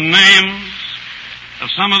give you the names of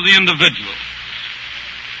some of the individuals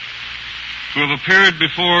who have appeared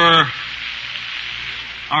before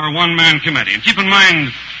our one-man committee. And keep in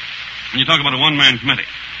mind, when you talk about a one-man committee,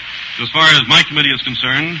 as far as my committee is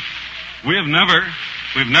concerned, we've never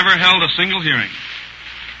held a single hearing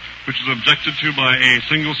which was objected to by a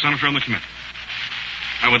single senator on the committee.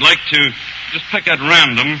 I would like to just pick at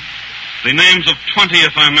random the names of 20,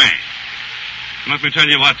 if I may. And let me tell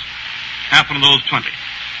you what happened to those 20.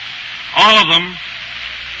 All of them,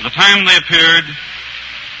 at the time they appeared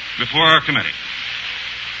before our committee,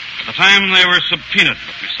 at the time they were subpoenaed,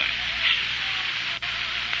 let me say,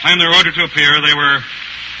 the time they were ordered to appear, they were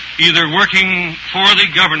either working for the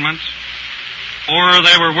government or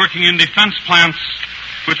they were working in defense plants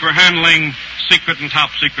which were handling secret and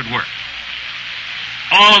top-secret work.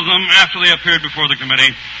 All of them, after they appeared before the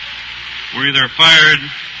committee, were either fired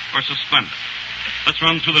or suspended. Let's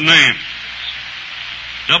run through the names.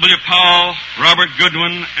 W. Powell, Robert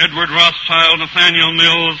Goodwin, Edward Rothschild, Nathaniel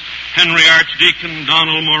Mills, Henry Archdeacon,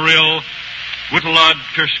 Donald Morrill, Whittlod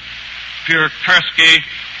Pierkarski,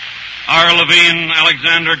 R. Levine,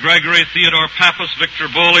 Alexander Gregory, Theodore Pappas, Victor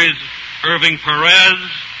Boles, Irving Perez,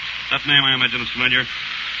 that name I imagine is familiar,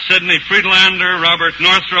 Sidney Friedlander, Robert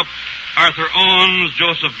Northrup, Arthur Owens,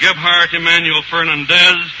 Joseph Gebhardt, Emmanuel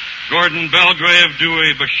Fernandez, Gordon Belgrave,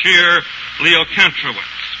 Dewey Bashir, Leo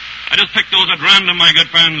Kantrowitz. I just picked those at random, my good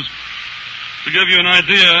friends, to give you an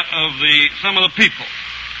idea of some of the people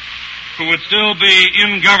who would still be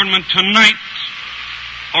in government tonight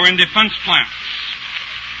or in defense plants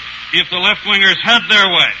if the left-wingers had their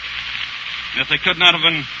way, if they could not have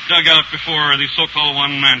been dug out before the so-called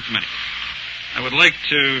one-man committee. I would like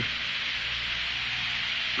to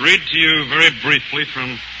read to you very briefly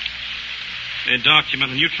from a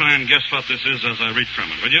document, and you try and guess what this is as I read from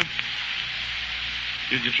it, will you?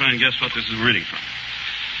 You try and guess what this is reading from.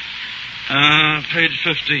 Page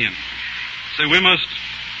 15. Say, we must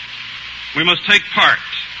take part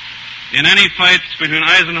in any fights between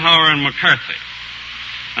Eisenhower and McCarthy.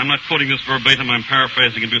 I'm not quoting this verbatim, I'm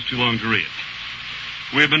paraphrasing it because it's too long to read.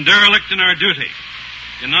 We have been derelict in our duty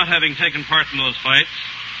in not having taken part in those fights,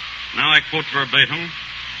 Now I quote verbatim,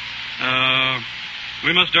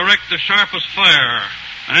 we must direct the sharpest fire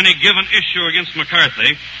on any given issue against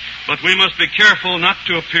McCarthy, but we must be careful not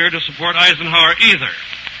to appear to support Eisenhower either.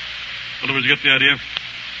 In other words, you get the idea?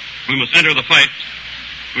 We must enter the fight.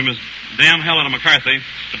 We must damn hell out of McCarthy,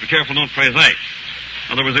 but be careful, don't praise Ike.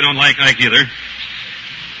 In other words, they don't like Ike either.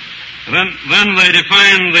 Then they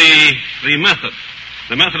define the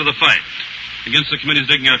method of the fight against the committee's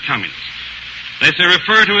digging out communists. They say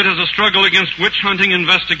refer to it as a struggle against witch-hunting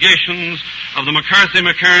investigations of the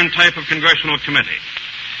McCarthy-McCarran type of congressional committee.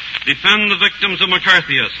 Defend the victims of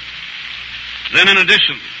McCarthyism. Then, in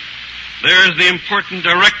addition, there is the important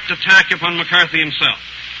direct attack upon McCarthy himself.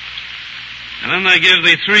 And then they give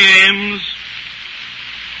the three aims.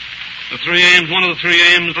 One of the three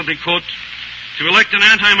aims, let me quote, to elect an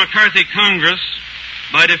anti-McCarthy Congress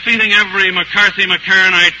by defeating every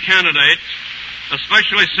McCarthy-McCarranite candidate,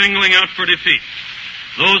 especially singling out for defeat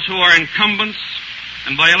those who are incumbents,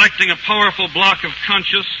 and by electing a powerful block of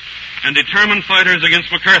conscious and determined fighters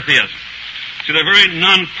against McCarthyism. See, they're very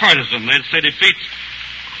non-partisan. They'd say defeat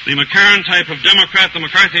the McCarran type of Democrat, the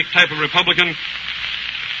McCarthy type of Republican.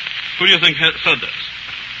 Who do you think said this?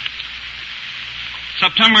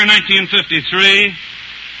 September 1953,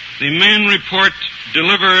 the main report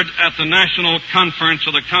delivered at the National Conference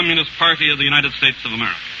of the Communist Party of the United States of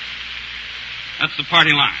America. That's the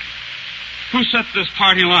party line. Who set this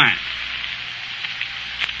party line?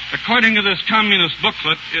 According to this communist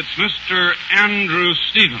booklet, it's Mr. Andrew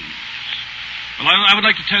Stevens. Well, I would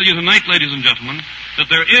like to tell you tonight, ladies and gentlemen, that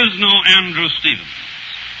there is no Andrew Stevens.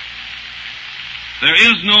 There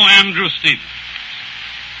is no Andrew Stevens.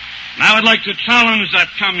 And I would like to challenge that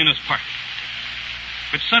Communist Party,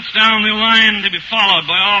 which sets down the line to be followed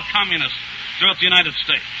by all communists throughout the United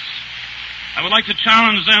States. I would like to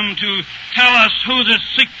challenge them to tell us who this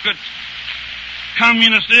secret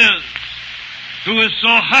communist is, who is so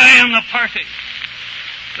high in the party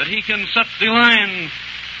that he can set the line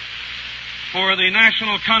for the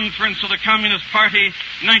National Conference of the Communist Party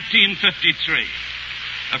 1953.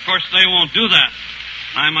 Of course, they won't do that.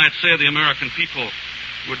 I might say the American people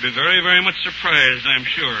would be very, very much surprised, I'm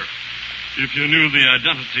sure, if you knew the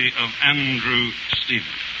identity of Andrew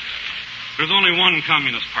Stevens. There's only one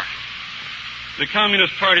Communist Party. The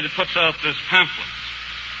Communist Party that puts out this pamphlet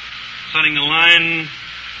setting the line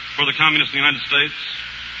for the communists in the United States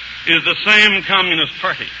is the same Communist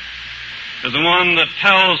Party as the one that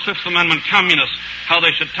tells Fifth Amendment communists how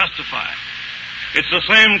they should testify. It's the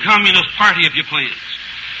same Communist Party, if you please,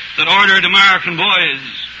 that ordered American boys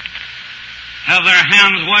have their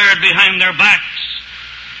hands wired behind their backs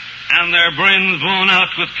and their brains blown out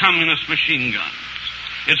with communist machine guns.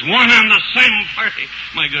 It's one and the same party,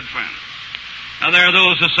 my good friends. Now, there are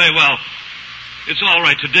those who say, well, it's all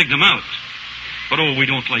right to dig them out, but, oh, we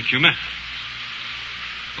don't like your methods.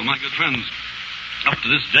 Well, my good friends, up to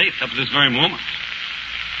this date, up to this very moment,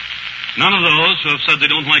 none of those who have said they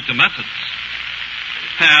don't like the methods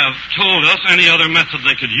have told us any other method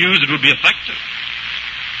they could use that would be effective.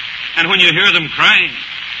 And when you hear them crying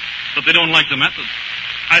that they don't like the method,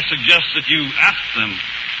 I suggest that you ask them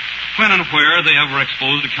when and where they ever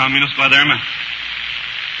exposed the communists by their method.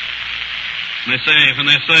 When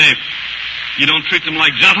they say, you don't treat them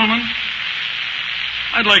like gentlemen,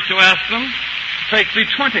 I'd like to ask them to take the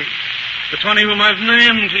 20 whom I've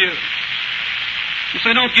named to you. You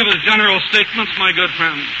say, don't give us general statements, my good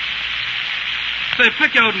friends. Say,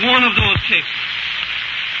 pick out one of those cases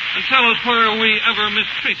and tell us where we ever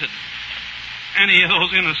mistreated any of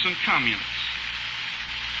those innocent communists.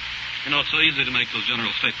 You know, it's so easy to make those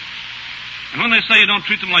general statements. And when they say you don't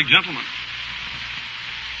treat them like gentlemen,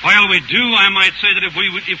 while we do, I might say that if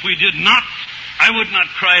we did not, I would not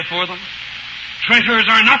cry for them. Traitors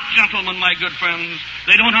are not gentlemen, my good friends.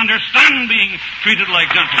 They don't understand being treated like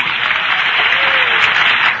gentlemen.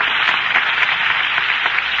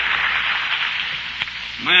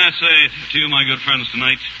 May I say to you, my good friends,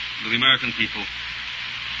 tonight, to the American people,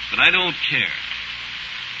 that I don't care.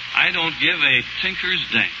 I don't give a tinker's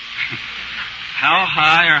dang how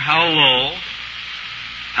high or how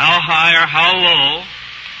low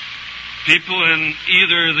people in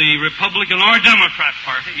either the Republican or Democrat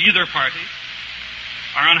party, either party,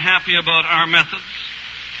 are unhappy about our methods.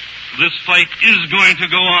 This fight is going to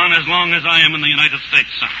go on as long as I am in the United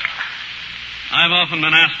States Senate. I've often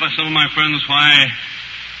been asked by some of my friends why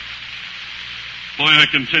I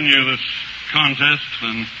continue this contest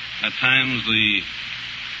when at times the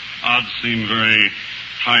odds seem very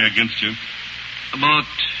high against you. About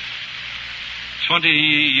 20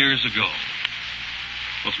 years ago,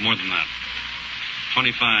 well, it's more than that,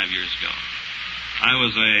 25 years ago, I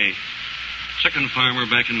was a chicken farmer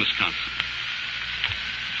back in Wisconsin.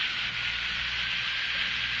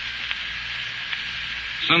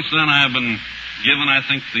 Since then, I have been given, I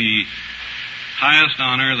think, the highest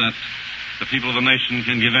honor that the people of a nation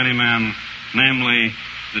can give any man, namely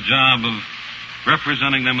the job of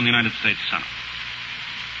representing them in the United States Senate.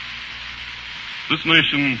 This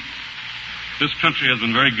nation, this country has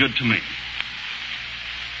been very good to me.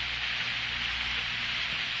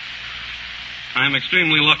 I am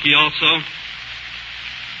extremely lucky also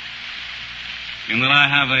in that I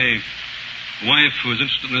have a wife who is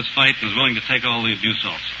interested in this fight and is willing to take all the abuse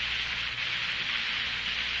also.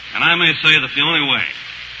 And I may say that the only way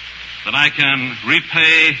that I can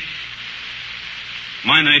repay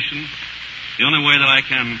my nation, the only way that I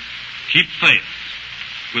can keep faith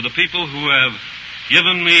with the people who have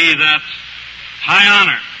given me that high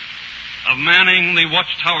honor of manning the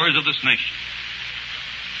watchtowers of this nation,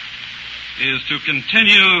 is to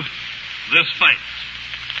continue this fight,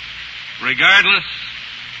 regardless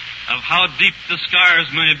of how deep the scars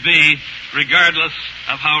may be, regardless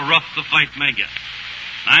of how rough the fight may get.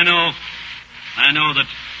 I know that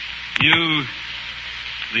you,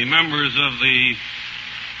 the members of the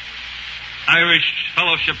Irish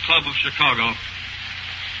Fellowship Club of Chicago,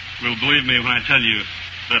 will believe me when I tell you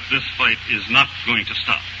that this fight is not going to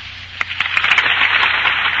stop.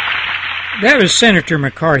 That was Senator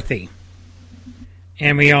McCarthy.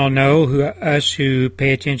 And we all know, us who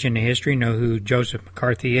pay attention to history, know who Joseph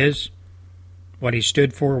McCarthy is, what he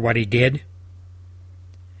stood for, what he did.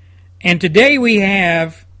 And today we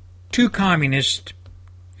have two communists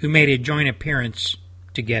who made a joint appearance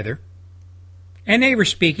together, and they were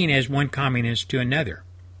speaking as one communist to another.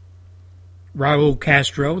 Raul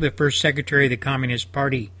Castro, the first secretary of the Communist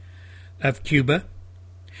Party of Cuba,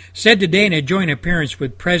 said today in a joint appearance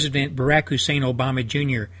with President Barack Hussein Obama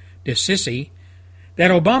Jr. de Sisi that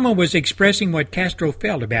Obama was expressing what Castro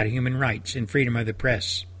felt about human rights and freedom of the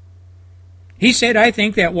press. He said, "I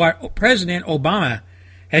think that what President Obama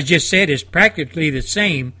has just said is practically the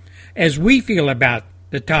same as we feel about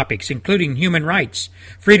the topics, including human rights,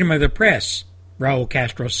 freedom of the press," Raul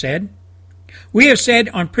Castro said. "We have said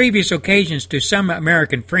on previous occasions to some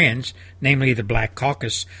American friends, namely the Black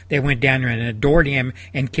Caucus, that went down there and adored him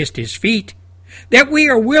and kissed his feet, that we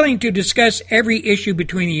are willing to discuss every issue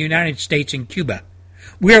between the United States and Cuba.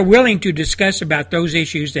 We are willing to discuss about those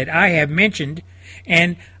issues that I have mentioned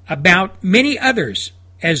and about many others,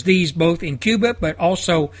 as these both in Cuba but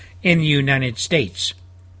also in the United States."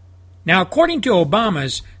 Now, according to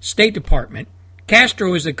Obama's State Department,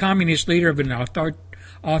 Castro is the communist leader of an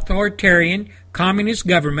authoritarian communist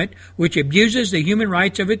government which abuses the human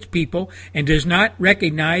rights of its people and does not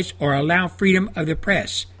recognize or allow freedom of the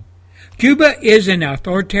press. Cuba is an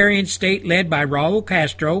authoritarian state led by Raul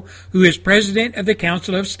Castro, who is president of the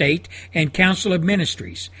Council of State and Council of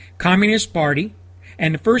Ministries, Communist Party,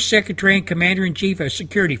 and the first secretary and commander-in-chief of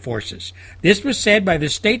security forces. This was said by the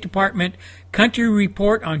State Department Country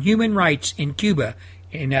Report on Human Rights in Cuba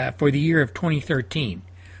for the year of 2013,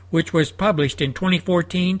 which was published in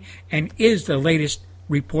 2014 and is the latest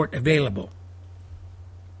report available.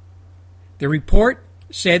 The report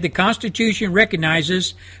said the Constitution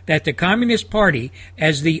recognizes that the Communist Party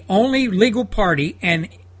as the only legal party and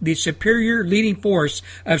the superior leading force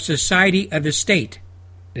of society of the state.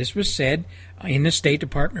 This was said in the State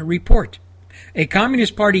Department report. A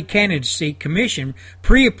Communist Party candidacy commission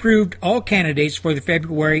pre-approved all candidates for the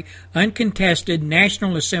February uncontested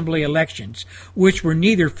National Assembly elections, which were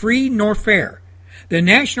neither free nor fair. The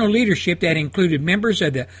national leadership that included members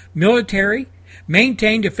of the military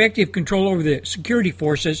maintained effective control over the security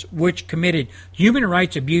forces, which committed human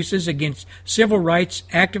rights abuses against civil rights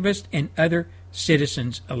activists and other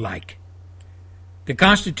citizens alike. The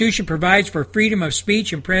Constitution provides for freedom of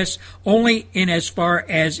speech and press only in as far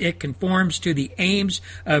as it conforms to the aims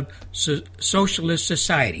of socialist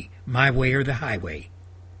society, my way or the highway.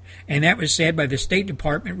 And that was said by the State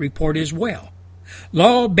Department report as well.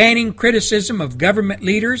 Law banning criticism of government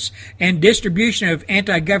leaders and distribution of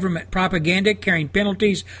anti-government propaganda carrying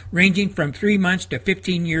penalties ranging from 3 months to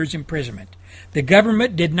 15 years imprisonment. The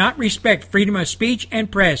government did not respect freedom of speech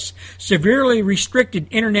and press, severely restricted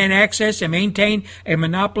internet access, and maintained a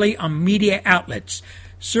monopoly on media outlets,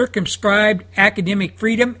 circumscribed academic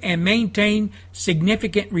freedom, and maintained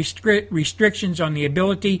significant restrictions on the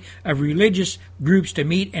ability of religious groups to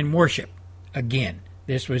meet and worship. Again,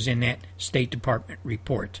 this was in that State Department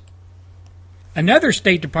report. Another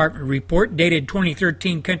State Department report dated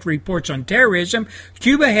 2013, Country Reports on Terrorism,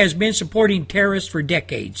 Cuba has been supporting terrorists for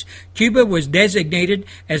decades. Cuba was designated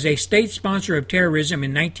as a state sponsor of terrorism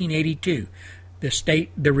in 1982.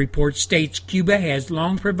 The report states Cuba has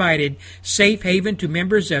long provided safe haven to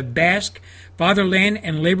members of Basque Fatherland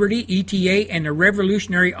and Liberty, ETA, and the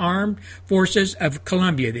Revolutionary Armed Forces of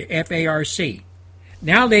Colombia, the FARC.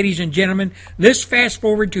 Now, ladies and gentlemen, let's fast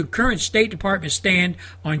forward to current State Department stand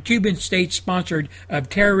on Cuban state-sponsored of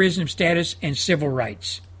terrorism status and civil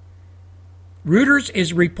rights. Reuters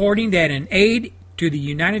is reporting that an aide to the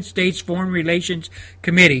United States Foreign Relations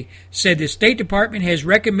Committee said the State Department has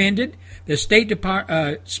recommended the state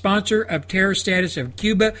sponsor of terror status of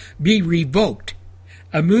Cuba be revoked,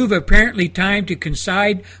 a move apparently timed to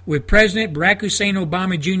coincide with President Barack Hussein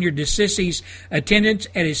Obama Jr. DeSissy's attendance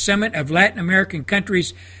at a summit of Latin American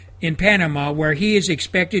countries in Panama, where he is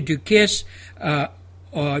expected to kiss the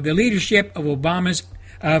leadership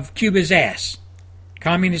of Cuba's ass.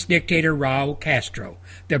 Communist dictator Raul Castro,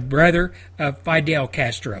 the brother of Fidel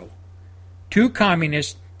Castro. Two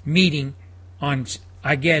communists meeting on,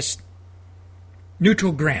 I guess,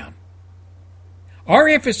 neutral ground. Our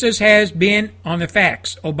emphasis has been on the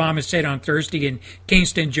facts, Obama said on Thursday in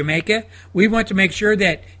Kingston, Jamaica. We want to make sure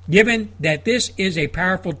that, given that this is a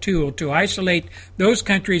powerful tool to isolate those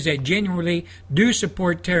countries that genuinely do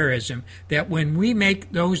support terrorism, that when we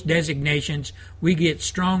make those designations, we get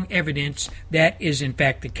strong evidence that is in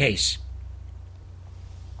fact the case.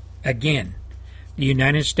 Again, the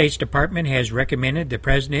United States Department has recommended that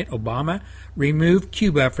President Obama remove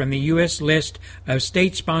Cuba from the U.S. list of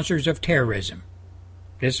state sponsors of terrorism.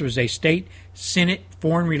 This was a State Senate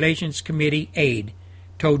Foreign Relations Committee aide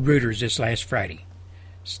told Reuters this last Friday.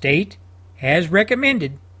 State has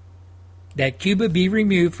recommended that Cuba be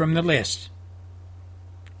removed from the list,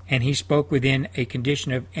 and he spoke within a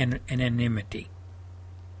condition of anonymity.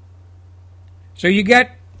 So you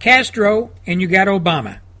got Castro and you got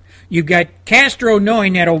Obama. You've got Castro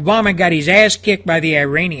knowing that Obama got his ass kicked by the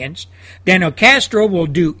Iranians. Then Castro will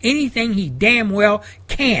do anything he damn well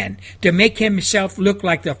can to make himself look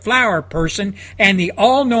like the flower person and the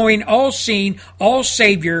all-knowing, all-seeing,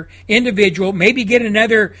 all-savior individual. Maybe get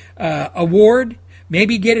another award.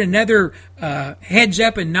 Maybe get another heads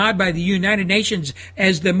up and nod by the United Nations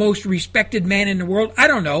as the most respected man in the world. I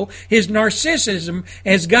don't know. His narcissism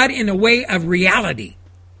has got in the way of reality.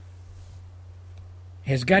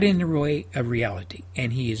 And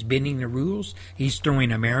he is bending the rules. He's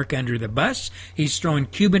throwing America under the bus. He's throwing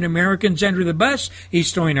Cuban Americans under the bus.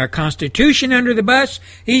 He's throwing our Constitution under the bus.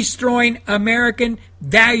 He's throwing American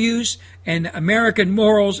values and American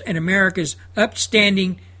morals and America's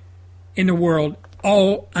upstanding in the world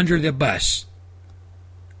all under the bus.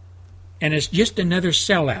 And it's just another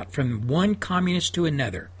sellout from one communist to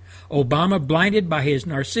another. Obama, blinded by his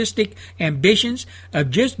narcissistic ambitions of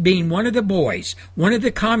just being one of the boys, one of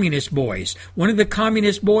the communist boys, one of the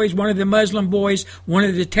communist boys, one of the Muslim boys, one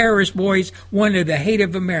of the terrorist boys, one of the hate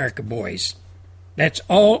of America boys. That's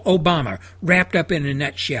all Obama, wrapped up in a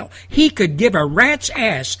nutshell. He could give a rat's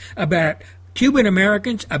ass about Cuban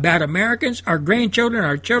Americans, about Americans, our grandchildren,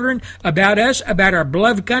 our children, about us, about our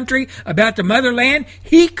beloved country, about the motherland.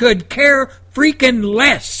 He could care freaking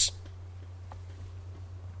less.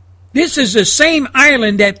 This is the same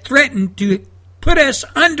island that threatened to put us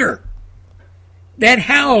under, that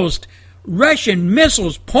housed Russian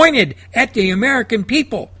missiles pointed at the American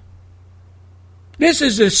people. This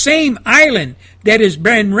is the same island that has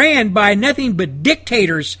been ran by nothing but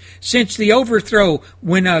dictators since the overthrow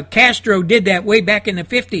when Castro did that way back in the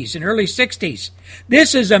 50s and early 60s.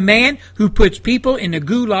 This is a man who puts people in the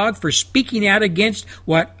gulag for speaking out against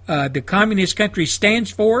what the communist country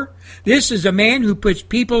stands for. This is a man who puts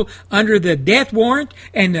people under the death warrant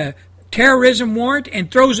and the terrorism warrant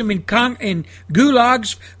and throws them in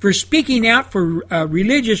gulags for speaking out for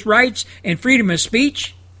religious rights and freedom of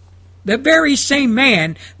speech. The very same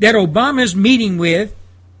man that Obama's meeting with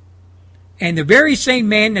and the very same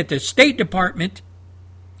man that the State Department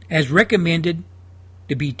has recommended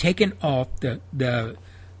to be taken off the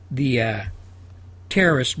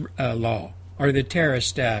terrorist law or the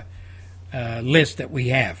terrorist list that we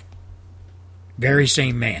have. Very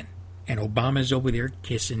same man. And Obama's over there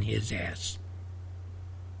kissing his ass.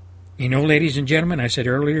 You know, ladies and gentlemen, I said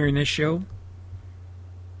earlier in this show,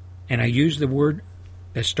 and I used the word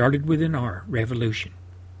that started with an R, revolution.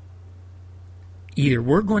 Either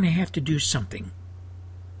we're going to have to do something.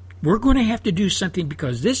 We're going to have to do something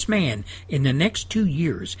because this man in the next 2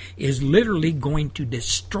 years is literally going to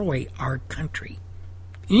destroy our country.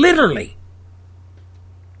 Literally.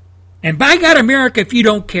 And by God, America, if you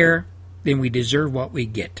don't care, then we deserve what we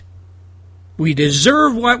get. We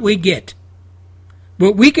deserve what we get.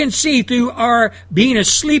 But we can see through our being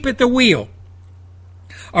asleep at the wheel,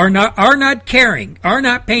 are not caring, are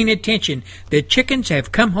not paying attention, the chickens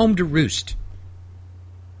have come home to roost.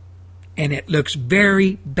 And it looks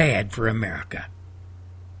very bad for America.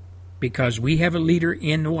 Because we have a leader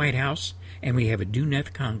in the White House and we have a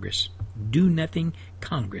do-nothing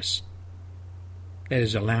Congress that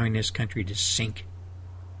is allowing this country to sink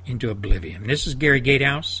into oblivion. This is Gary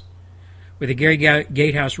Gatehouse with the Gary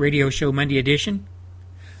Gatehouse Radio Show Monday edition.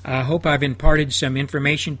 I hope I've imparted some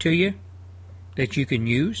information to you that you can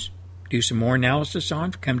use, do some more analysis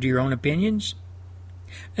on, come to your own opinions.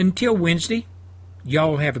 Until Wednesday,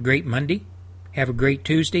 y'all have a great Monday, have a great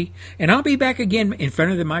Tuesday, and I'll be back again in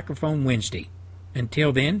front of the microphone Wednesday.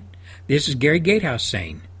 Until then, this is Gary Gatehouse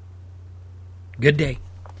saying, good day.